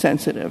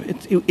sensitive.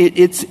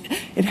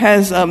 It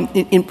has,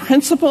 in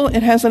principle,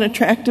 it has an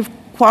attractive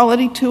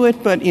quality to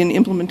it, but in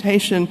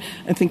implementation,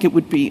 I think it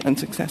would be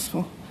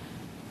unsuccessful.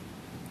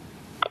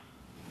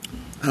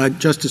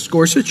 Justice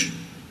Gorsuch?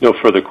 No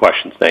further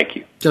questions. Thank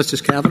you.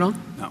 Justice Kavanaugh?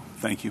 No,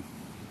 thank you.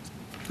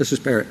 Justice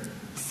Barrett?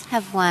 I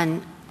have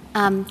one.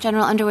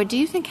 General Underwood, do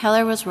you think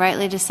Heller was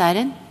rightly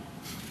decided?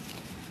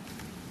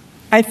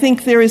 I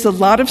think there is a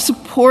lot of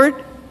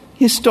support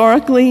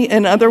historically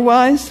and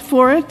otherwise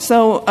for it,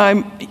 so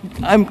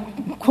I'm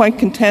quite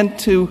content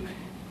to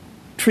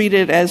treat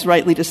it as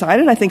rightly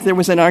decided. I think there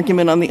was an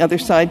argument on the other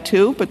side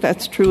too, but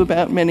that's true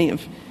about maybe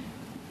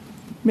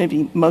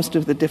most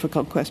of the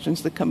difficult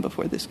questions that come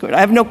before this court. I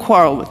have no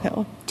quarrel with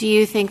Heller. Do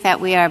you think that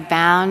we are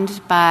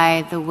bound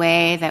by the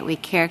way that we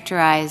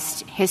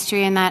characterized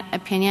history in that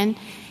opinion?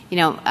 You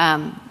know,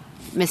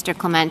 Mr.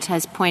 Clement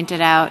has pointed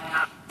out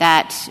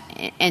that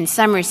in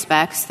some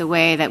respects the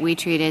way that we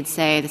treated,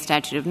 say, the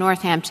Statute of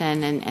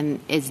Northampton and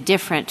is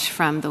different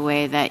from the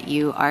way that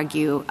you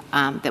argue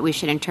that we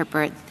should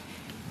interpret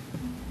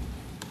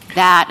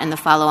that and the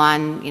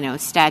follow-on,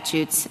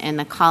 statutes in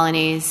the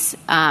colonies.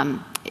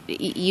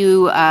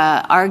 You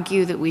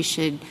argue that we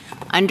should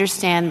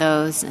understand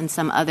those in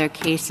some other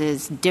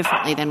cases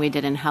differently than we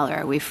did in Heller.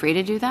 Are we free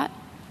to do that?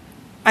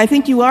 I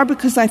think you are,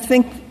 because I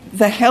think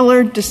the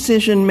Heller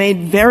decision made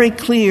very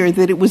clear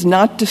that it was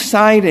not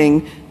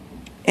deciding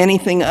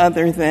anything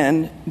other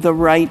than the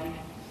right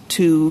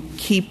to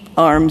keep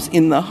arms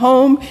in the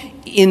home.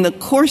 In the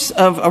course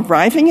of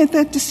arriving at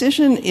that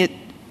decision, it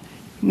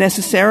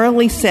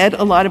necessarily said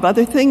a lot of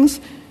other things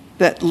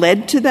that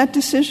led to that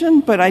decision,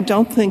 but I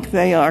don't think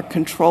they are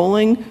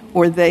controlling,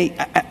 or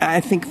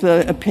I think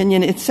the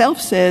opinion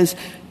itself says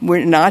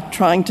we're not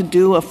trying to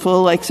do a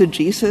full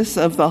exegesis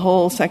of the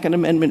whole Second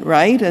Amendment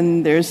right,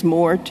 and there's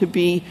more to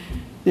be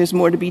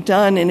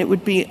done, and it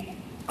would be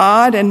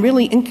odd and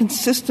really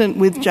inconsistent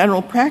with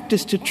general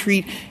practice to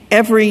treat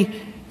every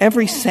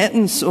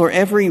sentence or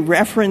every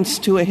reference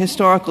to a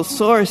historical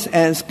source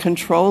as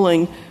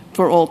controlling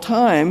for all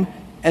time,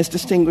 as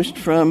distinguished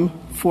from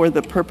for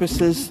the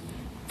purposes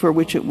for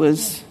which it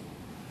was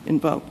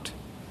invoked.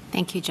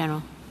 Thank you,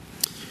 General.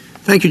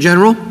 Thank you,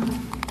 General.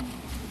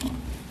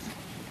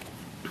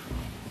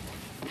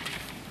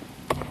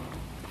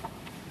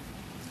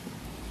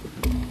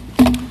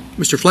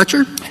 Mr.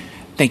 Fletcher?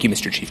 Thank you,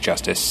 Mr. Chief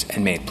Justice,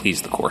 and may it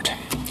please the Court.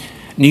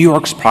 New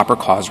York's proper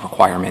cause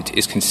requirement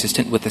is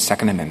consistent with the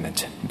Second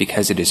Amendment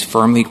because it is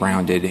firmly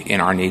grounded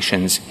in our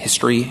nation's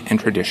history and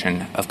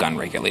tradition of gun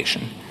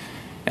regulation.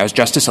 Now, as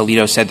Justice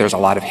Alito said, there's a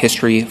lot of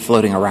history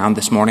floating around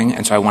this morning,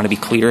 and so I want to be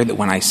clear that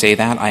when I say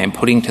that, I am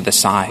putting to the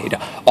side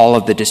all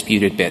of the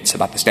disputed bits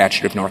about the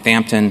Statute of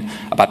Northampton,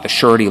 about the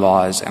surety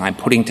laws, and I'm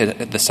putting to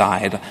the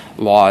side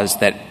laws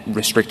that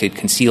restricted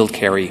concealed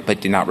carry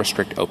but did not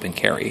restrict open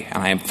carry.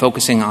 And I am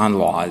focusing on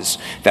laws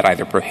that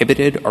either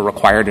prohibited or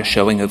required a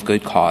showing of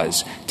good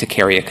cause to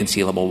carry a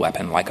concealable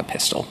weapon like a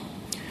pistol.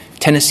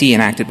 Tennessee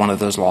enacted one of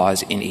those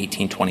laws in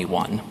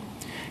 1821.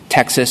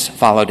 Texas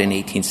followed in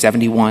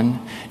 1871.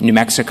 New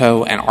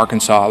Mexico and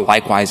Arkansas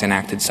likewise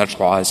enacted such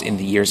laws in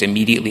the years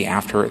immediately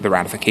after the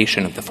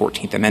ratification of the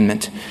 14th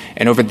Amendment.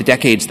 And over the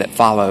decades that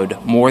followed,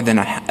 more than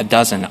a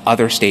dozen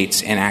other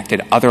states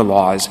enacted other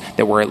laws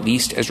that were at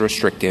least as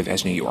restrictive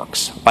as New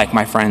York's. Like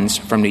my friends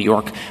from New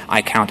York,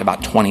 I count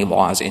about 20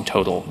 laws in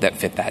total that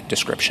fit that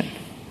description.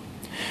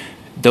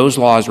 Those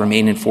laws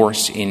remain in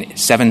force in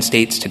 7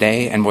 states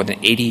today, and more than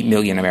 80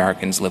 million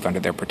Americans live under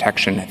their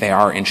protection. They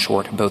are, in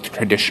short, both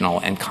traditional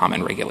and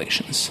common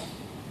regulations.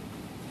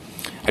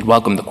 I'd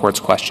welcome the Court's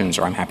questions,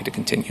 or I'm happy to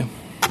continue.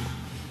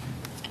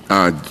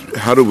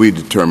 How do we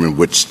determine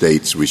which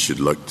states we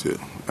should look to?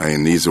 I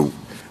mean,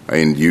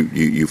 And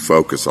you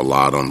focus a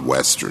lot on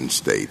Western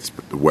states,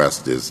 but the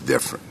West is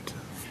different.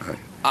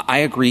 I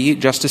agree,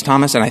 Justice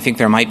Thomas, and I think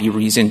there might be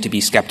reason to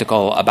be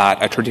skeptical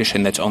about a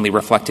tradition that's only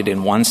reflected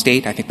in one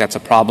state. I think that's a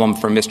problem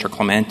for Mr.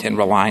 Clement in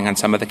relying on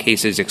some of the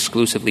cases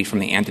exclusively from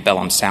the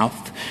antebellum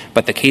South.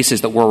 But the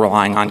cases that we're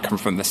relying on come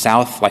from the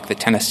South, like the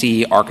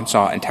Tennessee,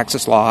 Arkansas, and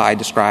Texas law I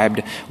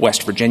described.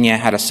 West Virginia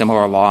had a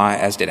similar law,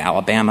 as did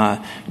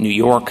Alabama, New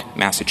York,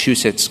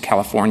 Massachusetts,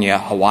 California,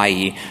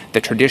 Hawaii.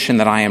 The tradition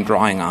that I am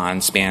drawing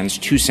on spans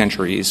 2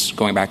 centuries,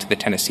 going back to the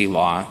Tennessee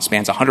law,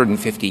 spans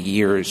 150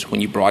 years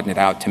when you broaden it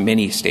out to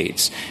many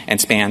states, and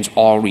spans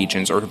all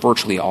regions or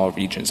virtually all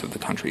regions of the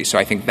country. So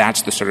I think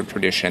that's the sort of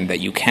tradition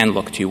that you can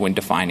look to when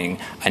defining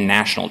a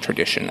national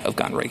tradition of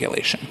gun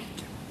regulation.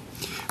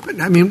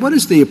 But, I mean, what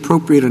is the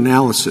appropriate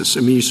analysis? I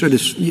mean, you sort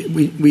of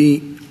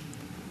we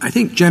I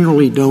think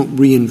generally don't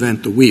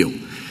reinvent the wheel.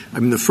 I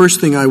mean, the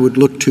first thing I would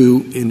look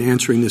to in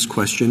answering this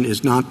question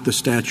is not the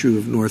Statute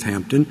of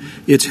Northampton,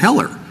 it's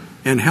Heller.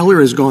 And Heller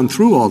has gone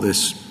through all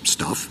this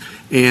stuff.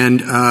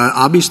 And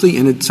obviously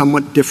in a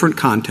somewhat different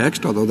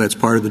context, although that's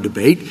part of the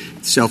debate,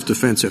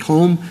 self-defense at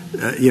home,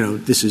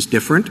 this is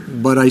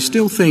different. But I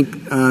still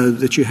think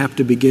that you have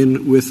to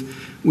begin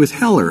with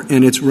Heller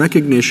and its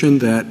recognition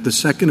that the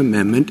Second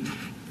Amendment,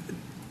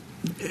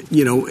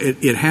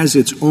 it has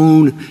its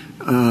own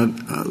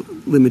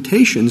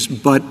limitations,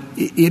 but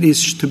it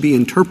is to be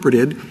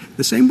interpreted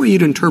the same way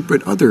you'd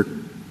interpret other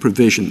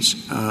provisions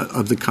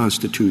of the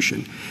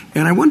Constitution.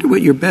 And I wonder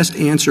what your best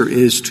answer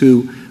is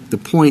to the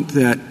point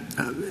that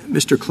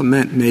Mr.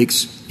 Clement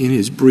makes in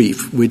his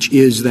brief, which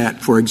is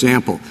that, for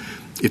example,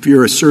 if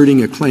you're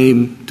asserting a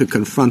claim to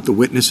confront the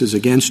witnesses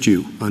against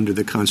you under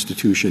the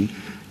Constitution,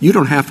 you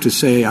don't have to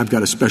say, I've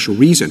got a special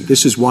reason.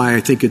 This is why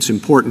I think it's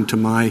important to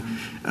my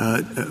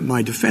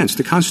defense.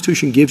 The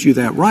Constitution gives you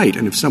that right,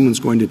 and if someone's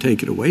going to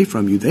take it away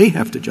from you, they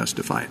have to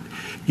justify it.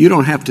 You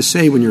don't have to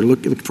say when you're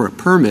looking for a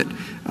permit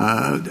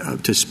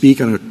to speak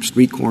on a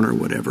street corner or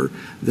whatever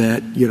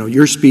that,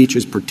 your speech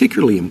is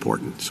particularly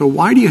important. So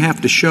why do you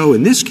have to show,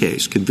 in this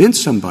case,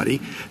 convince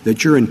somebody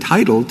that you're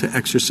entitled to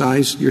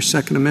exercise your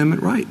Second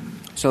Amendment right?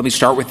 So let me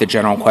start with the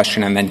general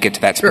question and then get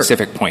to that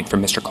specific point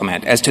from Mr.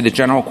 Clement. As to the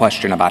general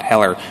question about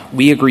Heller,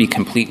 we agree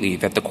completely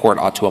that the court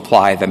ought to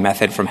apply the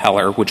method from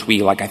Heller, which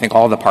we, like I think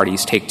all the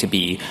parties, take to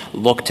be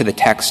look to the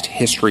text,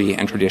 history,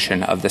 and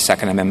tradition of the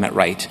Second Amendment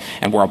right.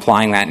 And we're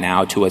applying that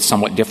now to a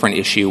somewhat different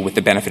issue with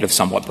the benefit of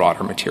somewhat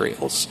broader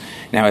materials.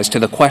 Now, as to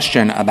the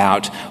question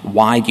about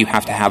why do you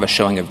have to have a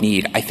showing of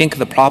need, I think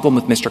the problem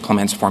with Mr.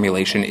 Clement's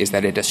formulation is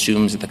that it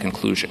assumes the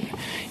conclusion.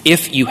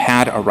 If you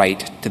had a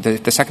right,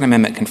 the Second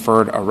Amendment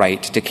conferred a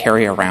right to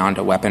carry around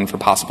a weapon for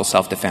possible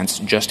self-defense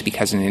just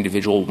because an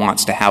individual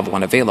wants to have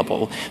one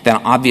available, then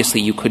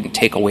obviously you couldn't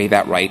take away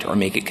that right or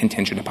make it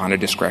contingent upon a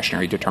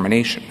discretionary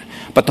determination.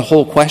 But the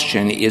whole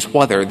question is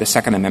whether the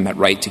Second Amendment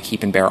right to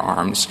keep and bear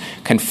arms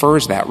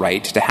confers that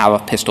right to have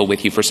a pistol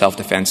with you for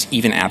self-defense,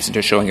 even absent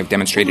a showing of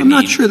demonstrated need.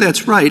 I'm not sure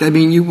that's right. I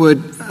mean, you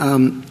would,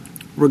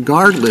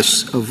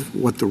 regardless of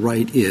what the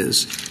right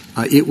is,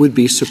 it would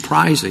be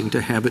surprising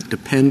to have it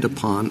depend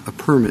upon a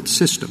permit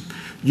system.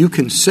 You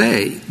can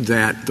say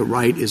that the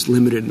right is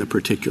limited in a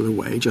particular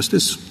way, just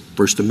as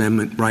First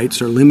Amendment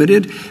rights are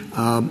limited,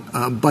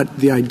 but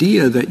the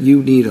idea that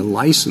you need a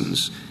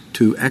license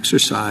to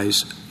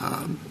exercise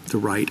the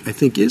right, I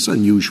think, is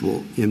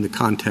unusual in the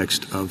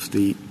context of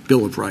the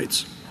Bill of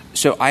Rights.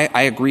 So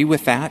I agree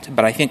with that,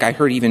 but I think I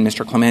heard even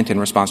Mr. Clement in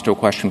response to a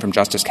question from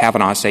Justice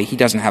Kavanaugh say he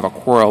doesn't have a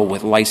quarrel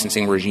with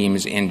licensing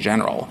regimes in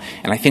general.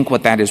 And I think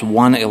what that is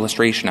one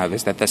illustration of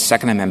is that the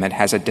Second Amendment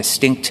has a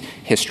distinct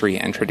history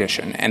and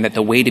tradition, and that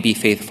the way to be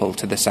faithful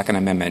to the Second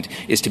Amendment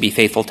is to be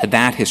faithful to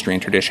that history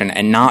and tradition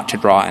and not to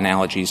draw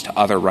analogies to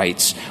other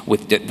rights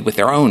with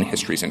their own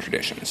histories and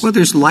traditions. Well,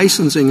 there's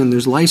licensing and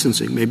there's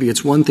licensing. Maybe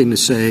it's one thing to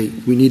say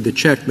we need to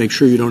check, make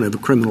sure you don't have a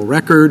criminal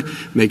record,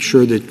 make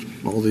sure that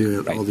all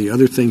the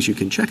other things you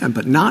can check on,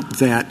 but not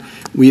that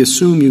we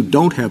assume you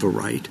don't have a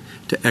right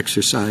to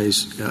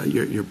exercise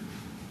your.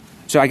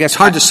 So I guess it's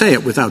hard to say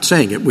it without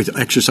saying it. With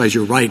exercise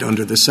your right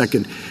under the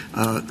Second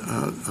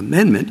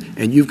Amendment,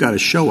 and you've got to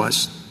show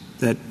us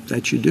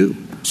that you do.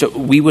 So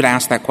we would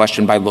ask that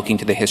question by looking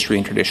to the history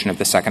and tradition of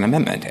the Second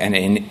Amendment. And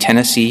in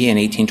Tennessee in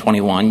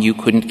 1821, you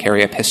couldn't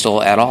carry a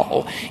pistol at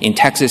all. In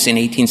Texas in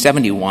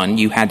 1871,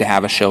 you had to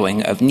have a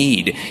showing of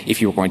need if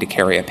you were going to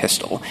carry a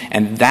pistol.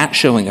 And that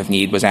showing of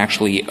need was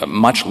actually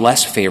much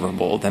less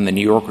favorable than the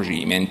New York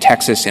regime. In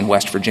Texas, in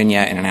West Virginia,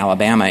 and in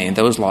Alabama, in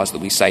those laws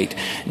that we cite,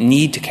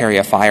 need to carry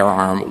a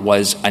firearm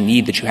was a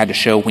need that you had to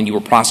show when you were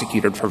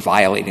prosecuted for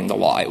violating the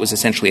law. It was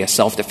essentially a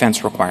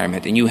self-defense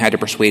requirement, and you had to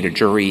persuade a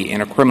jury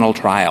in a criminal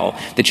trial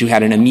that you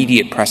had an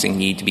immediate pressing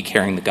need to be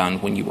carrying the gun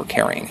when you were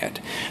carrying it.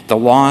 The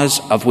laws,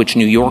 of which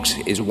New York's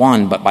is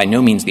one, but by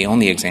no means the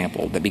only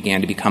example, that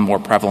began to become more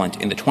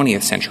prevalent in the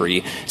 20th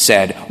century,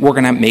 said, we're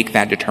going to make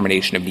that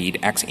determination of need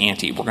ex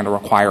ante. We're going to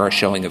require a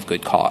showing of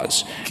good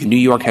cause. New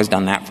York has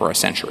done that for a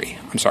century.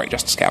 I'm sorry,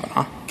 Justice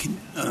Kavanaugh.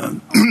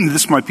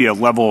 This might be a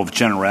level of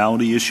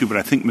generality issue, but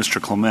I think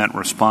Mr. Clement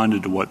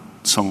responded to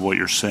some of what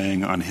you're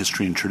saying on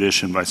history and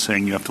tradition by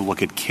saying you have to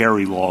look at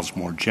carry laws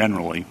more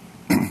generally.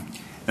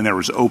 And there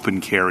was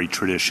open carry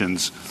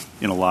traditions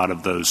in a lot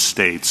of those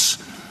states.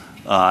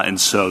 And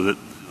so that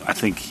I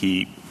think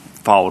he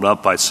followed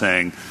up by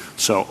saying,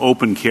 so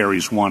open carry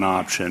is one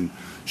option,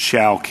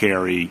 shall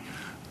carry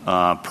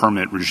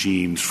permit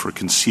regimes for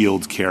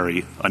concealed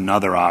carry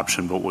another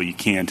option, but what you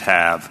can't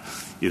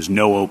have is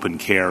no open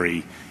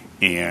carry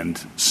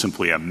and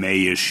simply a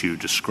may-issue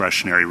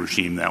discretionary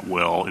regime that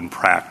will, in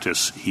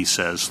practice, he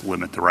says,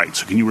 limit the right.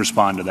 So can you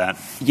respond to that?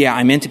 Yeah,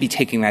 I meant to be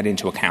taking that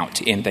into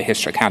account in the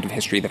account of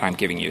history that I'm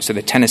giving you. So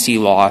the Tennessee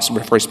law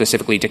refers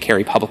specifically to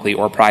carry publicly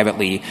or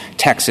privately.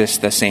 Texas,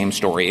 the same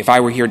story. If I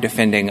were here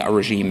defending a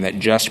regime that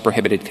just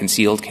prohibited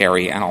concealed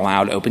carry and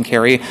allowed open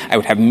carry, I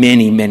would have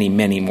many, many,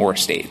 many more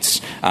states.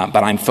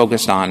 But I'm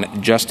focused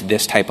on just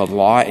this type of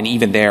law, and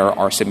even there,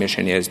 our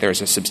submission is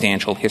there's a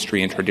substantial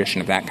history and tradition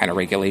of that kind of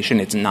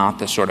regulation. It's not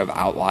the sort of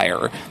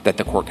outlier that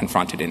the court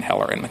confronted in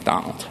Heller and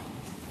McDonald.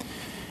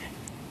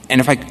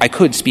 And if I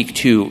could speak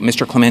to,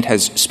 Mr. Clement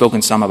has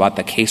spoken some about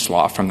the case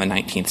law from the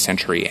 19th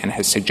century and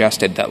has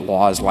suggested that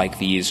laws like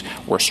these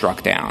were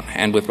struck down.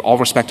 And with all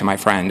respect to my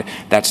friend,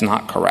 that's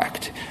not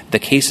correct. The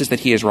cases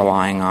that he is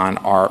relying on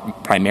are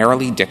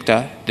primarily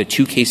dicta. The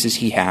two cases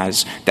he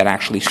has that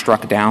actually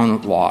struck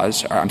down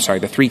laws,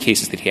 the three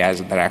cases that he has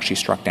that actually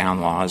struck down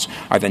laws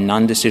are the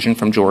Nunn decision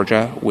from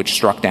Georgia, which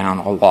struck down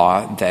a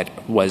law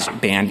that was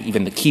banned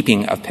even the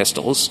keeping of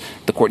pistols.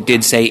 The court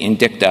did say in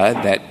dicta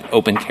that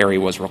open carry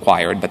was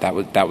required, but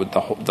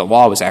the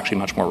law was actually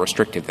much more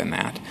restrictive than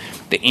that.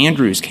 The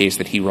Andrews case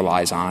that he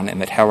relies on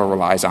and that Heller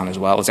relies on as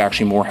well is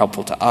actually more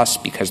helpful to us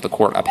because the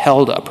court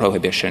upheld a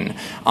prohibition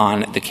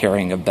on the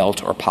carrying of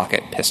belt or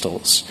pocket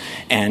pistols.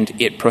 And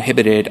it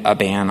prohibited a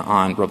ban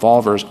on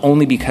revolvers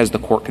only because the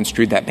court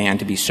construed that ban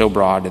to be so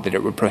broad that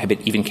it would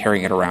prohibit even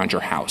carrying it around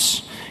your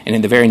house. And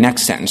in the very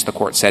next sentence, the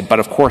court said, but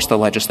of course the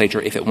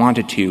legislature, if it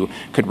wanted to,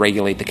 could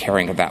regulate the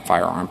carrying of that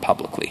firearm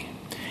publicly.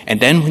 And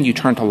then when you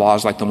turn to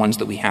laws like the ones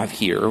that we have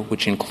here,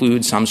 which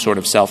include some sort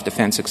of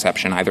self-defense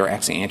exception, either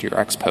ex ante or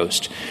ex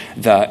post,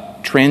 the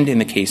trend in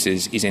the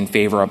cases is in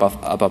favor of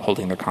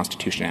upholding their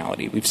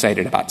constitutionality. We've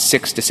cited about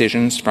 6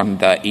 decisions from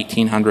the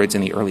 1800s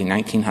and the early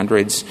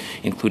 1900s,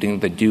 including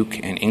the Duke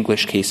and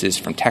English cases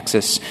from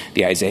Texas,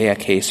 the Isaiah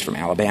case from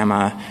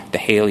Alabama, the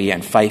Haley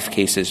and Fife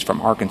cases from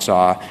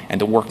Arkansas,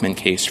 and the Workman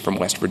case from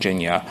West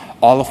Virginia,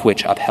 all of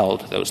which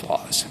upheld those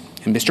laws.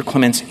 And Mr.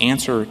 Clement's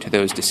answer to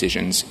those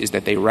decisions is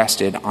that they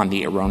rested on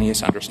the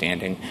erroneous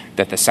understanding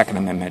that the Second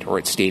Amendment or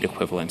its state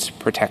equivalents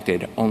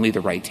protected only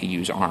the right to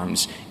use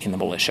arms in the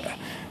militia.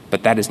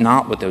 But that is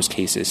not what those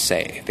cases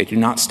say. They do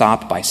not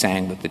stop by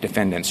saying that the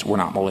defendants were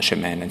not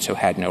militiamen and so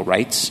had no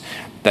rights.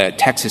 The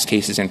Texas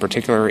cases in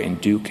particular, in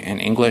Duke and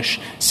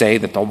English, say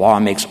that the law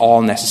makes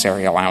all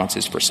necessary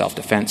allowances for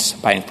self-defense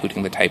by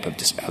including the type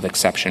of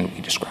exception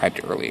we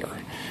described earlier.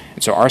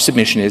 And so our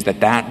submission is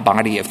that that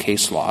body of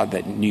case law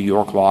that New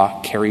York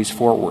law carries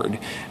forward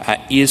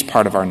is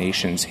part of our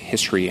nation's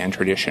history and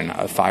tradition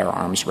of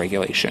firearms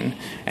regulation,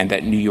 and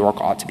that New York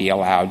ought to be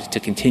allowed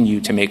to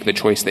continue to make the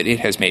choice that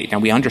it has made. Now,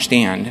 we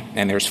understand,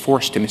 and there's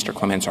force to Mr.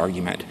 Clement's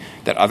argument,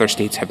 that other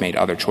states have made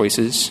other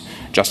choices.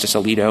 Justice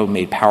Alito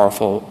made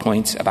powerful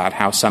points about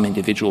how some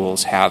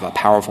individuals have a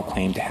powerful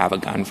claim to have a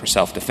gun for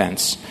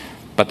self-defense.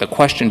 But the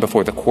question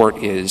before the court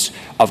is,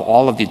 of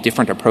all of the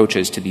different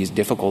approaches to these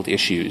difficult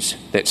issues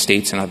that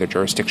states and other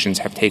jurisdictions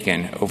have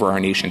taken over our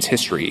nation's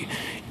history,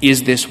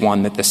 is this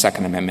one that the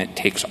Second Amendment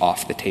takes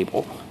off the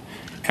table?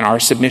 And our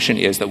submission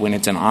is that when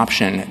it's an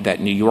option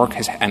that New York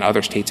has and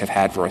other states have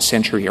had for a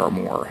century or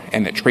more,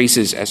 and that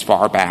traces as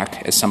far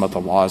back as some of the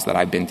laws that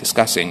I've been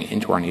discussing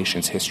into our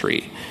nation's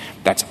history,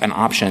 that's an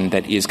option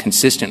that is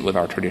consistent with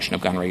our tradition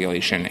of gun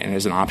regulation and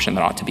is an option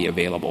that ought to be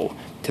available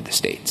to the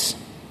states.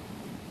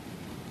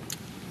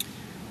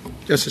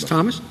 Justice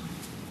Thomas?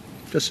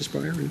 Justice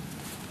Breyer?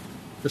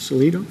 Justice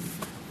Alito?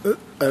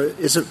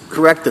 Is it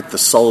correct that the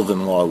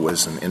Sullivan Law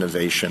was an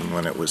innovation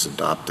when it was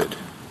adopted?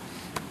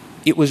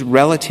 It was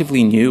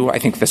relatively new. I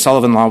think the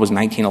Sullivan Law was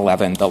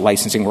 1911. The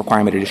licensing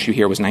requirement at issue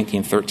here was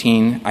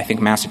 1913. I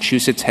think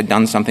Massachusetts had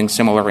done something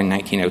similar in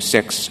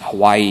 1906.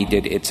 Hawaii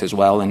did its as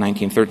well in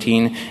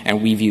 1913.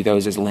 And we view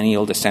those as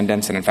lineal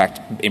descendants and, in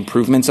fact,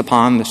 improvements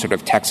upon the sort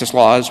of Texas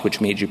laws,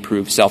 which made you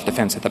prove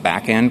self-defense at the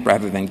back end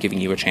rather than giving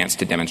you a chance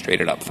to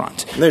demonstrate it up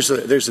front. There's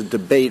a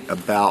debate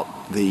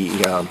about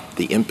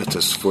the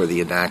impetus for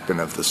the enactment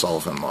of the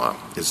Sullivan Law,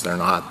 is there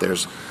not?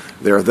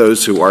 There are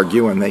those who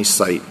argue, and they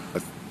cite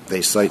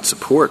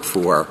support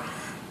for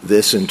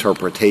this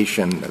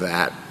interpretation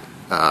that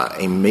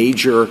a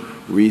major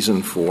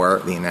reason for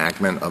the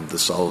enactment of the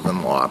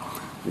Sullivan Law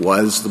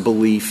was the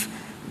belief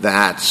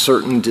that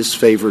certain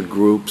disfavored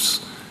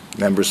groups,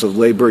 members of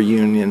labor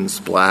unions,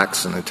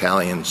 blacks and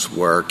Italians,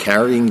 were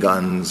carrying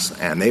guns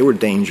and they were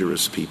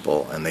dangerous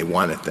people and they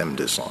wanted them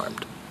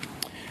disarmed.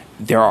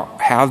 There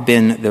have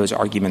been those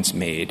arguments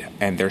made,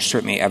 and there's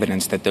certainly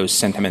evidence that those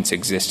sentiments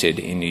existed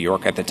in New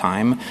York at the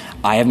time.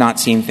 I have not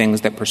seen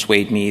things that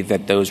persuade me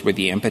that those were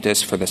the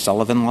impetus for the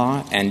Sullivan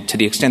Law, and to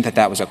the extent that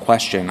that was a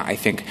question, I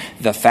think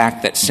the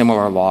fact that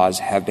similar laws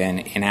have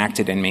been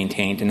enacted and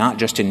maintained, not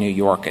just in New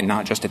York and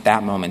not just at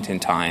that moment in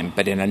time,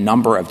 but in a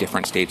number of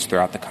different states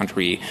throughout the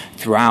country,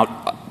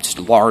 throughout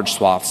large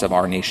swaths of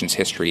our nation's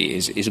history,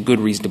 is a good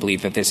reason to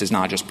believe that this is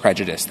not just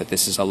prejudice, that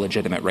this is a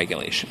legitimate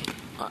regulation.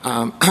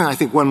 I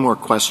think one more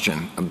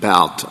question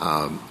about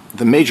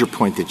the major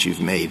point that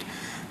you've made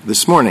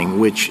this morning,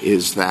 which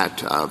is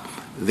that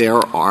there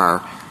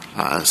are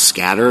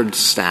scattered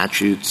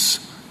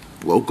statutes,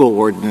 local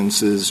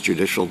ordinances,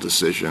 judicial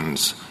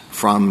decisions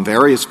from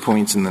various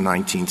points in the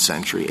 19th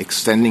century,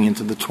 extending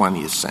into the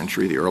 20th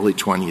century, the early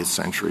 20th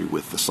century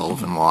with the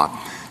Sullivan Law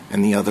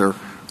and the other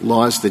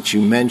laws that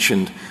you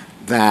mentioned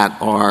that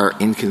are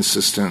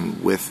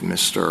inconsistent with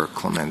Mr.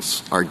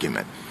 Clement's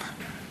argument.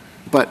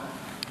 But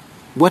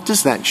what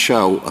does that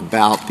show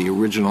about the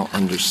original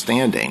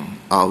understanding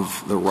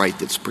of the right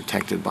that's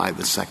protected by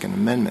the Second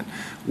Amendment?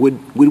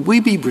 Would we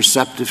be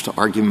receptive to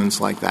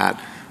arguments like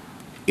that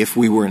if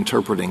we were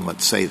interpreting,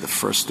 let's say, the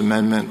First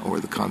Amendment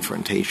or the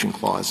Confrontation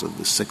Clause of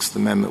the Sixth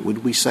Amendment?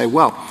 Would we say,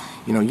 well,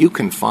 you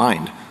can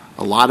find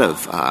a lot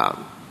of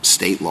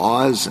state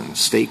laws and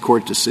state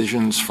court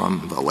decisions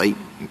from the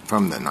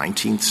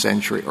 19th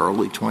century,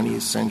 early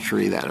 20th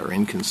century that are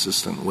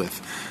inconsistent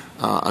with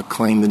a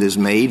claim that is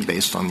made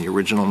based on the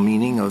original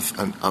meaning of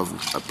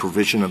a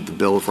provision of the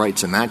Bill of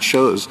Rights, and that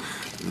shows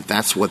that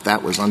that's what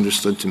that was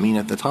understood to mean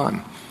at the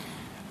time.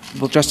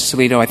 Well, Justice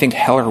Alito, I think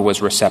Heller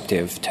was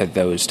receptive to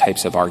those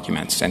types of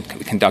arguments and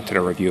conducted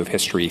a review of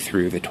history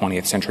through the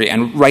 20th century,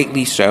 and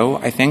rightly so.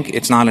 I think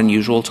it's not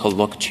unusual to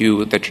look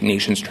to the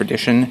nation's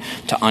tradition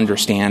to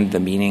understand the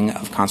meaning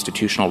of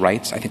constitutional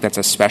rights. I think that's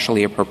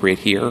especially appropriate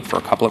here for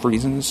a couple of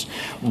reasons.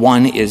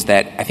 One is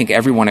that I think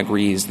everyone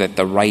agrees that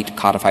the right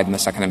codified in the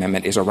Second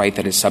Amendment is a right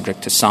that is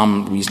subject to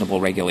some reasonable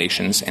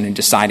regulations, and in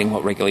deciding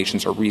what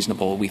regulations are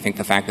reasonable, we think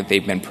the fact that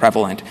they've been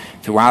prevalent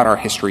throughout our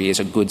history is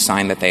a good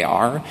sign that they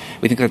are.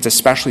 We think that's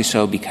especially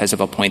so because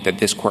of a point that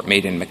this Court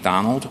made in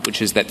McDonald,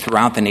 which is that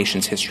throughout the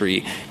nation's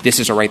history, this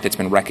is a right that's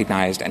been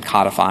recognized and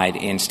codified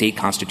in state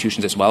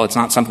constitutions as well. It's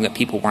not something that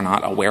people were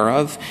not aware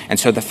of. And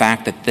so the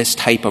fact that this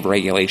type of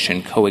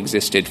regulation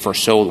coexisted for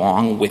so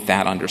long with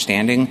that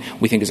understanding,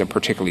 we think is a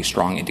particularly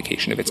strong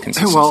indication of its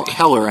consistency. Well,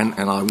 Heller, and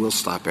I will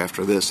stop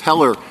after this,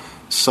 Heller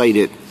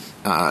cited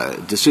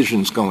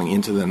decisions going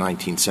into the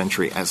 19th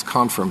century as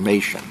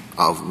confirmation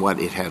of what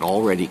it had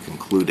already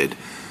concluded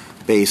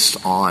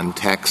based on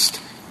text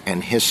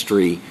and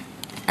history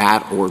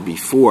at or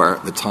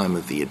before the time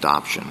of the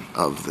adoption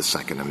of the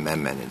Second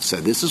Amendment. It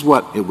said this is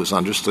what it was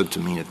understood to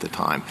mean at the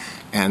time,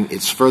 and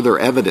it's further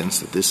evidence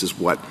that this is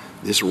what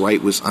this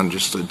right was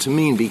understood to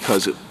mean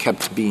because it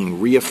kept being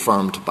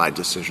reaffirmed by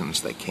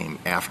decisions that came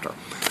after.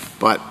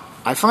 But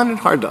I find it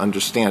hard to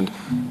understand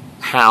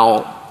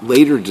how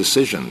later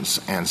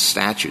decisions and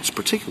statutes,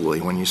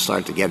 particularly when you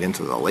start to get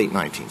into the late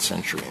 19th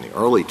century and the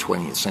early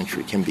 20th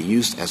century, can be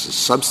used as a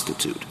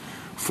substitute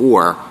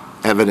for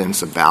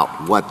evidence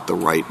about what the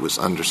right was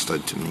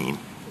understood to mean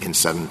in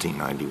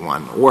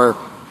 1791 or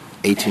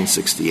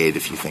 1868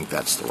 if you think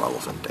that's the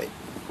relevant date.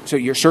 So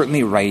you're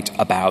certainly right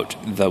about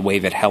the way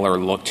that Heller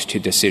looked to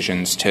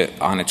decisions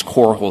on its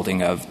core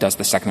holding of does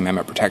the Second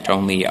Amendment protect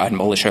only a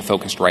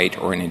militia-focused right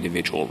or an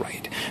individual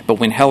right. But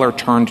when Heller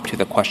turned to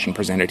the question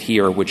presented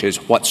here, which is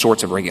what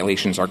sorts of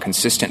regulations are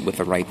consistent with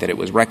the right that it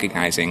was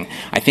recognizing,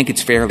 I think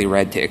it's fairly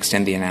read to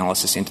extend the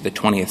analysis into the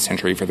 20th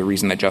century for the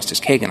reason that Justice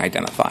Kagan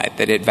identified,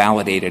 that it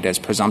validated as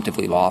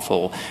presumptively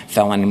lawful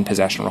felon in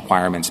possession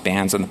requirements,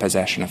 bans on the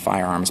possession of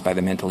firearms by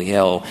the mentally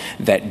ill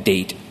that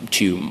date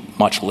to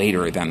much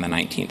later than the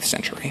 19th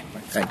century.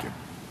 Thank you.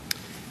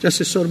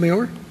 Justice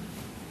Sotomayor?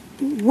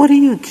 What do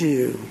you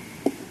do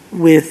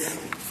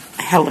with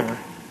Heller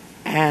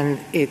and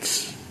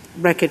its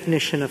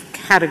recognition of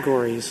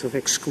categories of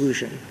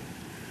exclusion?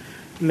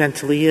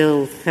 Mentally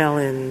ill,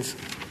 felons,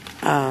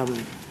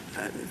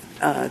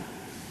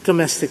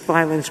 domestic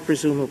violence,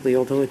 presumably,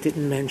 although it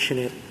didn't mention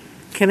it.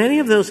 Can any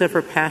of those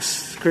ever pass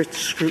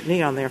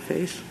scrutiny on their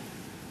face?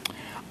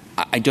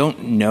 I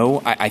don't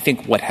know. I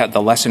think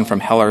the lesson from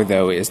Heller,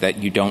 though, is that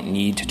you don't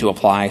need to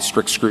apply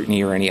strict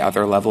scrutiny or any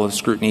other level of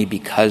scrutiny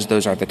because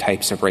those are the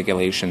types of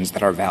regulations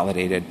that are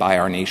validated by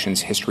our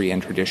nation's history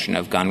and tradition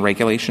of gun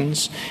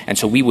regulations. And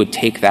so we would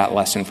take that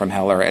lesson from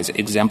Heller as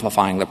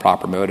exemplifying the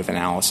proper mode of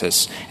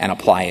analysis and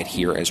apply it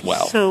here as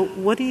well. So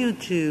what do you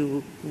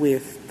do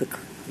with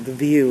the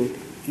view,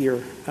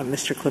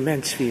 Mr.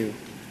 Clement's view,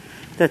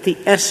 that the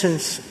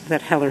essence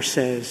that Heller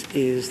says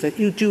is that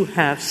you do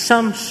have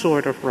some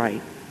sort of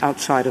right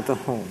outside of the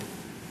home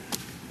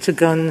to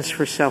guns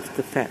for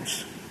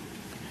self-defense?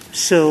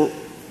 So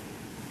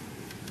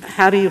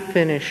how do you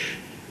finish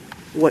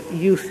what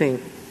you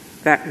think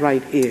that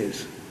right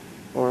is,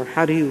 or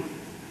how do you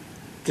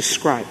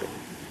describe it?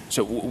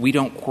 So we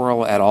don't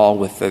quarrel at all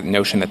with the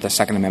notion that the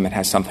Second Amendment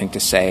has something to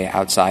say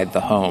outside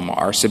the home.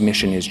 Our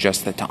submission is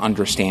just that to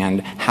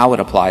understand how it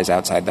applies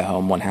outside the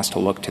home, one has to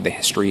look to the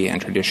history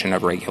and tradition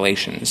of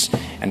regulations.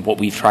 And what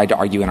we've tried to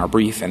argue in our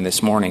brief and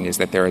this morning is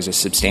that there is a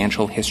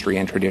substantial history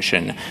and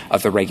tradition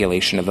of the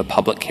regulation of the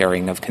public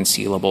carrying of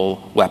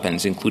concealable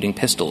weapons, including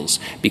pistols,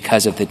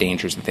 because of the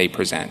dangers that they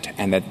present,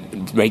 and that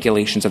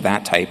regulations of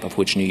that type, of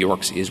which New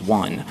York's is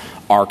one,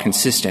 are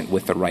consistent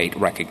with the right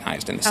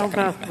recognized in the Second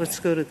Amendment. Let's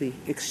go to the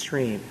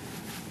extreme.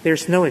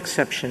 There's no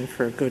exception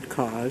for a good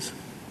cause.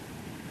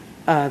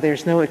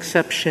 There's no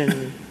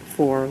exception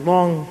for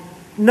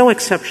no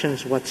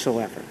exceptions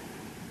whatsoever.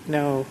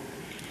 No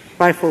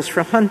rifles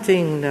for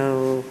hunting,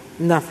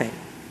 nothing.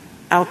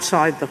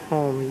 Outside the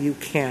home, you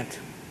can't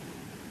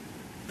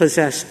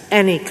possess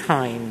any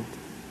kind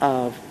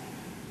of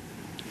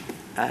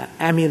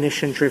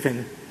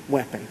ammunition-driven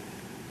weapon.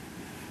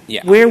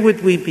 Yeah. Where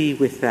would we be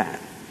with that?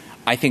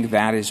 I think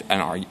that is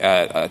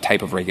a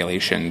type of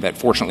regulation that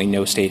fortunately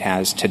no state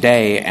has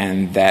today,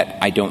 and that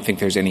I don't think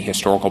there's any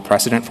historical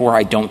precedent for.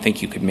 I don't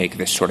think you could make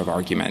this sort of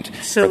argument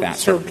for that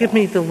sort of So give law.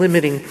 me the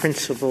limiting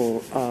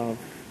principle of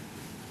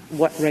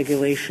what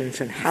regulations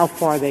and how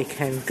far they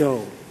can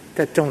go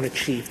that don't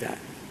achieve that.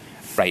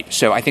 Right.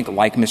 So I think,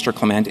 like Mr.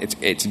 Clement,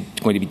 it's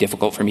going to be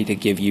difficult for me to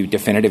give you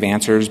definitive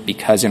answers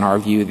because, in our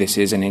view, this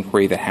is an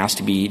inquiry that has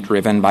to be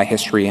driven by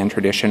history and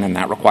tradition, and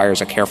that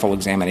requires a careful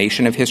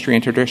examination of history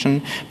and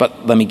tradition.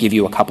 But let me give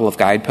you a couple of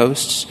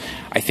guideposts.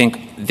 I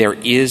think there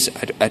is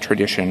a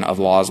tradition of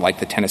laws like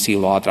the Tennessee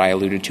law that I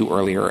alluded to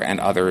earlier and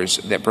others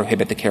that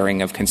prohibit the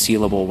carrying of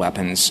concealable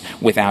weapons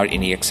without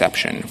any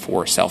exception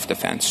for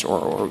self-defense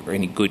or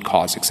any good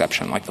cause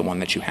exception like the one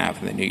that you have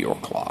in the New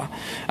York law.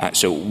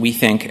 So we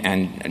think,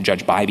 and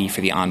Judge Bybee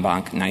for the en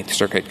banc Ninth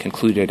Circuit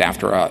concluded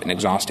after an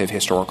exhaustive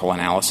historical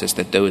analysis,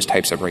 that those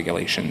types of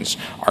regulations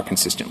are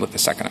consistent with the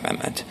Second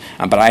Amendment.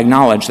 But I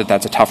acknowledge that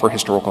that's a tougher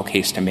historical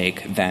case to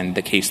make than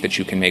the case that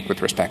you can make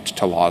with respect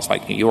to laws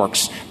like New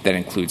York's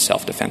that include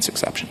self-defense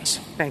exceptions.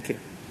 Thank you.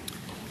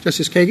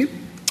 Justice Kagan?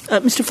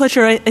 Mr.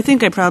 Fletcher, I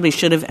think I probably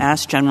should have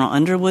asked General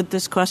Underwood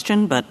this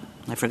question, but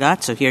I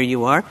forgot, so here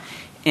you are.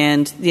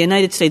 And the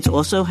United States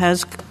also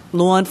has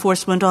law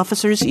enforcement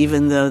officers,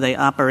 even though they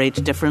operate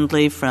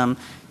differently from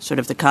sort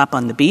of the cop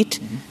on the beat.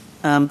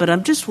 But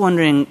I'm just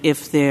wondering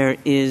if there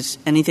is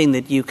anything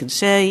that you could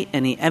say,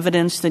 any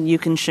evidence that you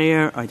can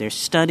share. Are there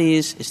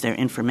studies? Is there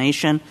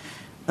information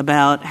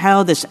about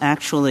how this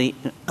actually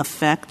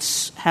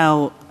affects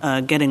how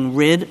getting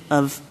rid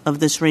of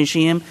this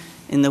regime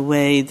in the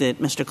way that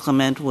Mr.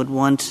 Clement would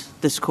want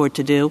this court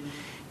to do,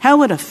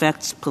 how it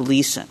affects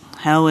policing,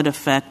 how it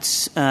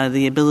affects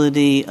the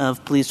ability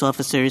of police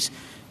officers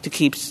to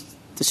keep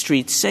the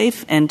streets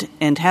safe, and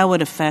how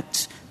it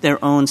affects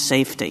their own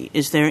safety.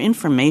 Is there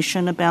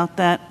information about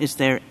that?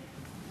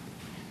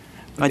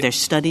 Are there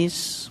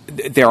studies?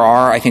 There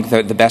are. I think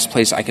the best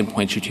place I can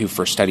point you to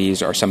for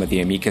studies are some of the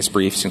amicus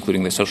briefs,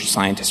 including the social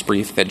scientist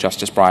brief that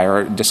Justice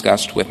Breyer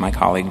discussed with my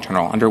colleague,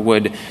 General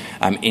Underwood.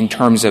 In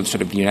terms of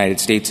sort of the United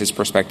States'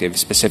 perspective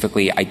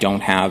specifically, I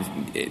don't have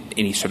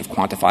any sort of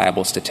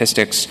quantifiable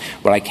statistics.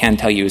 What I can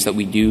tell you is that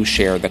we do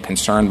share the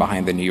concern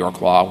behind the New York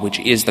law, which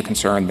is the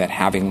concern that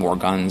having more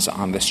guns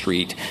on the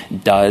street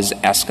does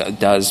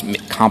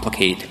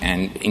complicate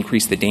and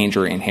increase the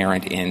danger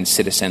inherent in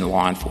citizen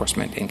law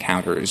enforcement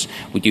encounters.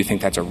 We do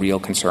think that's a real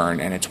concern,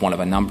 and it's one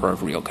of a number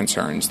of real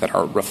concerns that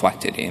are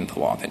reflected in the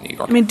law that New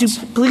York has. Do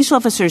police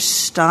officers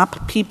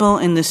stop people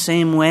in the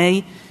same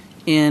way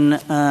in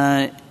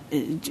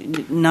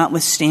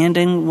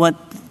notwithstanding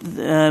whether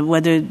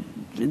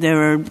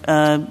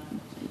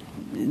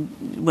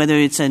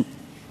it's a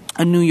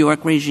New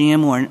York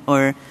regime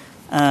or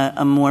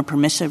a more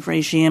permissive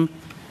regime?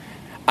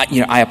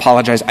 I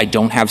apologize. I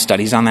don't have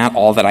studies on that.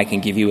 All that I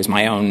can give you is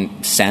my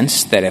own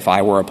sense that if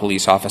I were a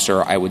police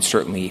officer, I would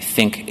certainly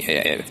think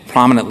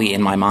prominently in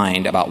my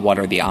mind about what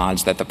are the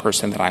odds that the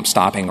person that I'm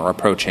stopping or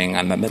approaching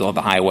on the middle of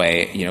the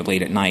highway,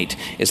 late at night,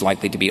 is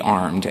likely to be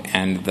armed.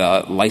 And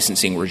the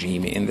licensing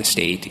regime in the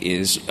state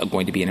is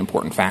going to be an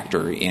important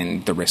factor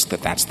in the risk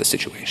that that's the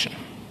situation.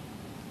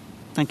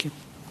 Thank you.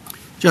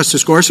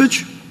 Justice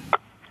Gorsuch?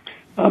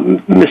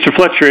 Mr.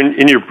 Fletcher,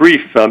 in your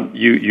brief,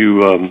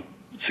 you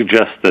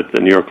suggest that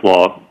the New York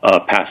law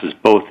passes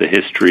both the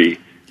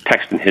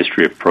text and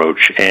history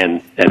approach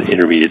and an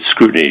intermediate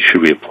scrutiny.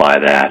 Should we apply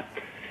that?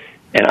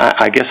 And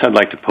I guess I'd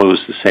like to pose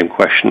the same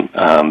question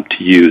to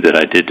you that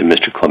I did to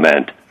Mr.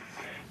 Clement,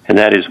 and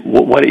that is,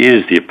 what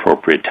is the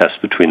appropriate test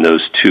between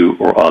those two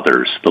or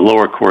others? The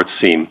lower courts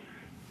seem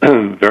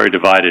very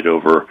divided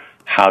over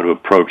how to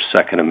approach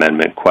Second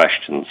Amendment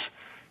questions.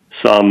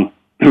 Some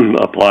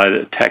apply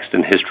the text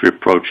and history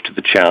approach to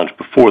the challenge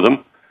before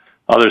them.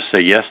 Others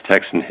say, yes,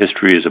 text and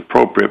history is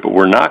appropriate, but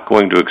we're not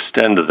going to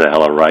extend to the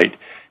Heller right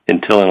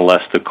until and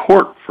unless the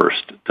court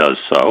first does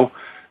so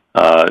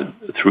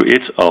through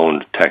its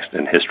own text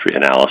and history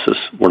analysis.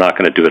 We're not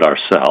going to do it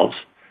ourselves.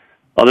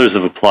 Others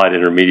have applied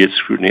intermediate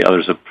scrutiny.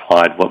 Others have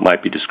applied what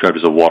might be described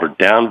as a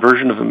watered-down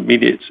version of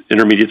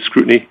intermediate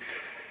scrutiny.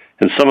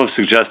 and some have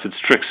suggested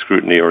strict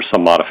scrutiny or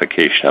some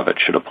modification of it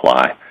should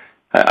apply.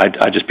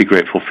 I'd just be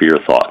grateful for your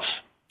thoughts.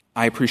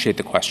 I appreciate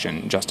the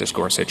question, Justice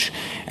Gorsuch,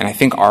 and I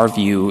think our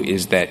view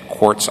is that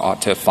courts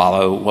ought to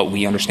follow what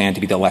we understand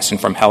to be the lesson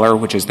from Heller,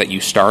 which is that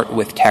you start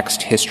with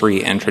text,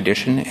 history, and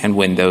tradition, and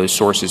when those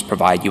sources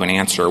provide you an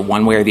answer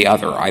one way or the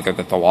other, either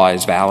that the law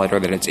is valid or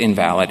that it's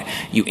invalid,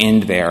 you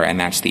end there, and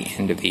that's the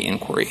end of the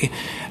inquiry.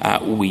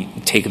 We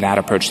take that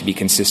approach to be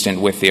consistent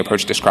with the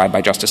approach described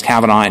by Justice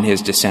Kavanaugh in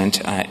his dissent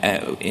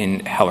in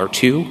Heller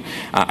 2.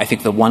 I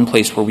think the one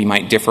place where we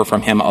might differ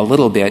from him a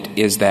little bit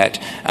is that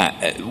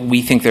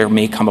we think there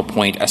may come a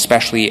point,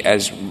 especially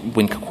as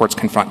when courts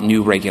confront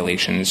new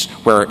regulations,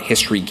 where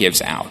history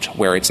gives out,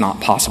 where it's not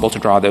possible to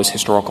draw those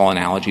historical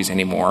analogies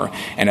anymore.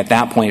 And at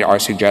that point, our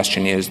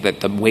suggestion is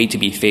that the way to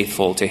be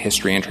faithful to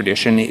history and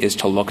tradition is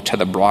to look to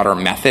the broader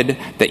method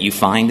that you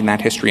find in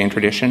that history and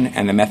tradition.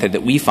 And the method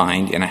that we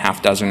find in a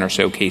half dozen or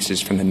so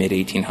cases from the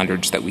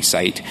mid-1800s that we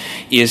cite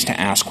is to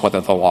ask whether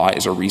the law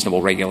is a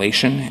reasonable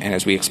regulation. And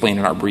as we explain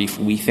in our brief,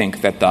 we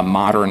think that the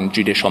modern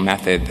judicial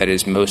method that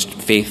is most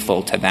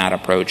faithful to that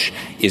approach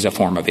is a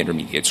form of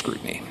intermediate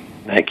scrutiny.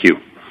 Thank you.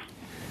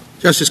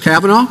 Justice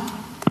Kavanaugh?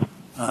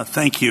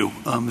 Thank you.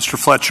 Mr.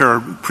 Fletcher,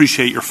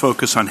 appreciate your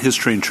focus on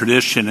history and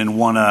tradition and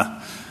want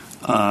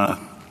to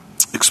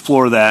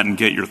explore that and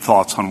get your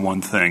thoughts on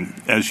one thing.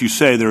 As you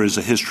say, there is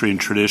a history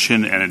and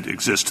tradition, and it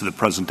exists to the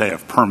present day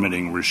of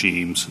permitting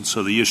regimes. And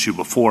so the issue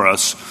before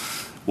us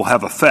will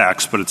have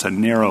effects, but it's a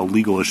narrow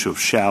legal issue of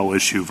shall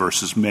issue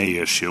versus may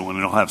issue, and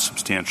it'll have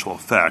substantial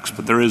effects.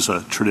 But there is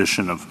a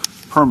tradition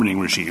of permitting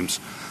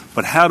regimes.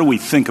 But how do we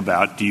think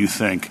about, do you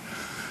think,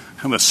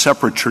 kind of a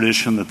separate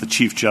tradition that the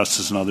Chief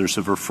Justice and others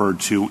have referred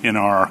to in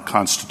our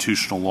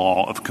constitutional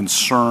law of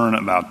concern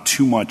about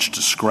too much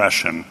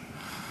discretion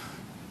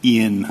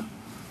in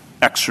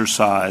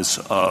exercise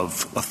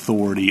of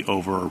authority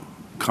over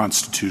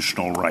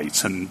constitutional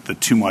rights? And the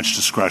too much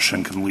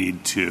discretion can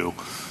lead to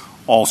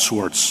all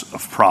sorts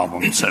of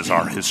problems, as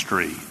our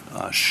history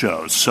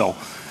shows. So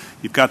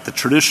you've got the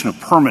tradition of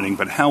permitting,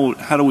 but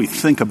how do we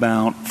think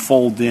about,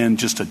 fold in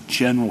just a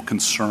general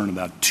concern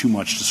about too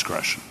much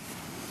discretion?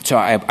 So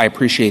I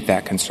appreciate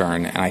that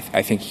concern, and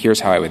I think here's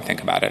how I would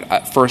think about it.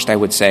 First, I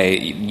would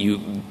say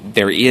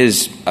there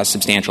is a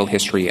substantial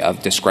history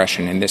of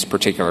discretion in this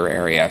particular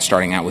area,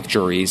 starting out with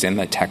juries in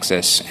the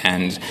Texas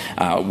and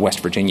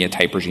West Virginia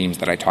type regimes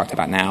that I talked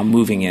about now,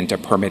 moving into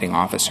permitting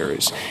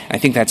officers. And I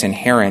think that's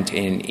inherent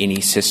in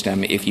any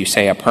system. If you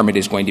say a permit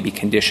is going to be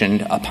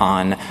conditioned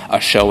upon a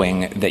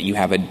showing that you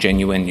have a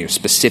genuine,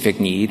 specific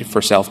need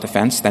for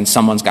self-defense, then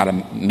someone's got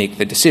to make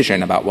the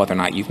decision about whether or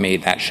not you've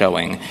made that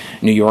showing.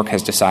 New York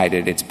has decided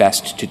it's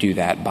best to do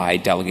that by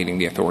delegating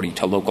the authority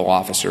to local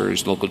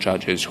officers, local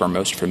judges who are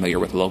most familiar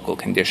with local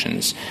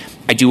conditions.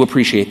 I do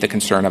appreciate the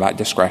concern about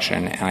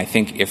discretion, and I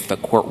think if the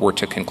court were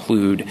to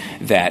conclude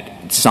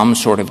that some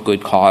sort of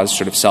good cause,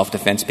 sort of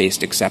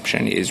self-defense-based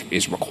exception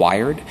is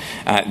required,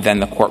 then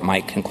the court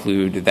might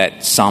conclude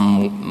that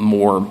some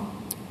more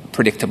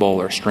predictable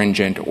or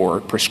stringent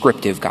or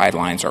prescriptive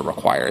guidelines are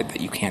required,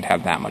 that you can't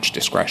have that much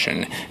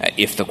discretion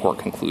if the court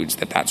concludes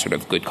that that sort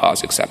of good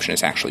cause exception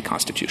is actually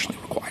constitutionally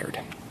required.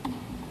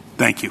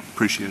 Thank you.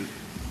 Appreciate it.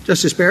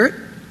 Justice Barrett?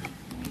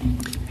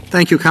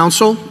 Thank you,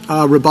 counsel.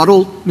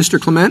 Rebuttal, Mr.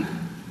 Clement?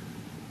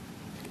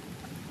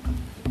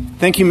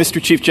 Thank you,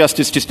 Mr. Chief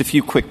Justice. Just a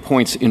few quick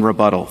points in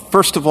rebuttal.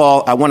 First of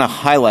all, I want to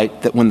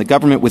highlight that when the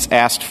government was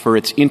asked for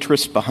its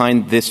interest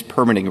behind this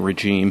permitting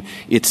regime,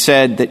 it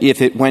said that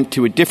if it went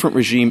to a different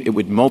regime, it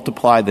would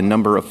multiply the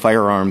number of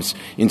firearms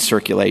in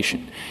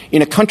circulation.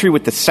 In a country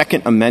with the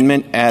Second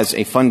Amendment as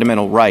a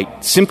fundamental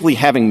right, simply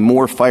having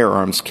more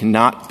firearms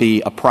cannot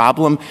be a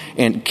problem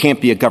and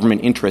can't be a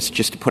government interest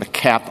just to put a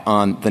cap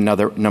on the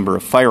number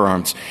of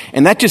firearms.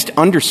 And that just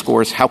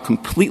underscores how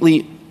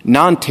completely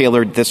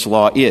non-tailored this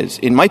law is.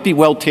 It might be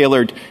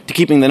well-tailored to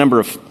keeping the number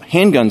of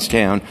handguns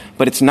down,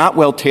 but it's not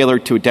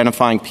well-tailored to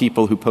identifying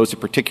people who pose a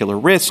particular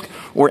risk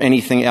or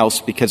anything else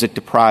because it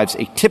deprives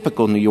a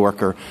typical New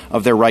Yorker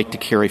of their right to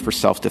carry for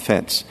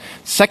self-defense.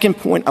 Second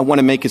point I want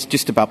to make is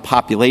just about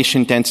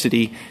population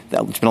density.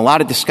 There's been a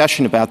lot of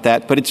discussion about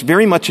that, but it's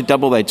very much a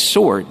double-edged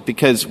sword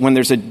because when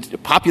there's a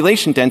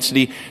population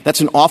density, that's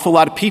an awful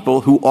lot of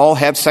people who all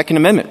have Second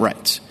Amendment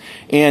rights.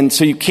 And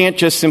so you can't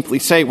just simply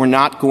say we're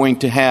not going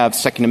to have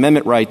Second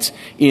Amendment rights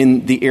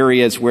in the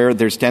areas where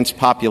there's dense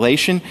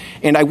population.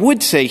 And I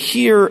would say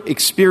here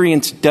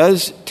experience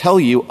does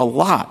tell you a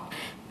lot.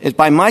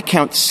 By my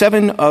count,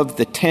 7 of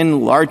the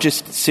 10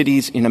 largest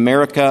cities in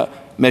America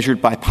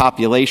measured by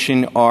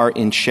population are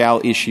in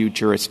shall-issue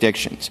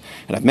jurisdictions.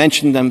 And I've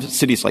mentioned them,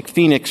 cities like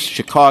Phoenix,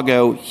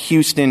 Chicago,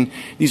 Houston.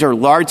 These are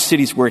large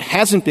cities where it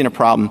hasn't been a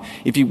problem.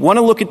 If you want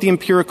to look at the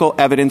empirical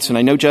evidence, and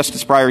I know,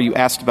 Justice Breyer, you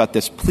asked about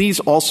this, please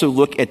also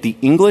look at the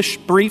English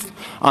brief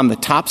on the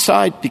top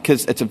side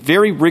because it's a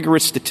very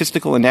rigorous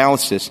statistical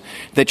analysis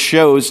that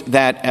shows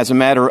that as a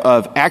matter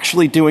of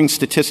actually doing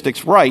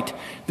statistics right,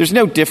 there's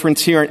no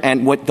difference here.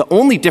 And the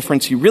only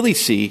difference you really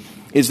see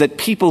is that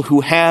people who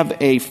have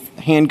a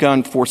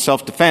handgun for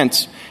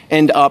self-defense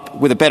end up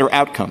with a better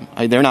outcome.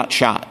 They're not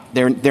shot.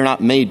 They're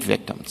not made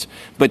victims.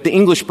 But the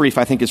English brief,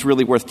 I think, is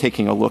really worth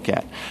taking a look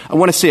at. I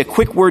want to say a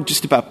quick word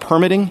just about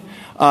permitting.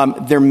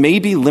 There may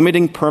be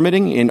limiting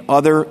permitting in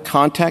other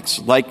contexts,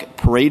 like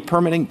parade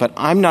permitting, but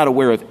I'm not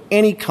aware of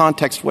any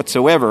context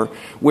whatsoever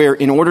where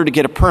in order to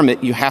get a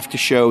permit, you have to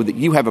show that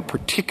you have a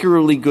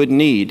particularly good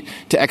need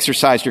to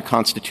exercise your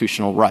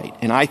constitutional right.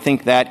 And I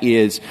think that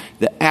is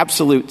the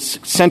absolute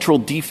central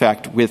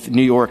defect with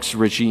New York's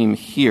regime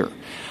here.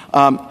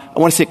 I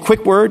want to say a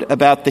quick word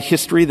about the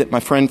history that my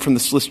friend from the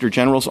Solicitor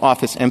General's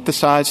office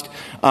emphasized.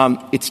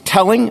 It's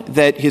telling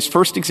that his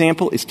first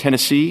example is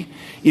Tennessee.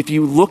 If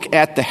you look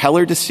at the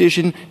Heller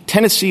decision,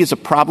 Tennessee is a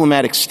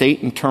problematic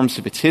state in terms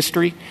of its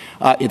history.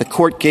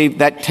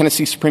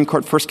 Tennessee Supreme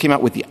Court first came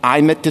out with the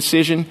IMET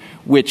decision,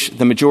 which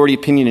the majority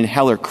opinion in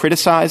Heller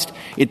criticized.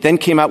 It then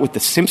came out with the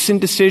Simpson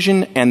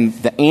decision and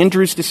the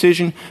Andrews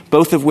decision,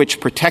 both of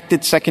which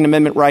protected Second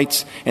Amendment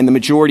rights, and the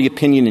majority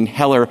opinion in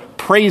Heller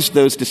praised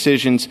those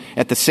decisions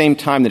at the same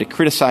time that it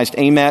criticized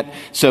AMET.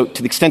 So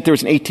to the extent there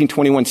was an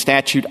 1821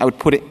 statute, I would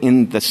put it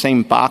in the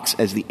same box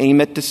as the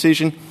AMET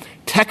decision.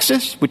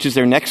 Texas, which is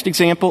their next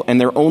example,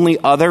 and their only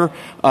other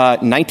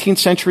 19th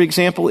century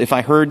example, if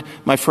I heard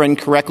my friend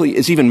correctly,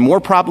 is even more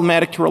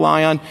problematic to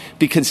rely on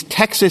because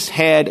Texas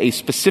had a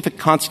specific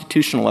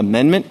constitutional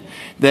amendment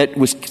that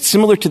was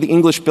similar to the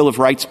English Bill of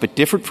Rights but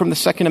different from the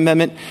Second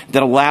Amendment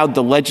that allowed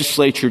the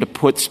legislature to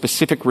put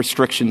specific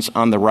restrictions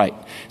on the right.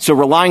 So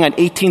relying on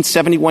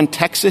 1871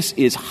 Texas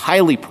is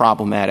highly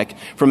problematic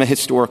from a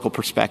historical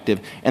perspective,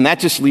 and that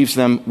just leaves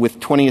them with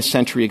 20th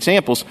century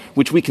examples,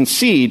 which we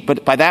concede,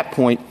 but by that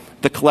point,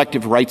 the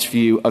collective rights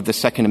view of the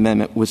Second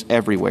Amendment was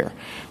everywhere.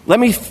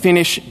 Let me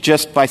finish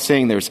just by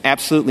saying there's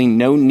absolutely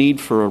no need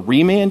for a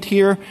remand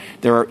here.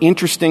 There are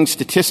interesting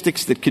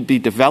statistics that could be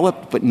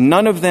developed, but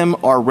none of them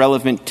are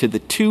relevant to the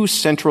two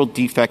central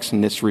defects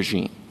in this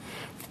regime.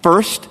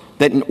 First,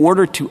 that in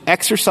order to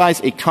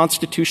exercise a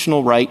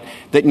constitutional right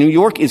that New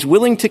York is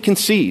willing to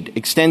concede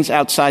extends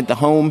outside the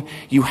home,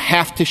 you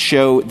have to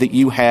show that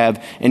you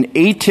have an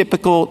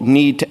atypical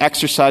need to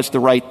exercise the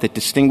right that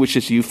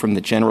distinguishes you from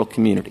the general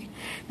community.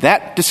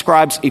 That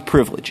describes a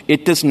privilege.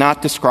 It does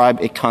not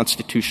describe a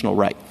constitutional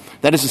right.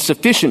 That is a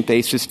sufficient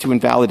basis to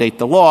invalidate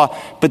the law,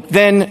 but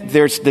then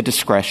there's the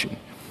discretion.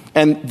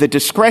 And the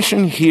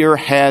discretion here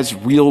has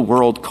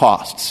real-world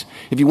costs.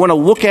 If you want to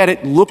look at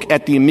it, look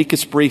at the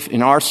amicus brief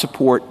in our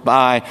support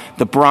by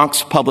the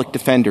Bronx public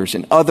defenders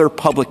and other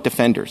public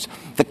defenders.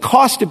 The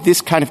cost of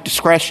this kind of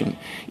discretion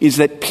is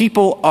that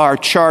people are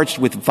charged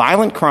with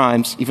violent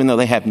crimes, even though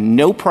they have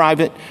no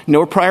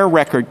prior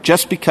record,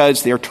 just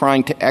because they're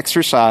trying to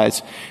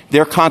exercise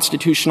their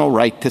constitutional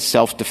right to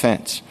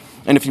self-defense.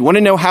 And if you want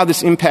to know how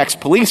this impacts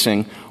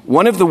policing,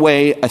 one of the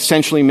way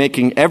essentially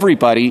making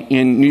everybody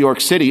in New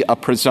York City a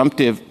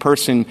presumptive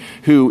person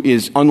who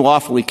is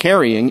unlawfully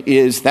carrying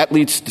is that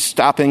leads to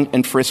stopping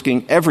and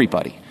frisking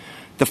everybody.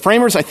 The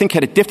framers, I think,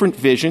 had a different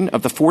vision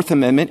of the Fourth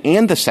Amendment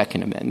and the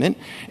Second Amendment,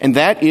 and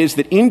that is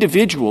that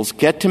individuals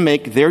get to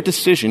make their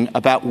decision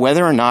about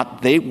whether or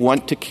not they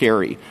want to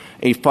carry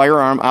a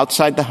firearm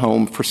outside the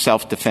home for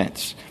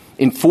self-defense.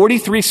 In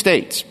 43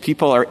 states,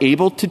 people are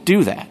able to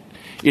do that.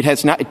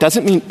 It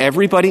doesn't mean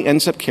everybody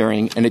ends up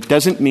carrying, and it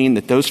doesn't mean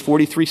that those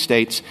 43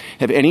 states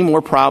have any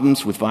more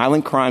problems with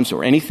violent crimes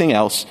or anything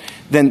else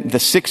than the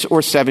 6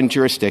 or 7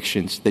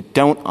 jurisdictions that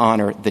don't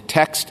honor the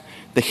text,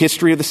 the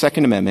history of the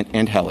Second Amendment,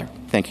 and Heller.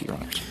 Thank you, Your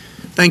Honor.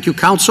 Thank you,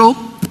 counsel.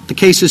 The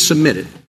case is submitted.